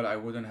Arabic as well, I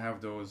wouldn't have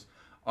those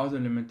other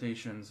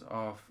limitations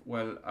of,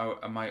 well,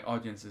 my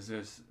audience is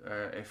just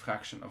a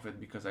fraction of it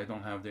because I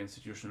don't have the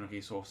institutional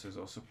resources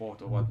or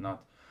support or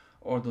whatnot,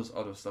 or those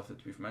other stuff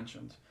that we've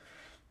mentioned.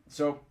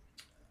 So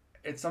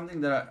it's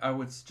something that I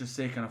would just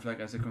say, kind of like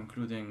as a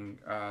concluding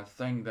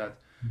thing, that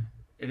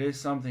it is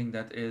something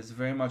that is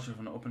very much of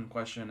an open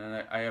question,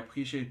 and I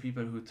appreciate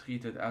people who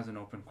treat it as an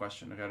open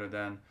question rather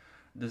than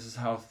this is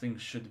how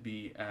things should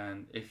be,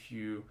 and if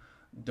you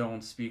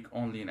don't speak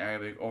only in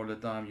Arabic all the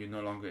time, you're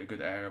no longer a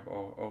good Arab,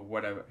 or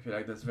whatever. I feel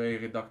like that's a very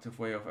reductive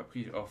way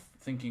of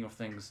thinking of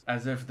things,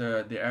 as if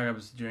the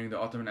Arabs during the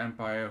Ottoman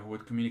Empire who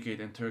would communicate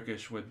in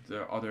Turkish with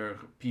other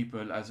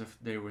people as if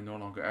they were no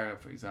longer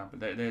Arab, for example.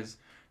 There's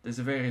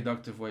a very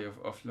reductive way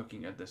of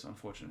looking at this,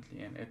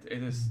 unfortunately, and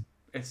it is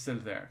it's still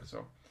there.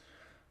 So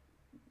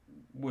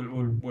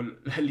Mm. we'll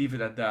leave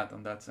it at that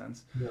on that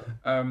sense.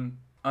 Yeah.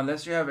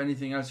 Unless you have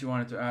anything else you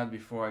wanted to add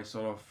before I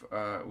sort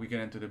of we get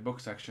into the book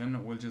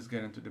section, we'll just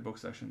get into the book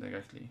section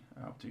directly.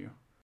 Up to you.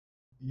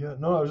 Yeah.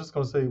 No, I was just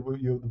going to say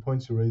the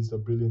points you raised are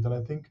brilliant, and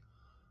I think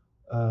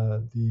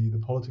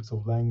the politics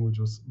of language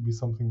will be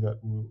something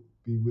that will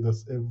be with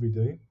us every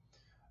day.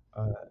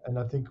 And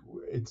I think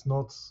it's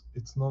not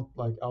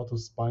like out of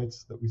spite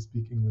that we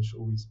speak English,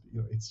 or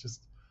it's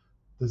just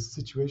the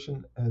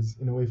situation has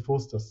in a way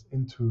forced us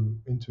into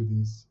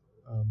these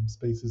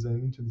spaces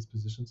and into these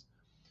positions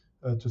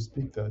to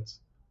speak that.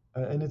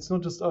 And it's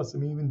not just us. I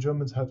mean, even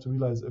Germans have to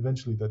realize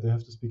eventually that they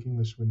have to speak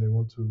English when they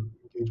want to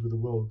engage with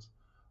the world.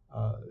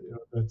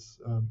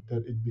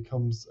 That it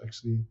becomes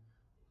actually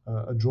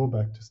a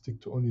drawback to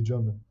stick to only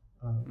German.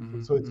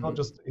 So it's not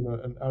just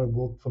an Arab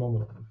world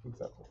phenomenon, for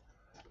example.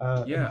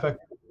 In Yeah. fact,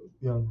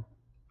 yeah.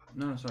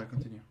 No, no, sorry.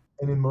 Continue.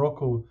 And in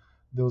Morocco,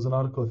 there was an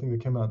article I think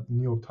that came out in the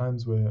New York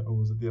Times, where, or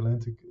was it the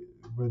Atlantic,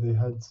 where they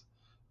had,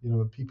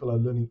 people are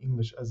learning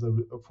English as a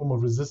form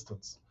of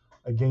resistance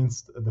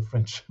against the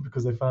French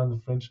because they found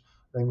the French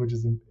language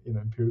is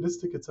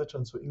imperialistic, etc.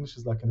 And so English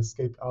is like an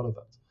escape out of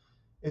that.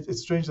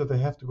 It's strange that they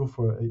have to go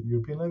for a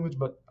European language,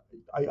 but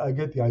I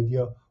get the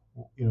idea,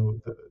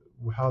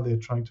 how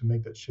they're trying to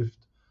make that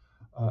shift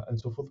and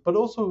so forth. But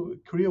also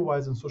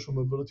career-wise and social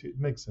mobility, it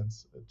makes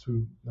sense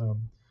to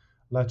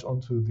latch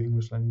onto the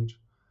English language.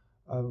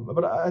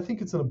 But I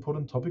think it's an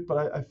important topic. But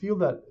I feel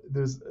that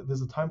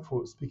there's a time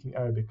for speaking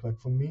Arabic. Like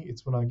for me,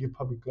 it's when I give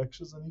public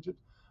lectures in Egypt.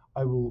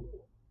 I will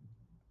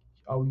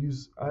I'll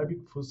use Arabic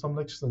for some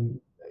lectures and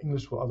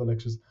English for other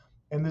lectures.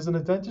 And there's an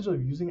advantage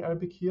of using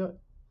Arabic here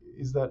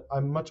is that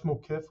I'm much more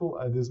careful.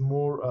 There's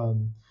more,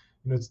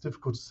 it's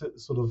difficult to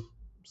sort of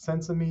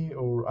censor me,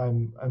 or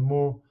I'm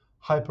more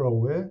hyper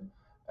aware.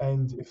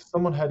 And if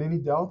someone had any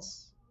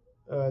doubts,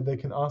 they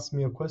can ask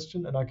me a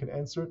question and I can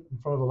answer it in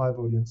front of a live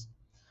audience.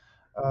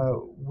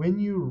 When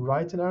you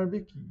write in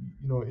Arabic,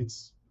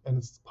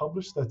 it's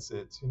published. That's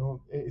it.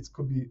 It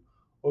could be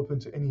open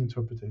to any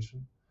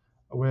interpretation.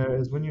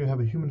 Whereas when you have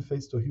a human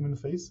face to a human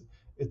face,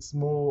 it's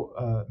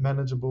more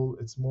manageable.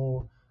 It's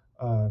more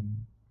um,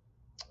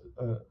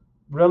 uh,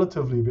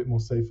 relatively a bit more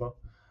safer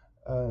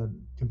uh,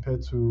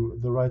 compared to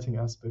the writing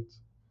aspect.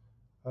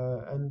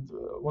 And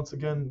once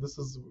again,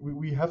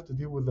 we have to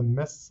deal with the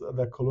mess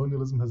that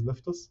colonialism has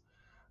left us,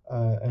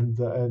 and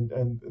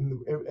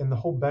the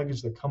whole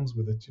baggage that comes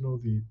with it. You know,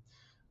 the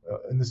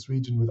in this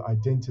region with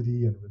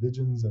identity and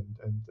religions and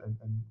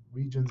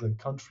regions and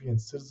country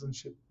and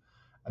citizenship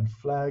and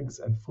flags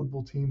and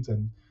football teams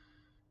and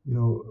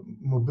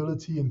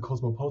mobility and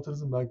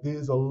cosmopolitanism. Like there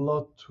is a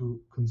lot to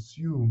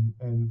consume,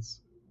 and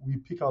we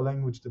pick our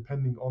language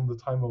depending on the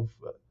time of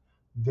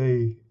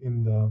day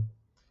in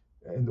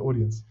the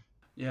audience.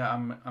 Yeah,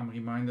 I'm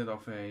reminded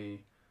of a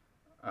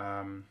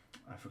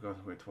I forgot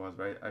who it was,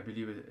 but I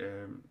believe it,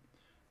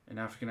 an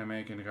African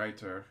American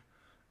writer.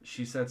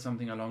 She said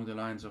something along the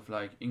lines of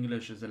like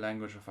English is the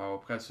language of our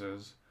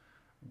oppressors,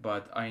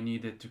 but I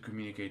needed to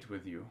communicate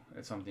with you.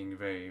 It's something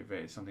very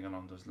something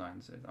along those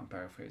lines. I'm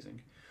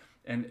paraphrasing,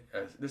 and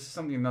this is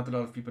something not a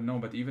lot of people know.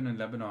 But even in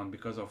Lebanon,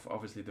 because of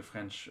obviously the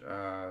French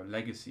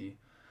legacy,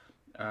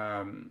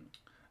 um,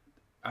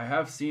 I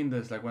have seen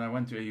this. Like when I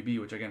went to AUB,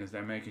 which again is the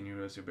American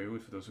University of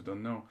Beirut, for those who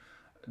don't know,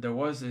 there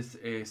was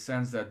a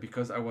sense that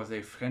because I was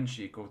a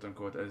Frenchie, quote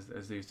unquote,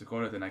 as they used to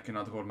call it, and I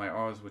cannot roll my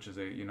R's, which is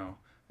a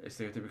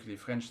stereotypically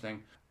French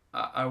thing.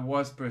 I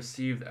was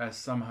perceived as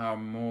somehow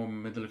more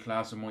middle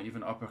class or more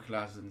even upper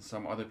class than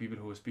some other people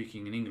who were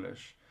speaking in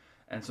English,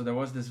 and so there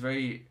was this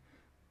very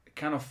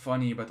kind of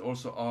funny but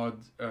also odd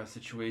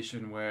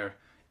situation where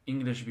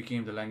English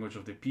became the language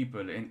of the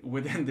people, and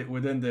within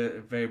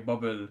the very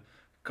bubble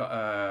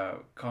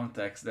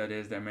context that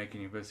is the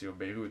American University of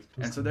Beirut.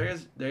 And so there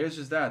is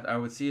just that. I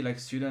would see like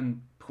student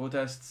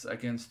protests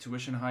against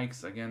tuition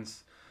hikes,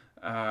 against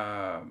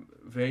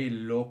very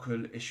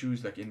local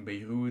issues like in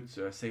Beirut,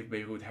 Save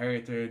Beirut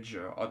Heritage,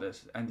 or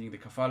others, ending the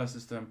kafala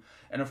system.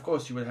 And of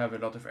course, you will have a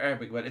lot of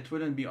Arabic, but it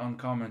wouldn't be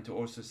uncommon to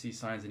also see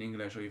signs in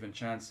English or even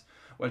chants.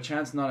 Well,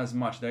 chants not as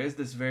much. There is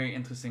this very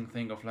interesting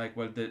thing of like,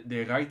 well,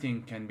 the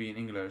writing can be in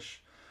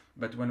English,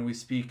 but when we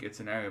speak, it's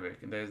in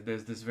Arabic. And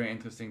there's this very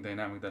interesting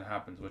dynamic that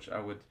happens, which I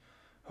would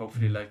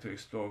hopefully like to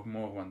explore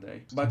more one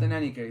day. But in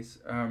any case,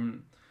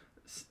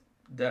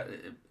 that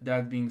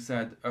that being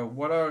said,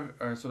 what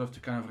are sort of to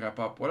kind of wrap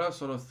up? What are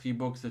sort of three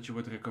books that you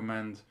would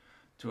recommend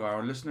to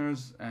our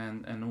listeners,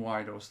 and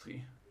why those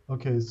three?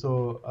 Okay,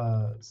 so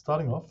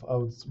starting off, I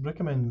would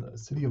recommend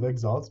City of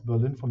Exiles,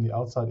 Berlin from the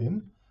Outside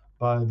In,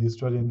 by the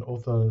Australian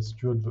author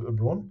Stuart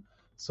Braun.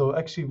 So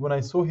actually, when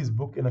I saw his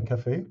book in a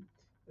cafe,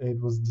 it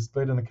was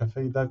displayed in a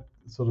cafe, that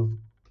sort of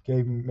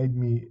made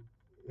me,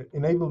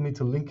 enabled me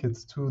to link it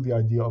to the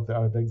idea of the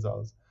Arab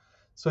exiles.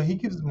 So he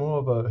gives more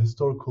of a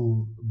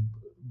historical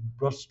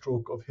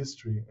brushstroke of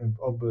history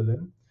of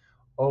Berlin,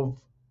 of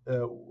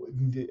uh,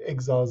 the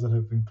exiles that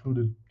have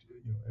included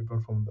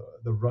everyone from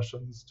the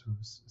Russians to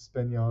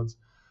Spaniards,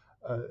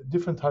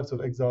 different types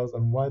of exiles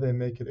and why they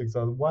make it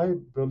exiles, why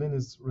Berlin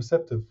is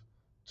receptive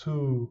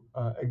to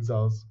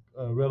exiles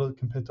relative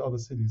compared to other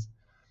cities.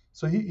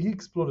 So he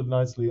explored it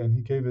nicely and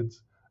he gave it,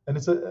 and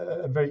it's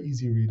a very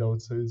easy read, I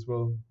would say as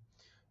well.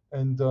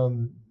 And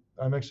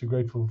I'm actually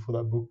grateful for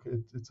that book.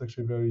 It's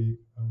actually very,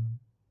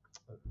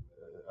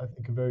 I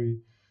think, a very,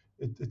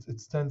 it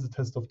stands the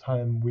test of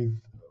time with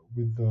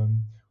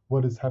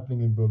what is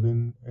happening in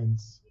Berlin and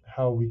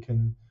how we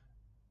can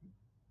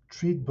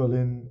treat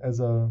Berlin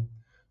as a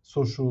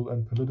social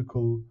and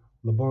political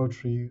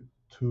laboratory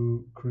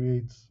to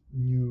create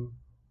new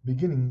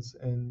beginnings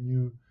and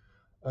new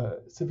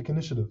civic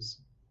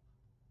initiatives.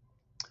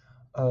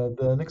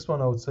 The next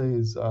one I would say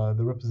is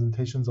The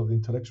Representations of the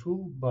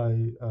Intellectual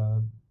by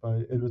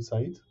Edward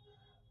Said.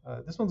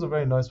 This one's a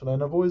very nice one,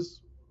 and I've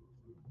always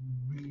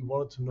really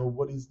wanted to know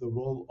what is the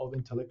role of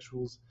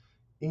intellectuals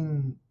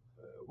in,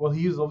 well,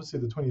 he used obviously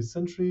the 20th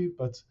century,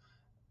 but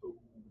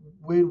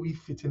where we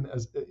fit in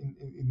as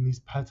in these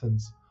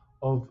patterns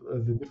of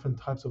the different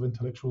types of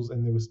intellectuals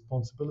and their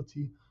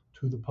responsibility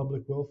to the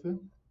public welfare.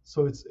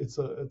 So it's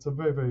a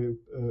very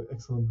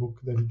excellent book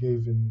that he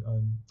gave in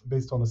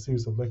based on a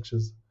series of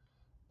lectures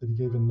that he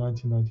gave in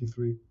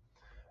 1993.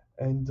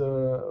 And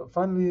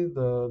finally,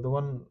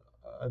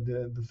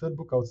 the third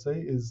book I would say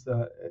is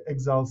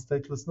Exile,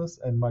 Statelessness,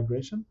 and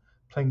Migration: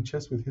 Playing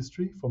Chess with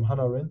History, from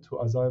Hannah Arendt to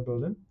Isaiah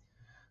Berlin.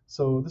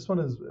 So this one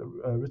is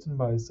written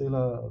by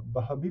Seila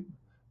Bahabib.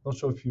 Not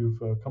sure if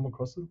you've come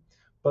across it,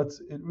 but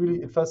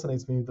it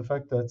fascinates me the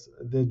fact that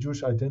their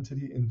Jewish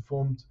identity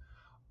informed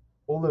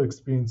all their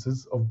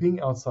experiences of being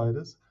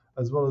outsiders,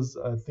 as well as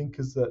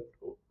thinkers that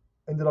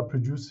ended up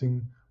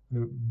producing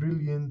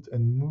brilliant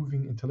and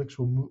moving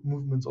intellectual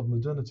movements of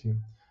modernity.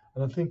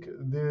 And I think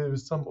there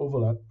is some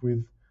overlap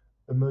with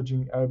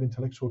emerging Arab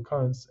intellectual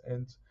currents.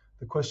 And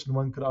the question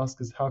one could ask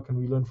is, how can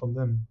we learn from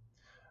them?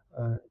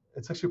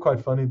 It's actually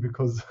quite funny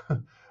because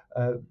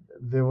uh,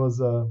 there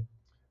was a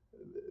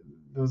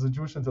there was a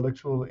Jewish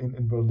intellectual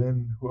in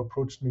Berlin who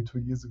approached me 2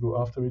 years ago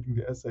after reading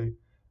the essay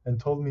and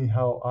told me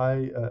how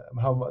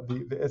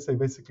the essay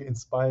basically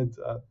inspired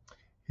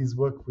his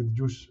work with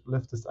Jewish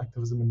leftist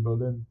activism in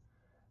Berlin.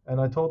 And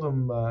I told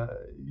him,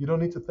 "You don't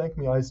need to thank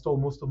me. I stole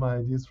most of my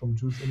ideas from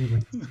Jews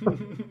anyway.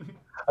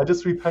 I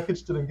just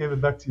repackaged it and gave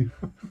it back to you."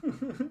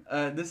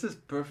 This is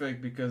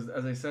perfect because,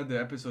 as I said, the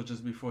episode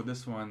just before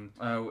this one,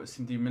 with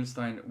Cindy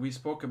Milstein, we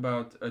spoke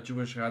about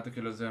Jewish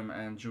radicalism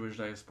and Jewish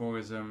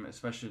diasporism,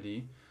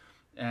 especially.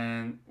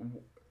 And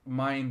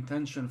my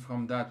intention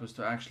from that was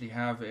to actually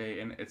have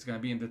and it's going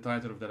to be in the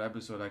title of that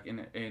episode, like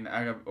in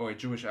Arab or a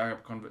Jewish Arab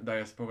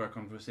diaspora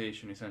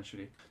conversation,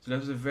 essentially. So that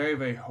was a very,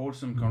 very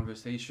wholesome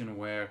conversation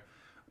where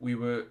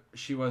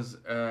she was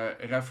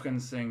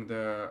referencing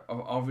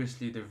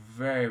obviously the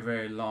very,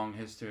 very long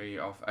history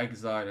of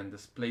exile and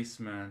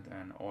displacement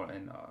and all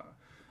and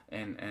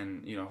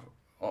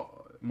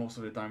most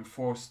of the time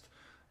forced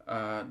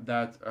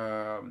that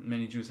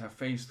many Jews have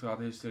faced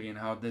throughout history, and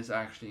how this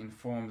actually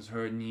informs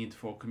her need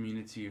for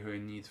community, her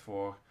need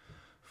for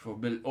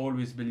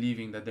always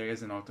believing that there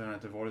is an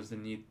alternative, always the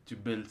need to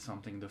build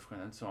something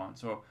different, and so on.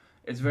 So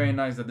it's very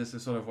nice that this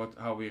is sort of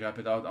how we wrap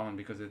it out on,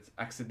 because it's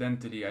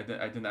accidentally, I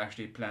didn't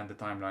actually plan the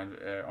timeline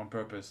on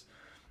purpose.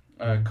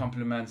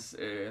 Complements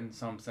in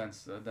some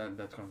sense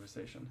that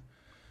conversation.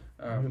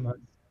 Very Um, nice.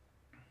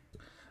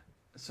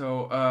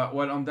 so,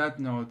 well, on that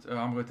note,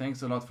 Amro,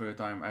 thanks a lot for your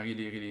time. I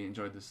really, really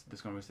enjoyed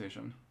this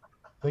conversation.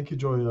 Thank you,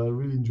 Joy. I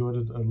really enjoyed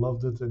it. I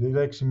loved it. And it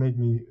actually made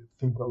me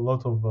think a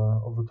lot of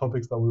the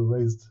topics that were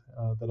raised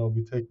that I'll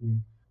be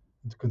taking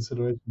into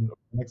consideration over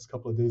the next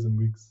couple of days and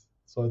weeks.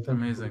 So I thank you for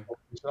the Amazing.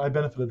 conversation. I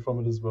benefited from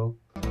it as well.